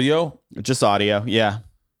 Just audio? Just audio, yeah.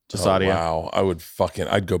 Just audio. Wow,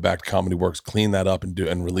 I'd go back to Comedy Works, clean that up,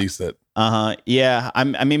 and release it. Yeah.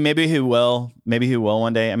 I mean, maybe he will. Maybe he will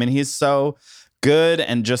one day. I mean, he's so good,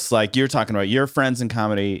 and just like you're talking about, your friends in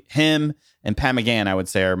comedy, him and Pat McGann, I would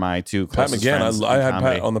say, are my two closest friends. I had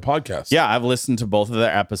Pat on the podcast. Yeah, I've listened to both of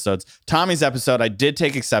their episodes. Tommy's episode, I did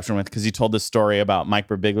take exception with because he told this story about Mike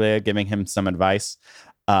Birbiglia giving him some advice,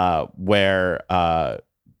 where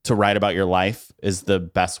to write about your life is the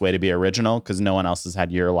best way to be original because no one else has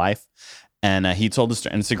had your life. And he told the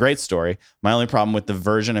story, and it's a great story. My only problem with the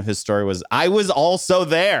version of his story was I was also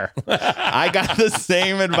there. I got the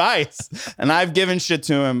same advice, and I've given shit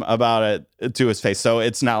to him about it to his face. So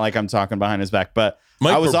it's not like I'm talking behind his back, but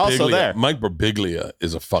I was also there. Mike Birbiglia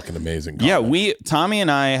is a fucking amazing comic. Yeah, Tommy and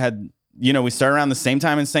I had, we started around the same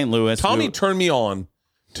time in St. Louis. Tommy turned me on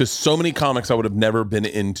to so many comics I would have never been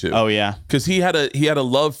into. Oh yeah. Because he had a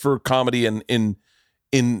love for comedy, and in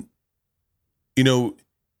you know,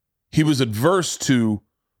 he was adverse to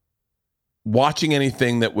watching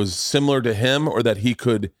anything that was similar to him or that he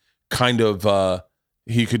could kind of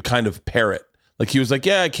parrot. Like he was like,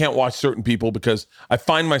 yeah, I can't watch certain people because I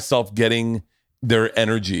find myself getting their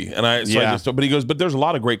energy. And but he goes, but there's a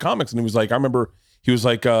lot of great comics. And he was like, I remember he was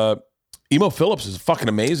like, Emo Phillips is fucking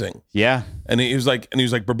amazing. Yeah. And he was like,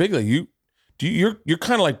 Birbiglia, you're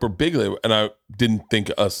kind of like Birbiglia. And I didn't think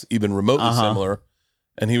us even remotely similar.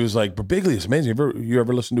 And he was like, Birbiglia is amazing. You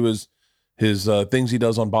ever listen to his things he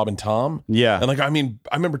does on Bob and Tom? Yeah. And like, I mean,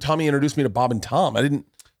 I remember Tommy introduced me to Bob and Tom. I didn't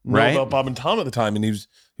know about Bob and Tom at the time. And he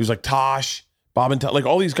was like, Tosh, Bob and Tom, like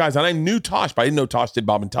all these guys. And I knew Tosh, but I didn't know Tosh did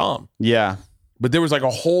Bob and Tom. Yeah. But there was like a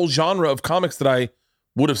whole genre of comics that I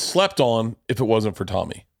would have slept on if it wasn't for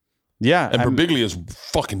Tommy. Yeah. And Birbiglia is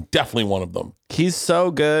fucking definitely one of them. He's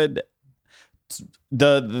so good.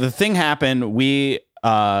 The thing happened, we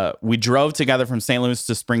drove together from St. Louis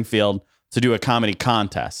to Springfield to do a comedy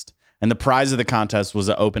contest. And the prize of the contest was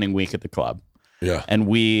the opening week at the club. Yeah. And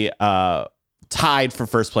we tied for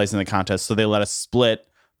first place in the contest. So they let us split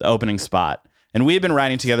the opening spot. And we had been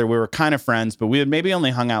writing together. We were kind of friends, but we had maybe only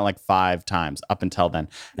hung out like 5 times up until then.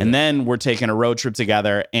 Yeah. And then we're taking a road trip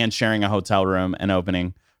together and sharing a hotel room and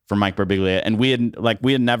opening for Mike Birbiglia. And we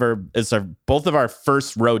had never, it's both of our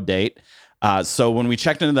first road date. So when we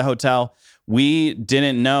checked into the hotel, we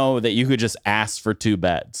didn't know that you could just ask for 2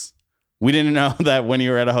 beds. We didn't know that when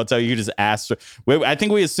you were at a hotel, you could just ask for, I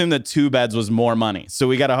think we assumed that 2 beds was more money. So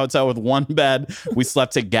we got a hotel with 1 bed. We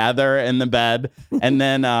slept together in the bed. And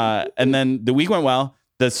then the week went well.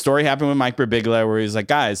 The story happened with Mike Birbiglia where he was like,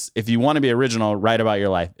 guys, if you want to be original, write about your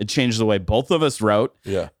life. It changed the way both of us wrote.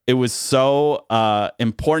 Yeah. It was so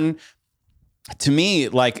important to me.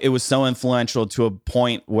 Like it was so influential to a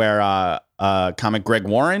point where, comic Greg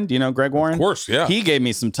Warren. Do you know Greg Warren? Of course, yeah. He gave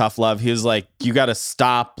me some tough love. He was like, you got to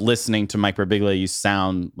stop listening to Mike Birbiglia. You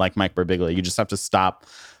sound like Mike Birbiglia. You just have to stop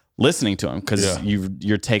listening to him because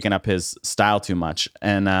you're taking up his style too much.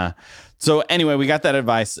 And so anyway, we got that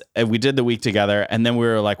advice. And we did the week together. And then we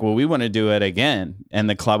were like, well, we want to do it again. And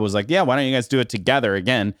the club was like, yeah, why don't you guys do it together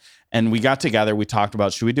again? And we got together. We talked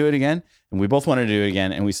about, should we do it again? And we both wanted to do it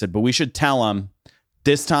again. And we said, but we should tell them,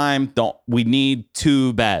 this time, we need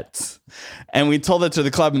 2 beds. And we told it to the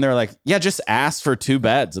club and they're like, yeah, just ask for 2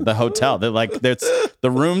 beds at the hotel. They're like, the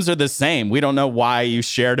rooms are the same. We don't know why you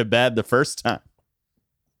shared a bed the first time.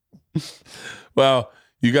 Well,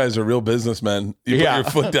 you guys are real businessmen. You put your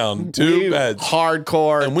foot down. 2 beds.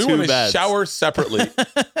 Hardcore. And we want to shower separately.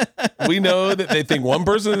 We know that they think one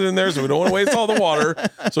person is in there, so we don't want to waste all the water.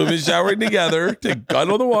 So we've been showering together to gun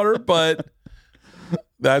all the water, but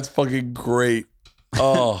that's fucking great.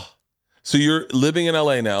 Oh, so you're living in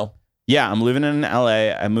LA now? Yeah, I'm living in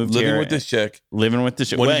LA. I moved living here. with this chick. Living with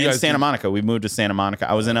this chick. Well, in Santa Monica. We moved to Santa Monica.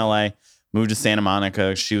 I was in LA, moved to Santa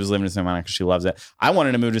Monica. She was living in Santa Monica. She loves it. I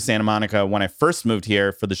wanted to move to Santa Monica when I first moved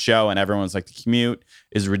here for the show, and everyone was like, the commute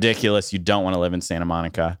is ridiculous. You don't want to live in Santa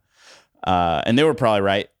Monica. And they were probably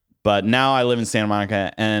right. But now I live in Santa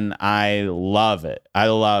Monica and I love it. I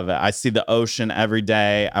love it. I see the ocean every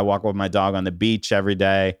day. I walk with my dog on the beach every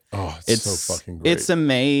day. Oh, it's so fucking great. It's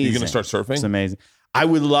amazing. You're going to start surfing? It's amazing. I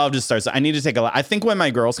would love to start. I need to take I think when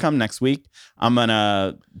my girls come next week, I'm going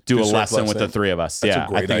to do a lesson with the 3 of us. That's yeah, a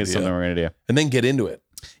great I think idea. it's something we're going to do. And then get into it.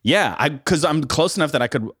 Yeah, because I'm close enough that I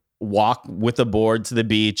could walk with a board to the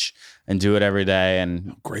beach and do it every day. And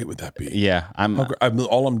how great would that be? Yeah, I'm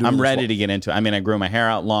ready to get into it. I mean, I grew my hair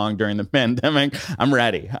out long during the pandemic. I'm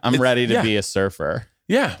ready. I'm ready to be a surfer.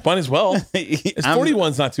 Yeah, might as well.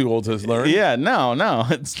 41's not too old to learn. Yeah, no,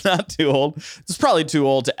 it's not too old. It's probably too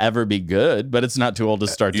old to ever be good, but it's not too old to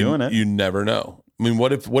start doing it. You never know. I mean,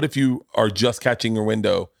 what if you are just catching your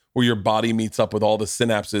window where your body meets up with all the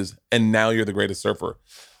synapses and now you're the greatest surfer?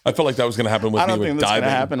 I felt like that was going to happen with me. I don't think that's going to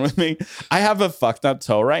happen with me. I have a fucked up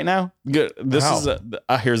toe right now. This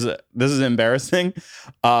is embarrassing.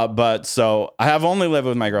 But so I have only lived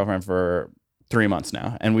with my girlfriend for 3 months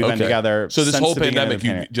now, and we've been together. So this since whole the beginning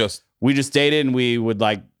pandemic, we just dated, and we would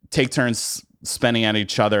like take turns spending at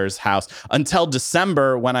each other's house until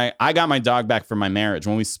December when I got my dog back from my marriage.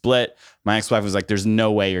 When we split, my ex-wife was like, "There's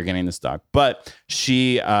no way you're getting this dog," but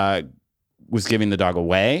she was giving the dog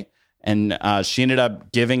away. And she ended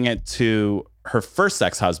up giving it to her first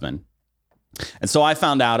ex-husband. And so I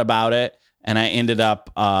found out about it. And I ended up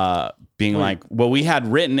being like, well, we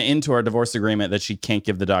had written into our divorce agreement that she can't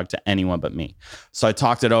give the dog to anyone but me. So I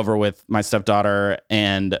talked it over with my stepdaughter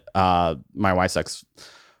and my wife's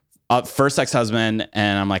first ex-husband,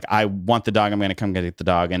 and I'm like, I want the dog. I'm going to come get the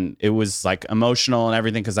dog. And it was like emotional and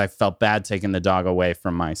everything because I felt bad taking the dog away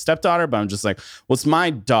from my stepdaughter. But I'm just like, well, it's my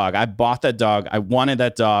dog. I bought that dog. I wanted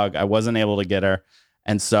that dog. I wasn't able to get her.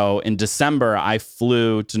 And so in December, I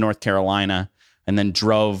flew to North Carolina and then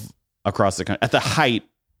drove across the country at the height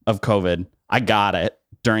of COVID. I got it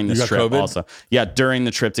during this trip COVID? Also. Yeah, during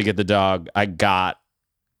the trip to get the dog, I got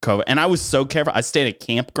COVID. And I was so careful. I stayed at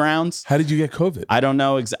campgrounds. How did you get COVID? I don't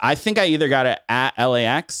know. I think I either got it at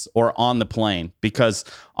LAX or on the plane because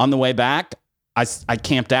on the way back, I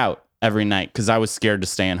camped out every night because I was scared to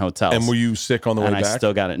stay in hotels. And were you sick on the way back? I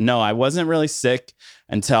still got it. No, I wasn't really sick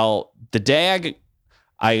until the day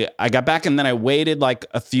I got back, and then I waited like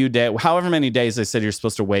a few days, however many days they said you're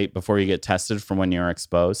supposed to wait before you get tested from when you're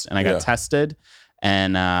exposed. And I got tested,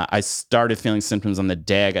 and I started feeling symptoms on the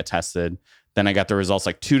day I got tested. Then I got the results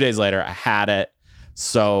like 2 days later. I had it.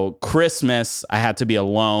 So Christmas, I had to be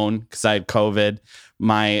alone because I had COVID.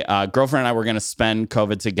 My girlfriend and I were going to spend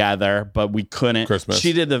COVID together, but we couldn't. Christmas.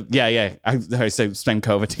 She did I say spend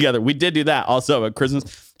COVID together. We did do that also at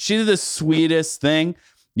Christmas. She did the sweetest thing.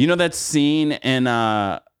 You know that scene in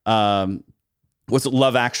what's it,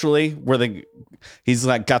 Love Actually, where he's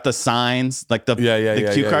like got the signs, like the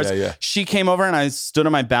cue cards. Yeah. She came over and I stood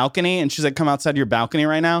on my balcony and she's like, come outside your balcony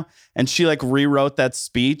right now. And she like rewrote that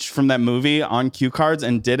speech from that movie on cue cards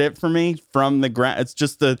and did it for me from the ground. It's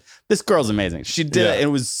just this girl's amazing. She did it. It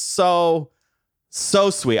was so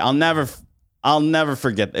sweet. I'll never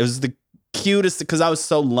forget. It was the cutest because I was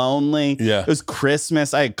so lonely. Yeah. It was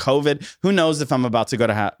Christmas. I had COVID. Who knows if I'm about to go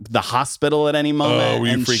to the hospital at any moment. Oh, were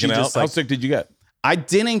you freaking out? How sick did you get?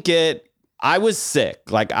 I was sick.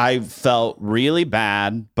 Like I felt really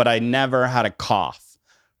bad, but I never had a cough,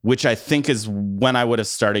 which I think is when I would have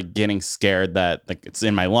started getting scared that like it's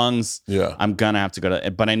in my lungs. Yeah. I'm going to have to go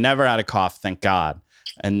to, but I never had a cough. Thank God.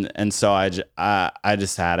 And so I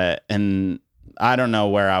just had it. And I don't know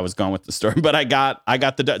where I was going with the story, but I got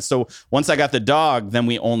the dog. So once I got the dog, then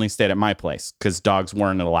we only stayed at my place because dogs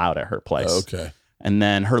weren't allowed at her place. Okay. And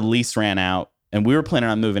then her lease ran out and we were planning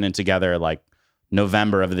on moving in together like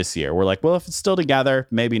November of this year. We're like, well, if it's still together,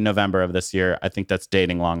 maybe November of this year. I think that's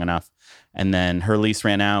dating long enough. And then her lease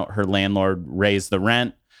ran out. Her landlord raised the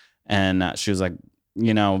rent. And she was like,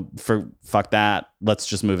 fuck that. Let's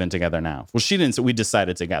just move in together now. Well, she didn't. So we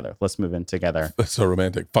decided together. Let's move in together. That's so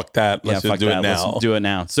romantic. Fuck that. Let's just do it now. Let's do it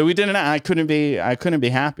now. So we did it. I couldn't be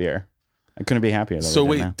happier. So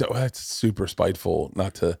wait, that's super spiteful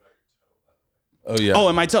not to. Oh, yeah. Oh,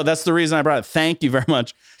 and my toe. That's the reason I brought it. Thank you very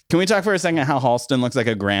much. Can we talk for a second how Halston looks like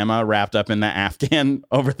a grandma wrapped up in the Afghan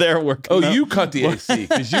over there? You cut the AC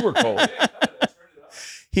because you were cold.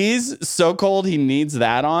 He's so cold, he needs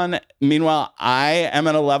that on. Meanwhile, I am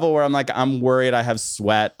at a level where I'm worried I have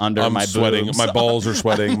sweat under my sweating. boobs. My balls are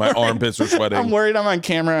sweating. My armpits are sweating. I'm worried I'm on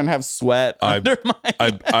camera and have sweat under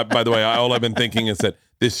my... By the way, all I've been thinking is that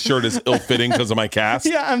this shirt is ill-fitting because of my cast.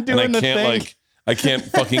 Yeah, I'm doing the thing. I can't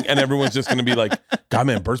fucking, and everyone's just going to be like, God,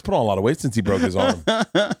 man, Bert's put on a lot of weight since he broke his arm.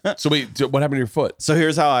 So wait, what happened to your foot? So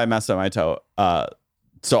here's how I messed up my toe.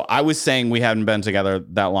 So I was saying we hadn't been together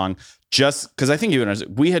that long just because I think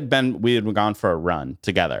we had gone for a run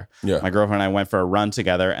together. Yeah. My girlfriend and I went for a run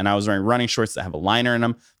together and I was wearing running shorts that have a liner in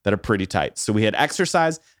them that are pretty tight. So we had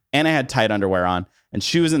exercise and I had tight underwear on and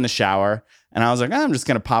she was in the shower and I was like, I'm just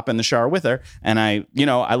going to pop in the shower with her. And I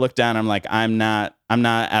looked down, I'm like, I'm not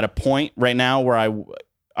at a point right now where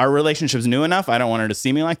our relationship's new enough. I don't want her to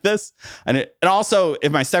see me like this. And also,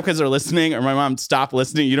 if my stepkids are listening or my mom stopped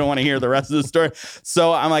listening, you don't want to hear the rest of the story.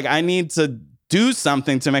 So I'm like, I need to do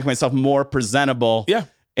something to make myself more presentable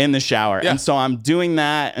in the shower. Yeah. And so I'm doing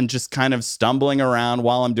that and just kind of stumbling around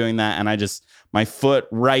while I'm doing that. And my foot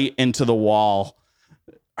right into the wall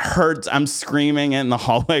hurts. I'm screaming in the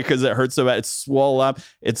hallway because it hurts so bad. It's swole up.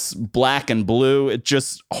 It's black and blue. It's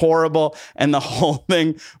just horrible. And the whole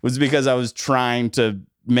thing was because I was trying to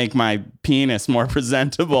make my penis more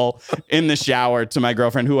presentable in the shower to my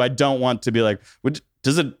girlfriend, who I don't want to be like,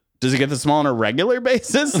 does it get this small on a regular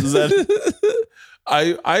basis? Is that...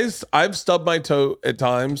 I've stubbed my toe at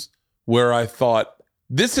times where I thought,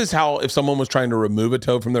 this is how, if someone was trying to remove a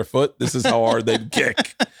toe from their foot, this is how hard they'd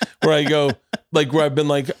kick. Where I go, like, where I've been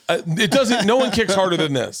like, no one kicks harder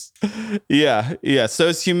than this. Yeah. So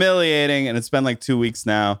it's humiliating and it's been like 2 weeks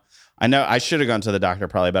now. I know I should have gone to the doctor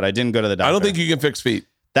probably, but I didn't go to the doctor. I don't think you can fix feet.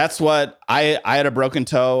 That's what I had a broken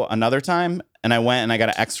toe another time and I went and I got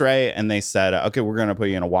an x-ray and they said, okay, we're going to put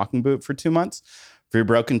you in a walking boot for 2 months for your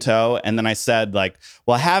broken toe. And then I said like,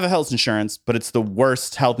 well, I have a health insurance, but it's the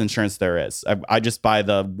worst health insurance there is. I just buy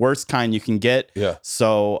the worst kind you can get. Yeah.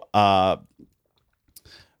 So,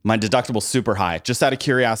 my deductible's super high. Just out of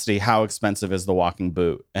curiosity, how expensive is the walking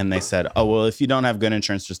boot? And they said, oh, well, if you don't have good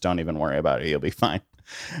insurance, just don't even worry about it. You'll be fine.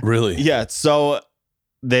 Really? Yeah. So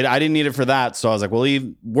I didn't need it for that. So I was like, well,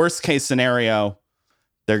 worst case scenario,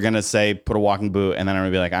 they're going to say, put a walking boot. And then I'm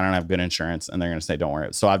going to be like, I don't have good insurance. And they're going to say, don't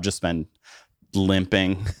worry. So I've just been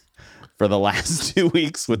limping for the last 2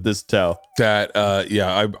 weeks with this toe. That,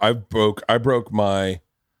 I broke my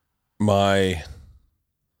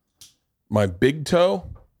big toe.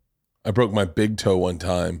 I broke my big toe one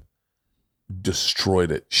time,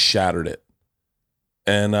 destroyed it, shattered it.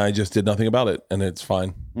 And I just did nothing about it. And it's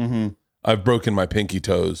fine. Mm-hmm. I've broken my pinky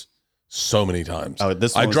toes so many times. Oh,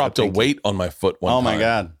 this I one was dropped the a pinky. weight on my foot one time. Oh my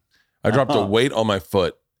God. I dropped a weight on my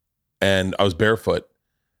foot and I was barefoot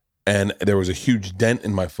and there was a huge dent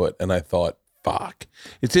in my foot. And I thought, fuck.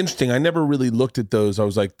 It's interesting. I never really looked at those. I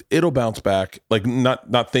was like, it'll bounce back. Like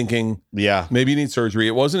not thinking, Yeah. maybe you need surgery.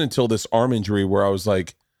 It wasn't until this arm injury where I was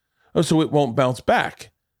like, oh, so it won't bounce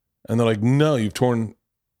back. And they're like, no, you've torn,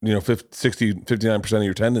 59% of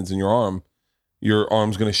your tendons in your arm. Your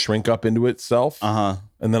arm's going to shrink up into itself. Uh-huh.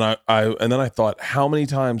 And then I thought, how many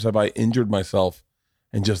times have I injured myself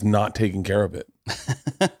and just not taken care of it?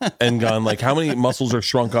 And gone like, how many muscles are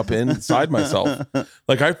shrunk up inside myself?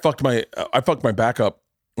 Like I fucked my back up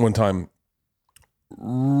one time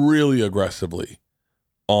really aggressively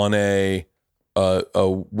on a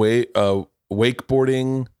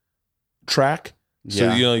wakeboarding track.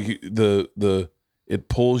 So it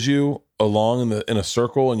pulls you along in a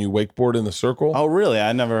circle and you wakeboard in the circle. Oh, really?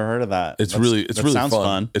 I never heard of that. It's really sounds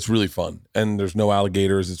fun. It's really fun. And there's no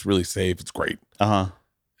alligators. It's really safe. It's great. Uh-huh.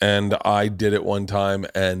 And I did it one time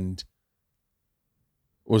and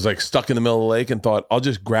was like stuck in the middle of the lake and thought, I'll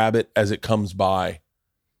just grab it as it comes by.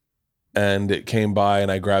 And it came by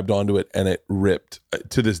and I grabbed onto it and it ripped.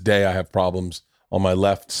 To this day, I have problems on my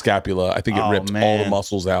left scapula. I think it ripped all the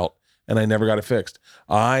muscles out and I never got it fixed.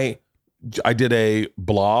 I did a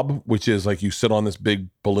blob, which is like you sit on this big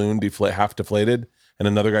balloon, half deflated, and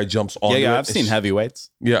another guy jumps on it. Yeah, I've seen heavyweights.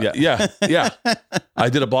 Yeah. I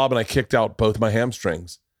did a blob and I kicked out both my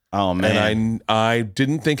hamstrings. Oh, man. And I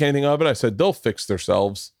didn't think anything of it. I said, they'll fix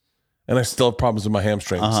themselves. And I still have problems with my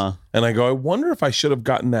hamstrings. Uh-huh. And I go, I wonder if I should have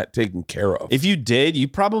gotten that taken care of. If you did, you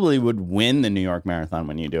probably would win the New York Marathon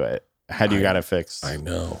when you do it. Had you got it fixed? I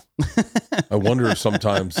know. I wonder if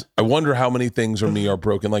sometimes, I wonder how many things are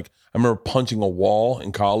broken. Like I remember punching a wall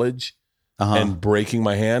in college and breaking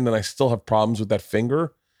my hand and I still have problems with that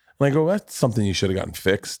finger. And I go, that's something you should have gotten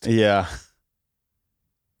fixed. Yeah.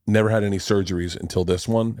 Never had any surgeries until this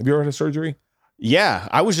one. Have you ever had a surgery? Yeah.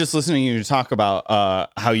 I was just listening to you talk about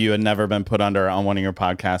how you had never been put under on one of your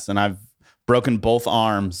podcasts, and I've broken both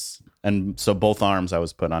arms. And so both arms I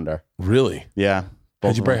was put under. Really? Yeah.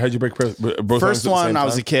 How'd you break both First arms one, I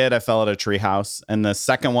was time? a kid. I fell at a tree house. And the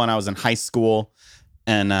second one, I was in high school.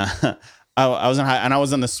 And I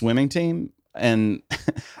was on the swimming team. And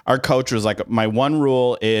our coach was like, my one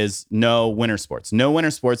rule is no winter sports. No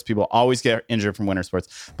winter sports. People always get injured from winter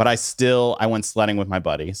sports. But I went sledding with my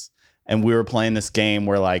buddies. And we were playing this game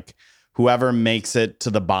where like whoever makes it to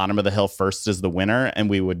the bottom of the hill first is the winner. And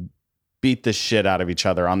we would beat the shit out of each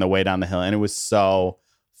other on the way down the hill. And it was so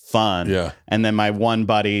fun. Yeah. And then my one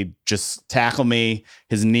buddy just tackled me.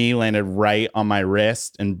 His knee landed right on my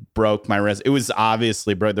wrist and broke my wrist. It was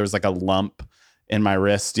obviously broke. There was like a lump in my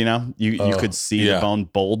wrist, you could see the bone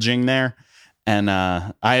bulging there. And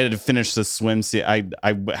I had to finish the swim. I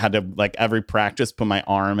had to, like, every practice, put my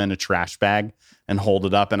arm in a trash bag and hold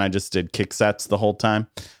it up. And I just did kick sets the whole time.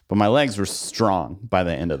 But my legs were strong by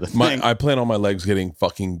the end of the thing. I plan on my legs getting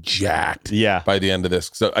fucking jacked by the end of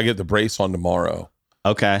this. So I get the brace on tomorrow.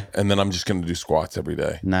 Okay. And then I'm just going to do squats every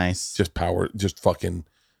day. Nice. Just fucking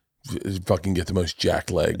get the most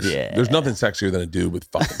jacked legs. Yeah. There's nothing sexier than a dude with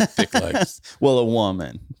fucking thick legs. Well, a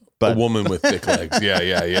woman. But a woman with thick legs.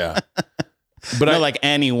 Yeah. But no, like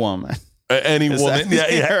any woman. Any woman. Yeah,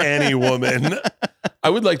 fair? any woman. I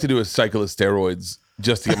would like to do a cycle of steroids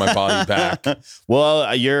just to get my body back.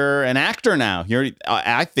 Well, you're an actor now.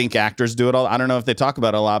 I think actors do it all. I don't know if they talk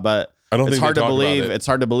about it a lot, but I don't it's think hard they to talk about believe. it. It's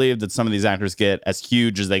hard to believe that some of these actors get as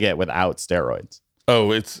huge as they get without steroids.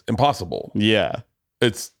 Oh, it's impossible. Yeah.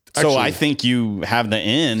 It's so I think you have the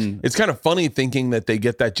in. It's kind of funny thinking that they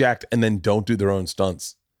get that jacked and then don't do their own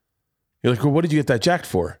stunts. You're like, well, what did you get that jacked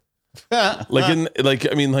for? That's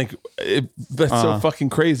so fucking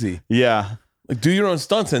crazy. Yeah. Like, do your own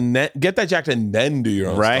stunts and then get that jacked and then do your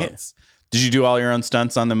own stunts. Did you do all your own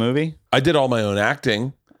stunts on the movie? I did all my own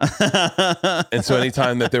acting. And so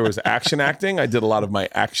anytime that there was action acting, I did a lot of my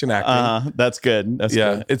action acting. That's good. That's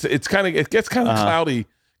good. It gets kind of cloudy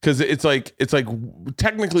because it's like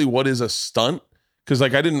technically what is a stunt? because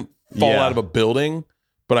like I didn't fall out of a building,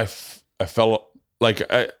 but I felt like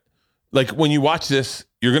when you watch this,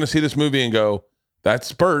 you're gonna see this movie and go,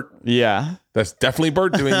 that's Bert. Yeah. That's definitely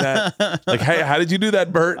Bert doing that. Like, hey, how did you do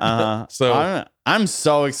that, Bert? So I'm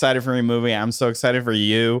so excited for your movie. I'm so excited for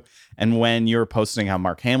you. And when you were posting how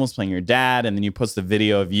Mark Hamill's playing your dad, and then you post the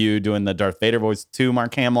video of you doing the Darth Vader voice to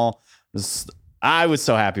Mark Hamill, I was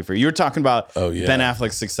so happy for you. You were talking about Ben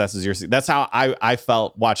Affleck's success as your. That's how I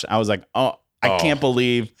felt watching. I was like, I can't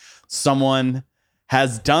believe someone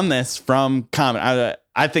has done this from comic.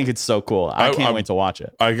 I think it's so cool. I can't wait to watch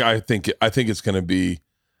it. I think it's going to be.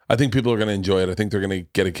 I think people are going to enjoy it. I think they're going to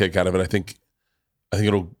get a kick out of it. I think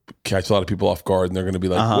it'll catch a lot of people off guard, and they're going to be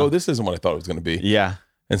like, "Whoa, this isn't what I thought it was going to be." Yeah.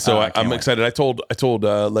 And so I'm excited. I told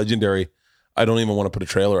Legendary, I don't even want to put a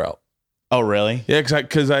trailer out. Oh, really? Yeah,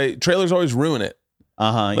 because trailers always ruin it.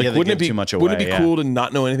 Like, yeah, wouldn't it be too much away? Wouldn't it be cool to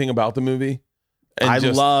not know anything about the movie? And I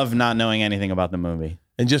love not knowing anything about the movie.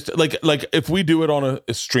 And just like if we do it on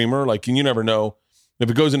a streamer, like, and you never know if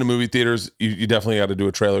it goes into movie theaters, you definitely got to do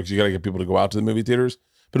a trailer because you got to get people to go out to the movie theaters.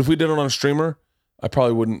 But if we did it on a streamer, I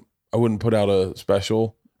probably wouldn't put out a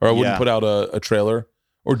special, or I wouldn't put out a trailer,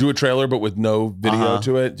 or do a trailer but with no video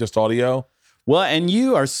to it, just audio. Well, and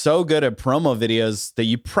you are so good at promo videos that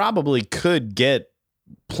you probably could get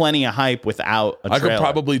plenty of hype without a trailer.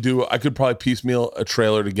 I could probably piecemeal a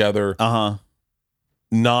trailer together.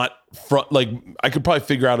 Not front, like I could probably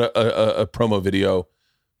figure out a promo video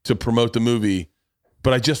to promote the movie,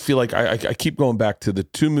 but I just feel like I keep going back to the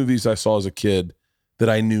two movies I saw as a kid that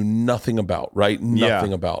I knew nothing about, right?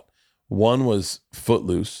 Nothing about. One was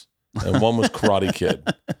Footloose and one was Karate Kid.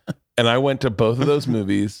 And I went to both of those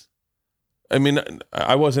movies. I mean,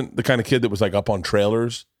 I wasn't the kind of kid that was like up on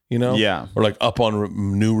trailers, you know? Yeah. Or like up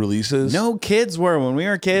on new releases. No, kids were. When we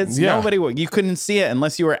were kids, nobody would. You couldn't see it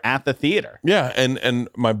unless you were at the theater. Yeah. And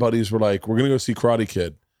my buddies were like, we're going to go see Karate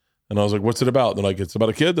Kid. And I was like, what's it about? And they're like, it's about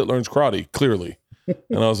a kid that learns karate, clearly.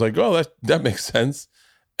 And I was like, oh, that makes sense.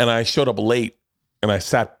 And I showed up late and I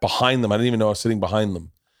sat behind them. I didn't even know I was sitting behind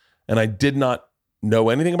them. And I did not know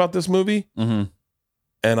anything about this movie. Mm-hmm.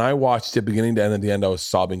 And I watched it beginning to end. At the end, I was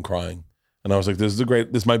sobbing, crying. And I was like,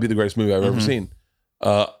 this might be the greatest movie I've ever seen.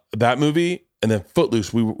 That movie, and then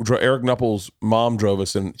Footloose. Eric Knupples' mom drove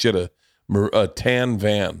us, and she had a tan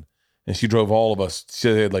van, and she drove all of us. She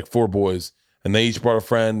had like 4 boys, and they each brought a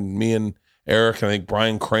friend. Me and Eric, and I think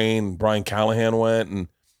Brian Crane and Brian Callahan went,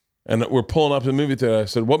 and we're pulling up to the movie theater. I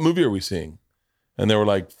said, what movie are we seeing? And they were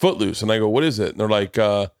like, Footloose. And I go, what is it? And they're like,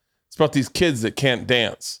 it's about these kids that can't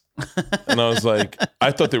dance. And I was like,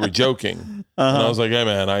 I thought they were joking. And I was like, hey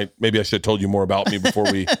man, maybe I should have told you more about me before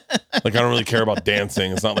we, like, I don't really care about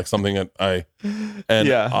dancing. It's not like something that I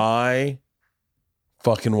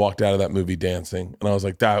fucking walked out of that movie dancing. And I was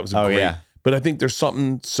like, that was great. Yeah. But I think there's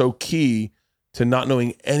something so key to not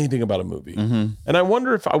knowing anything about a movie. Mm-hmm. And I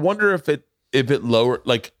wonder if it lowered,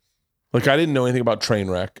 like I didn't know anything about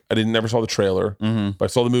Trainwreck. Never saw the trailer, but I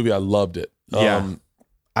saw the movie. I loved it. Yeah.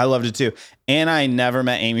 I loved it too. And I never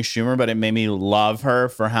met Amy Schumer, but it made me love her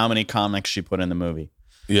for how many comics she put in the movie.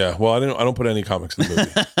 Yeah. Well, I don't put any comics in the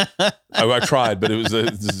movie. I tried, but it was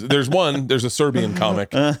there's a Serbian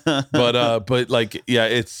comic, but like, yeah,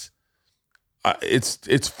 it's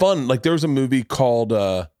fun. Like there was a movie called,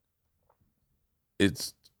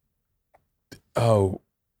 it's a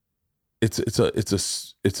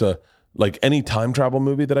like any time travel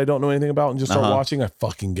movie that I don't know anything about and just start watching. I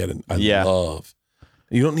fucking get it. I love.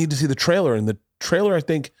 You don't need to see the trailer. And the trailer, I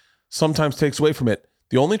think, sometimes takes away from it.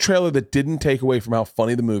 The only trailer that didn't take away from how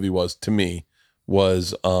funny the movie was to me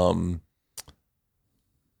was Austin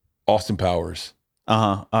Powers.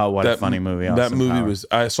 What a funny movie. That movie was,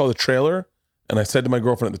 I saw the trailer and I said to my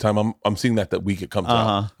girlfriend at the time, I'm seeing that week it comes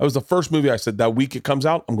out. That was the first movie I said, that week it comes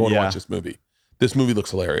out, I'm going to watch this movie. This movie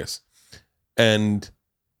looks hilarious. And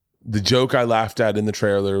the joke I laughed at in the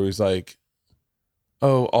trailer was like,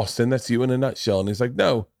 oh, Austin, that's you in a nutshell. And he's like,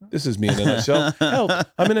 no, this is me in a nutshell. Help,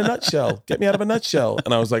 I'm in a nutshell. Get me out of a nutshell.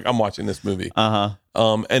 And I was like, I'm watching this movie. And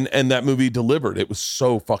that movie delivered. It was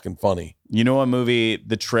so fucking funny. You know what movie,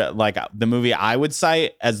 the movie I would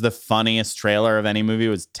cite as the funniest trailer of any movie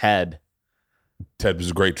was Ted. Ted was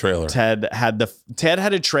a great trailer. Ted had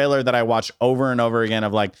a trailer that I watched over and over again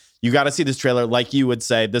of like, you got to see this trailer. Like you would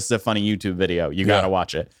say, this is a funny YouTube video. You got to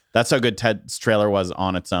watch it. That's how good Ted's trailer was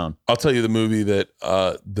on its own. I'll tell you the movie that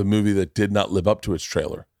did not live up to its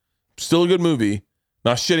trailer. Still a good movie,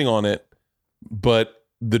 not shitting on it, but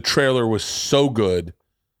the trailer was so good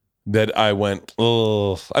that I went,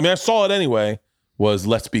 ugh. I mean, I saw it anyway, was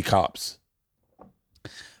Let's Be Cops.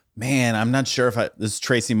 Man, I'm not sure if this is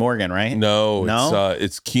Tracy Morgan, right? No?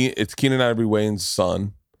 It's Keenan Ivory Wayne's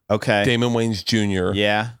son. Okay. Damon Wayans Jr.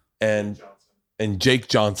 Yeah. and Jake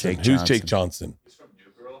Johnson. Who's Jake Johnson? He's from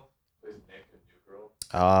New Girl. Plays Nick in New Girl.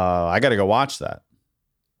 Oh, I got to go watch that.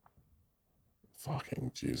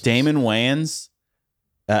 Fucking Jesus. Damon Wayans.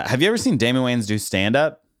 Have you ever seen Damon Wayans do stand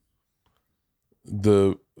up?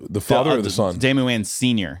 The father or the son? Damon Wayans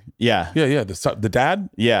Sr. Yeah. Yeah. The dad?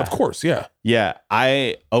 Yeah. Of course. Yeah. Yeah.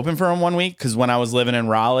 I opened for him one week because when I was living in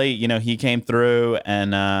Raleigh, he came through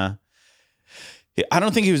and I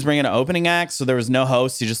don't think he was bringing an opening act. So there was no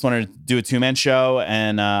host. He just wanted to do a 2-man show.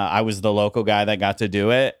 And I was the local guy that got to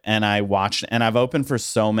do it. And I watched, and I've opened for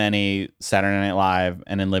so many Saturday Night Live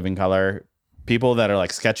and In Living Color people that are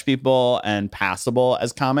like sketch people and passable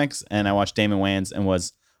as comics. And I watched Damon Wayans and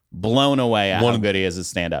was blown away at how good he is at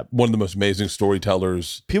stand-up. One of the most amazing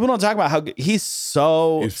storytellers. People don't talk about how good he's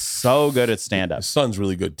so good at stand-up. His son's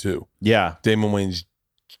really good too. Yeah. Damon Wayans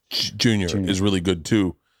Jr. is really good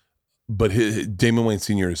too. But Damon Wayans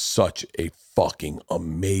Sr. is such a fucking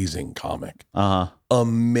amazing comic.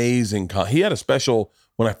 Amazing. He had a special,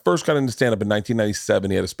 when I first got into stand-up in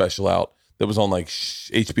 1997, he had a special out that was on like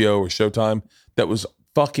HBO or Showtime that was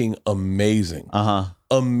fucking amazing.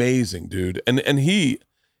 Amazing, dude. And he...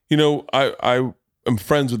 I am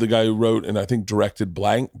friends with the guy who wrote and I think directed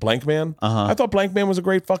Blank Man. I thought Blank Man was a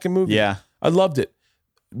great fucking movie. Yeah. I loved it.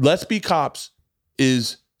 Let's Be Cops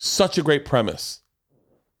is such a great premise.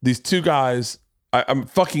 These two guys, I'm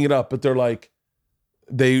fucking it up, but they're like,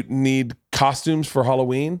 they need costumes for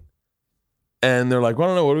Halloween. And they're like, well, I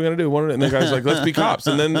don't know, what are we going to do? And the guy's like, let's be cops.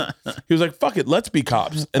 And then he was like, fuck it, let's be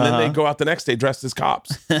cops. And then they go out the next day dressed as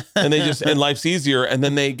cops. And and life's easier. And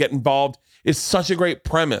then they get involved. It's such a great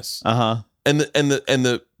premise. And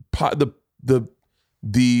the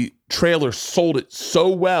trailer sold it so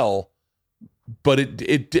well, but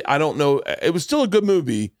it I don't know. It was still a good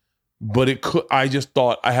movie, but I just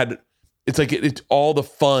thought it's like it's all the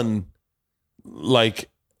fun like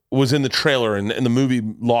was in the trailer and the movie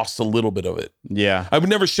lost a little bit of it. Yeah. I would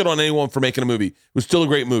never shit on anyone for making a movie. It was still a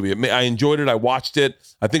great movie. I enjoyed it. I watched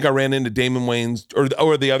it. I think I ran into Damon Wayans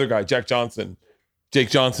or the other guy, Jake Johnson,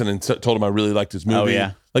 and told him I really liked his movie. Oh,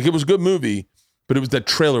 yeah. Like it was a good movie, but that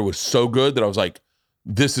trailer was so good that I was like,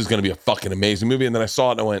 this is going to be a fucking amazing movie. And then I saw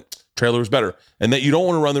it and I went, trailer was better. And that you don't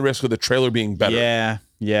want to run the risk of the trailer being better. Yeah.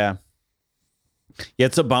 Yeah,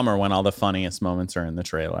 it's a bummer when all the funniest moments are in the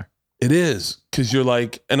trailer. It is, because you're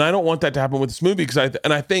like, and I don't want that to happen with this movie, because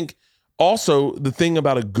I think also the thing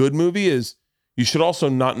about a good movie is you should also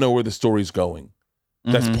not know where the story's going.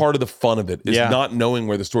 That's part of the fun of it, is not knowing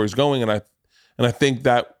where the story's going, and I think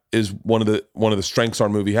that is one of the strengths our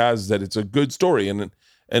movie has, is that it's a good story, and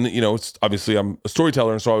it's obviously I'm a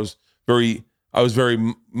storyteller, and so I was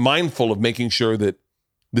very mindful of making sure that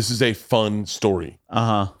this is a fun story.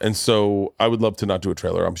 And so I would love to not do a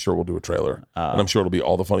trailer. I'm sure we'll do a trailer. And I'm sure it'll be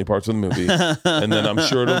all the funny parts of the movie. And then I'm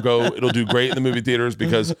sure it'll do great in the movie theaters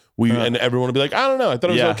because and everyone will be like, I don't know, I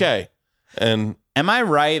thought it was okay. And am I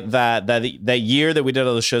right that year that we did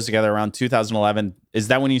all the shows together around 2011, is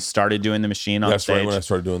that when you started doing The Machine on stage? That's right, when I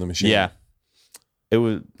started doing The Machine. Yeah. It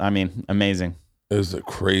was, amazing. It was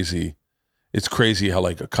crazy. It's crazy how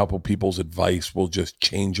like a couple people's advice will just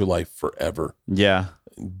change your life forever. Yeah.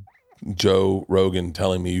 Joe Rogan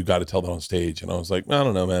telling me you got to tell that on stage, and I was like, I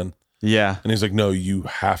don't know, man. Yeah. And he's like, no, you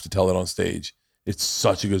have to tell that on stage. It's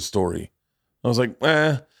such a good story. I was like,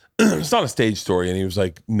 it's not a stage story. And he was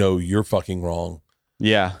like, no, you're fucking wrong.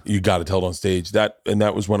 Yeah. You got to tell it on stage. That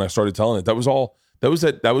was when I started telling it. That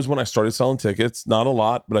was when I started selling tickets. Not a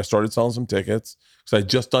lot, but I started selling some tickets because I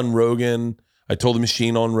just done Rogan. I told The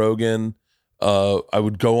Machine on Rogan. I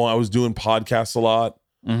would go on. I was doing podcasts a lot.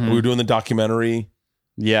 We were doing the documentary.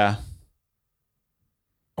 Yeah.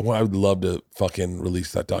 Well, I would love to fucking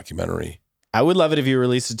release that documentary. I would love it if you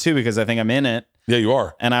released it too, because I think I'm in it. Yeah, you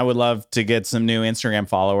are. And I would love to get some new Instagram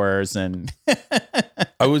followers. And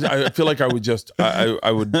I feel like I would just, I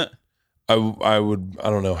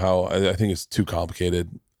don't know how. I think it's too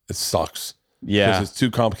complicated. It sucks. Yeah. Because it's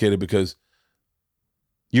too complicated because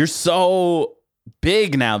you're so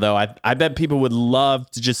big now, though. I bet people would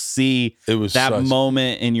love to just see that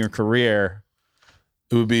moment in your career.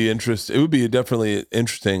 It would be interesting. It would be definitely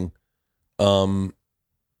interesting. I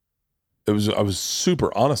was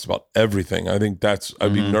super honest about everything. I think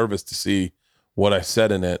I'd be nervous to see what I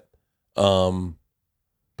said in it. But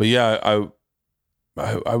yeah, I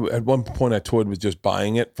at one point I toyed with just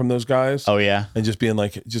buying it from those guys. Oh yeah. And just being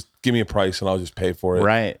like, just give me a price and I'll just pay for it.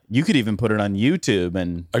 Right. You could even put it on YouTube,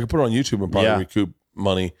 and I could put it on YouTube and probably recoup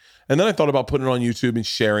money. And then I thought about putting it on YouTube and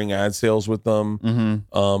sharing ad sales with them.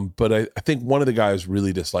 But I think one of the guys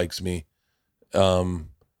really dislikes me. For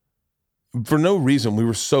no reason. We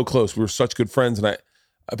were so close. We were such good friends. And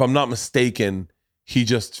if I'm not mistaken,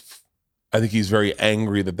 I think he's very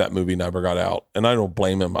angry that movie never got out, and I don't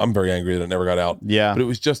blame him. I'm very angry that it never got out. Yeah. But it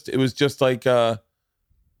was just like it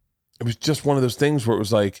was just one of those things where it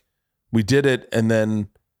was like we did it, and then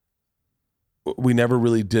we never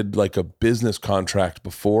really did like a business contract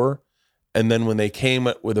before. And then when they came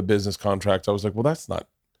with a business contract, I was like, well,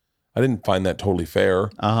 I didn't find that totally fair.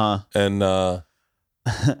 And the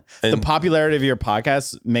popularity of your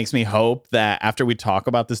podcast makes me hope that after we talk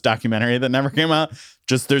about this documentary that never came out,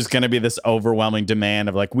 just there's going to be this overwhelming demand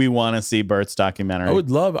of like, we want to see Bert's documentary. I would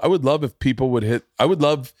love if people would I would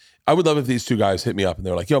love if these two guys hit me up and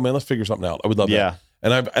they're like, yo man, let's figure something out. I would love that.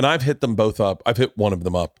 And I've hit them both up. I've hit one of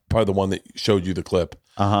them up, probably the one that showed you the clip.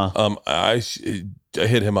 I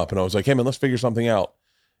hit him up and I was like, hey man, let's figure something out.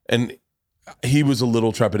 And he was a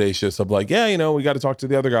little trepidatious of like, yeah, we got to talk to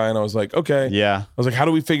the other guy. And I was like, okay. Yeah. I was like, how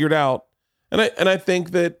do we figure it out? And I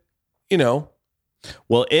think that,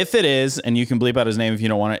 well, if it is, and you can bleep out his name if you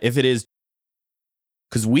don't want it, if it is,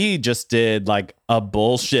 because we just did like a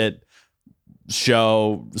bullshit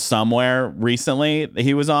show somewhere recently that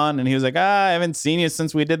he was on, and he was like, I haven't seen you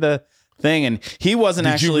since we did the thing. And he wasn't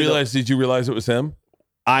Did you realize it was him?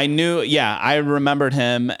 I knew. Yeah. I remembered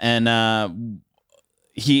him. And,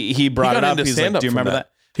 he brought it up. He's like, do you remember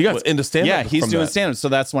that? He got into stand-up. Yeah, he's doing stand-up. So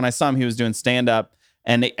that's when I saw him. He was doing stand-up.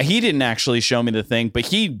 And he didn't actually show me the thing, but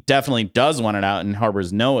he definitely does want it out and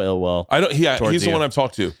harbors no ill will. He's the one I've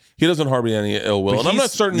talked to. He doesn't harbor any ill will. And I'm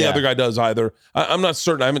not certain the other guy does either. I'm not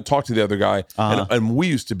certain. I haven't talked to the other guy. And we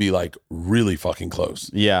used to be like really fucking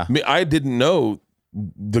close. Yeah. I mean, I didn't know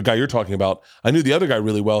the guy you're talking about. I knew the other guy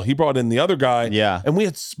really well. He brought in the other guy. Yeah. And we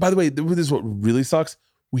had, by the way, this is what really sucks.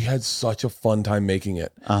 We had such a fun time making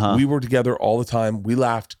it. We were together all the time. We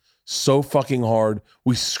laughed so fucking hard.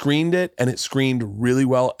 We screened it and it screened really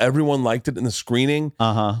well. Everyone liked it in the screening.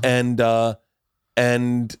 And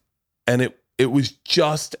it was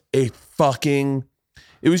just it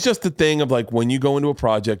was just the thing of like, when you go into a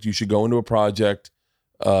project, you should go into a project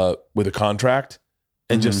with a contract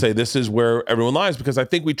and just say, this is where everyone lies. Because I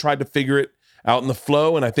think we tried to figure it out in the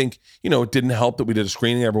flow. And I think, it didn't help that we did a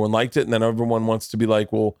screening. Everyone liked it. And then everyone wants to be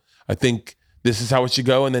like, well, I think this is how it should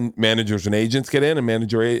go. And then managers and agents get in, and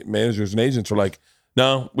managers and agents are like,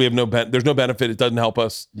 no, we have there's no benefit. It doesn't help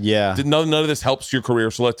us. Yeah. None of this helps your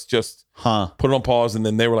career. So let's just put it on pause. And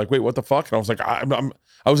then they were like, wait, what the fuck? And I was like, I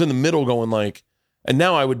was in the middle going like, and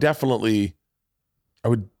now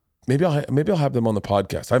maybe I'll have them on the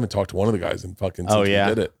podcast. I haven't talked to one of the guys in fucking since we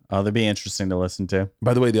did it. Oh, that'd be interesting to listen to.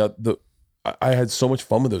 By the way, I had so much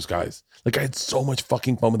fun with those guys. Like, I had so much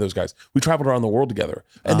fucking fun with those guys. We traveled around the world together,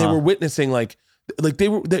 and they were witnessing and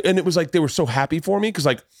it was like they were so happy for me because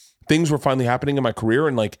like things were finally happening in my career,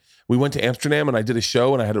 and like we went to Amsterdam and I did a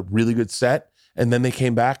show and I had a really good set, and then they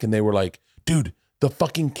came back and they were like, dude, the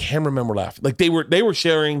fucking cameramen were laughing. Like they were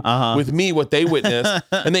sharing with me what they witnessed,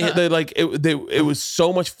 and they like it was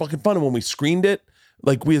so much fucking fun. And when we screened it,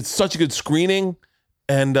 like we had such a good screening,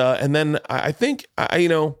 and then I think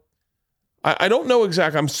I don't know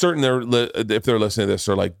exactly. I'm certain if they're listening to this,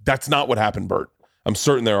 they're like, that's not what happened, Bert. I'm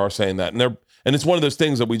certain they are saying that. And it's one of those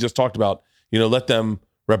things that we just talked about, let them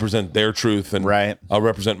represent their truth and I'll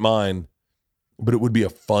represent mine. But it would be a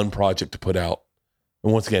fun project to put out.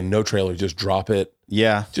 And once again, no trailer, just drop it.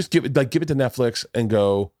 Yeah. Just give it to Netflix and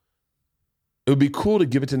go. It would be cool to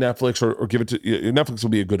give it to Netflix or give it to Netflix will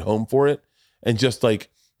be a good home for it. And just like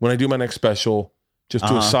when I do my next special, just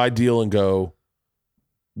do a side deal and go,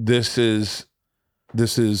 this is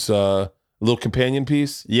a little companion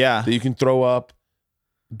piece that you can throw up,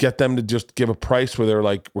 get them to just give a price where they're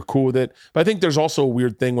like, we're cool with it. But I think there's also a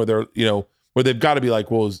weird thing where they're, where they've got to be like,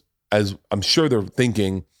 well, as I'm sure they're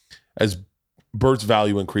thinking, as Bert's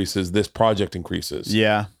value increases, this project increases.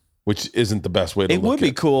 Yeah. Which isn't the best way to look at it. It would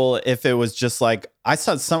be cool if it was just like, I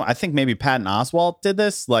think maybe Patton Oswalt did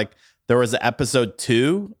this. Like there was episode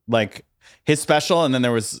 2, like his special, and then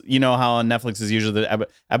there was, how on Netflix is usually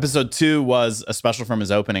episode 2 was a special from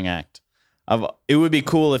his opening act. It would be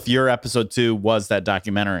cool if your episode 2 was that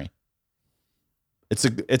documentary. It's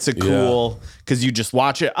a cool, because you just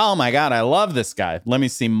watch it. Oh my God, I love this guy. Let me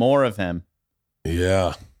see more of him.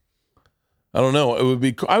 Yeah, I don't know. It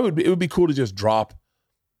would be cool to just drop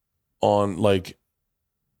on like,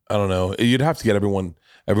 I don't know. You'd have to get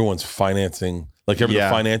everyone's financing, like the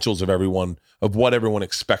financials of everyone, of what everyone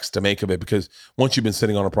expects to make of it. Because once you've been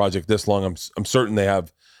sitting on a project this long, I'm certain they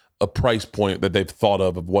have a price point that they've thought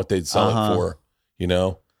of what they'd sell it for,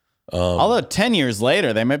 Although 10 years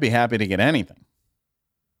later, they might be happy to get anything.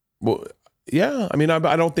 Well, yeah. I mean,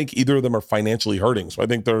 I don't think either of them are financially hurting. So I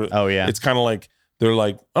think they're, it's kind of like, they're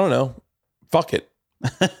like, I don't know, fuck it.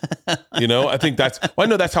 You know, I think that's, well, I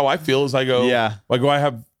know that's how I feel as I go. Yeah. I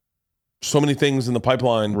have so many things in the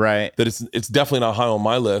pipeline Right. that it's definitely not high on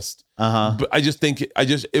my list. But I just think it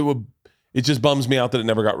just bums me out that it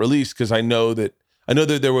never got released, because I know that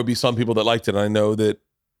there would be some people that liked it, and I know that,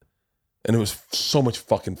 and it was so much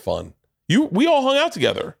fucking fun. We all hung out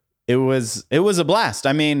together. It was a blast.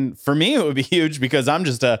 I mean, for me, it would be huge because I'm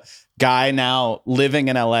just a guy now living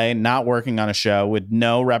in LA, not working on a show with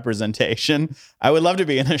no representation. I would love to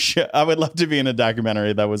be in a show. I would love to be in a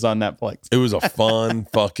documentary that was on Netflix. It was a fun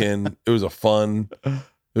it was a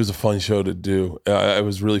fun show to do. It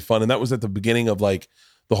was really fun. And that was at the beginning of like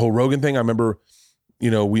the whole Rogan thing. I remember, you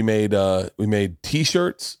know, we made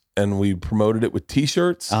t-shirts and we promoted it with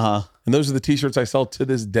t-shirts. And those are the t-shirts I sell to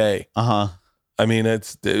this day. I mean,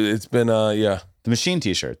 it's been the machine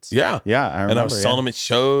t-shirts. Yeah. Yeah. I remember. And I was selling them at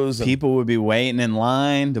shows. People would be waiting in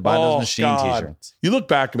line to buy those machine t-shirts. You look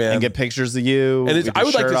back, man, and get pictures of you. And I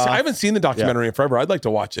would like to see, I off. haven't seen the documentary in forever. I'd like to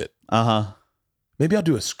watch it. Maybe I'll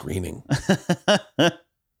do a screening.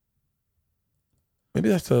 Maybe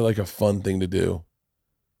that's like a fun thing to do.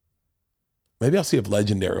 Maybe I'll see if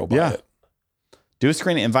Legendary will buy it. Do a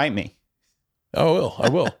screening. Invite me. Oh, I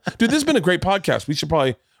will. Dude, this has been a great podcast. We should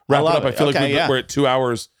probably wrap it up. I feel like we're at 2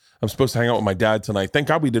 hours. I'm supposed to hang out with my dad tonight. Thank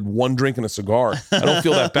God we did one drink and a cigar. I don't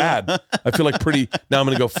feel that bad. I feel like now I'm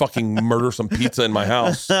going to go fucking murder some pizza in my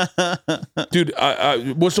house. Dude,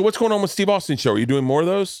 so what's going on with Steve Austin's show? Are you doing more of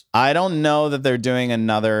those? I don't know that they're doing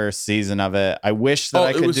another season of it. I wish that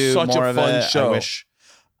I could do more of it. Show. I wish.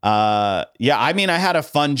 I mean, I had a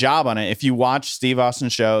fun job on it. If you watch Steve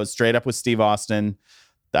Austin's show, Straight Up with Steve Austin,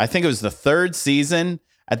 I think it was the 3rd season.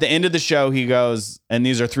 At the end of the show, he goes, and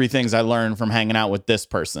these are 3 things I learned from hanging out with this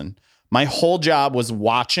person. My whole job was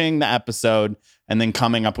watching the episode and then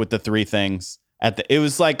coming up with the 3 things. It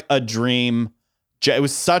was like a dream. It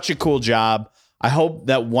was such a cool job. I hope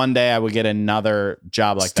that one day I would get another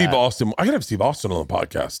job like that. Steve Austin. I could have Steve Austin on the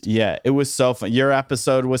podcast. Yeah, it was so fun. Your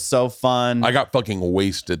episode was so fun. I got fucking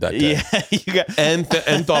wasted that day. Yeah, and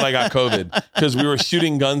thought I got COVID because we were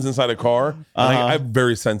shooting guns inside a car. And I have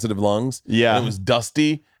very sensitive lungs. Yeah, and it was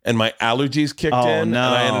dusty, and my allergies kicked in, and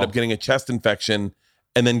I ended up getting a chest infection,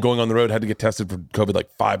 and then going on the road had to get tested for COVID like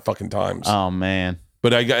 5 fucking times. Oh man.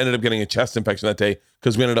 But I ended up getting a chest infection that day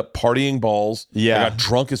because we ended up partying balls. Yeah. I got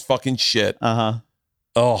drunk as fucking shit. Oh,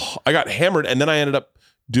 I got hammered. And then I ended up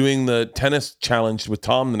doing the tennis challenge with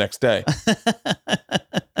Tom the next day.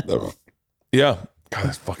 Yeah. God,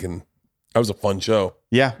 that was a fun show.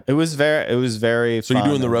 Yeah. It was very So you're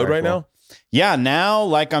doing the road right now? Yeah. Now,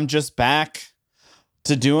 like, I'm just back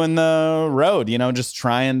to doing the road, you know, just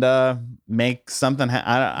trying to make something.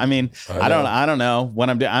 I don't know what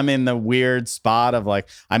I'm doing. I'm in the weird spot of like,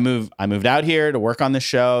 I moved out here to work on the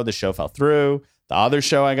show. The show fell through. The other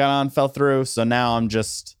show I got on fell through. So now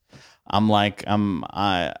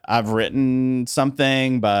I've written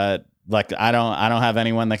something, but like, I don't have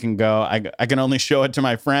anyone that can go. I can only show it to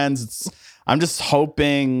my friends. I'm just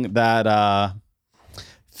hoping that,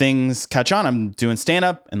 things catch on. I'm doing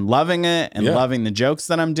stand-up and loving it and loving the jokes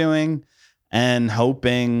that I'm doing and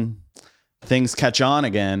hoping things catch on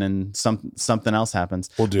again and something else happens.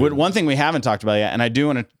 One thing we haven't talked about yet, and I do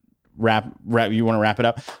want to wrap. You want to wrap it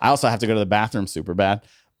up? I also have to go to the bathroom super bad.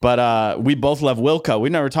 But we both love Wilco. We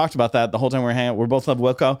never talked about that the whole time we were hanging out. We both love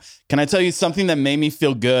Wilco. Can I tell you something that made me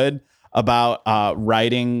feel good about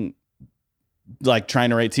writing, like trying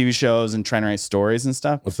to write TV shows and trying to write stories and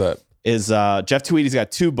stuff? What's that? Is Jeff Tweedy's got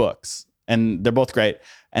 2 books and they're both great.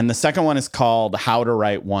 And the second one is called How to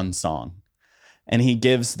Write One Song. And he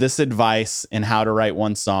gives this advice in How to Write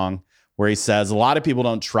One Song where he says, a lot of people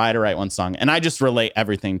don't try to write one song. And I just relate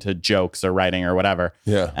everything to jokes or writing or whatever.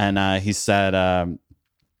 Yeah. And he said, a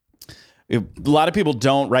lot of people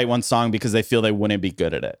don't write one song because they feel they wouldn't be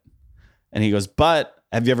good at it. And he goes, but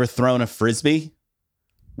have you ever thrown a Frisbee?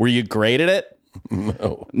 Were you great at it?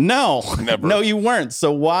 No, never. No, you weren't.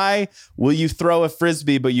 So why will you throw a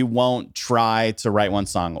Frisbee, but you won't try to write one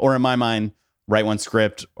song? Or in my mind, write one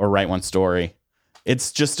script or write one story.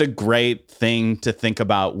 It's just a great thing to think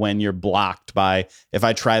about when you're blocked by, if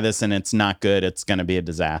I try this and it's not good, it's going to be a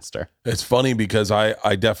disaster. It's funny because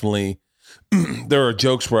I definitely, there are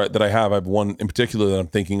jokes that I have one in particular that I'm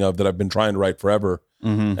thinking of that I've been trying to write forever.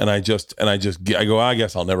 Mm-hmm. And I go, I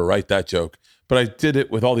guess I'll never write that joke, but I did it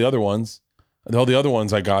with all the other ones. All the other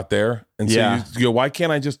ones I got there. And so you go, why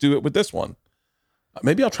can't I just do it with this one?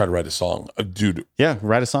 Maybe I'll try to write a song. Dude. Yeah,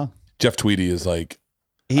 write a song. Jeff Tweedy is like,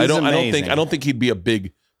 I don't think he'd be a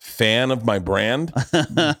big fan of my brand,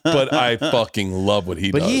 but I fucking love what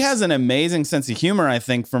he does. But he has an amazing sense of humor, I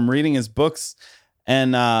think, from reading his books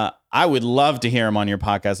And I would love to hear him on your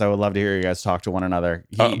podcast. I would love to hear you guys talk to one another.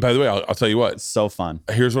 By the way, I'll tell you what. It's so fun.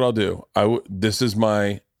 Here's what I'll do. This is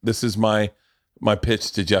my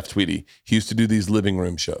pitch to Jeff Tweedy. He used to do these living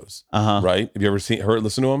room shows. Right? Have you ever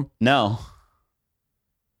listen to him? No.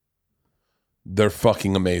 They're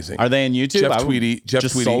fucking amazing. Are they on YouTube? Jeff Tweedy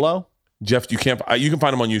solo? Jeff, you can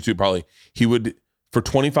find him on YouTube probably. He would, for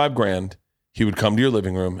 $25,000, he would come to your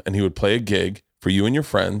living room and he would play a gig for you and your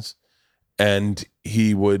friends, and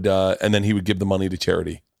he would and then he would give the money to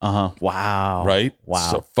charity. Wow. Right?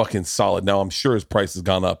 Wow. So fucking solid. Now I'm sure his price has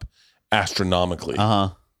gone up astronomically.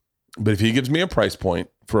 But if he gives me a price point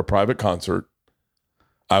for a private concert,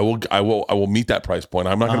 I will meet that price point.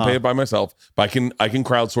 I'm not going to pay it by myself, but I can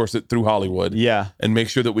crowdsource it through Hollywood. Yeah. And make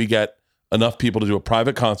sure that we get enough people to do a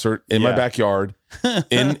private concert in my backyard,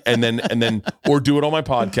 and then or do it on my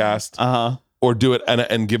podcast, or do it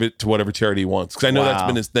and give it to whatever charity he wants. Because I know that's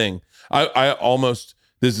been his thing. I almost,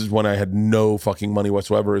 this is when I had no fucking money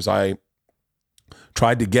whatsoever, is I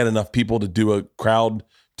tried to get enough people to do a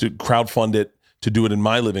crowdfund it, to do it in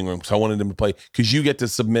my living room, because I wanted him to play, because you get to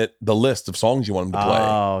submit the list of songs you want him to play.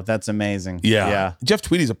 Oh, that's amazing. Yeah. Jeff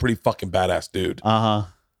Tweedy's a pretty fucking badass dude.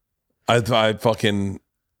 I fucking,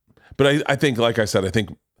 but I think, like I said, I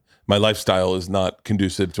think my lifestyle is not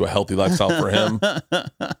conducive to a healthy lifestyle for him.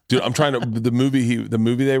 Dude, I'm trying to, the movie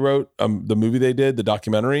they wrote, the movie they did, the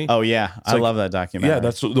documentary. Oh yeah. I love that documentary. Yeah.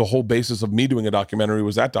 That's the whole basis of me doing a documentary,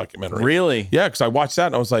 was that documentary. Really? Yeah. Cause I watched that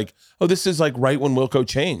and I was like, oh, this is like right when Wilco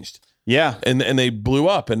changed. Yeah. And they blew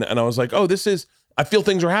up. And I was like, oh, I feel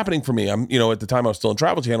things are happening for me. I'm, at the time I was still in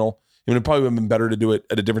Travel Channel. It probably would have been better to do it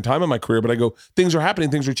at a different time in my career, but I go, things are happening,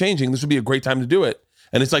 things are changing. This would be a great time to do it.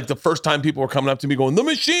 And it's like the first time people were coming up to me going, The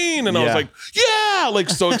Machine. And I was like, yeah, like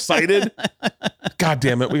so excited. God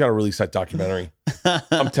damn it. We got to release that documentary.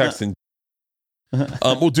 I'm texting.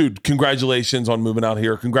 Well, dude, congratulations on moving out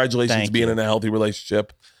here. Congratulations being in a healthy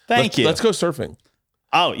relationship. Thank you. Let's go surfing.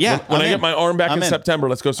 Oh, yeah. When I get my arm back in September,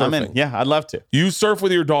 let's go surfing. I'm in. Yeah, I'd love to. You surf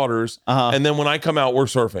with your daughters, and then when I come out, we're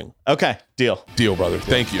surfing. Okay, deal. Deal, brother.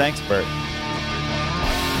 Thank you. Thanks, Bert.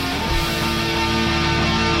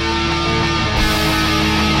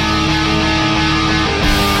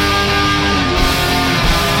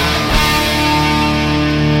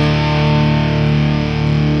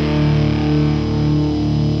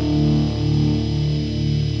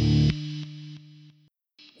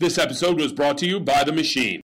 This episode was brought to you by The Machine.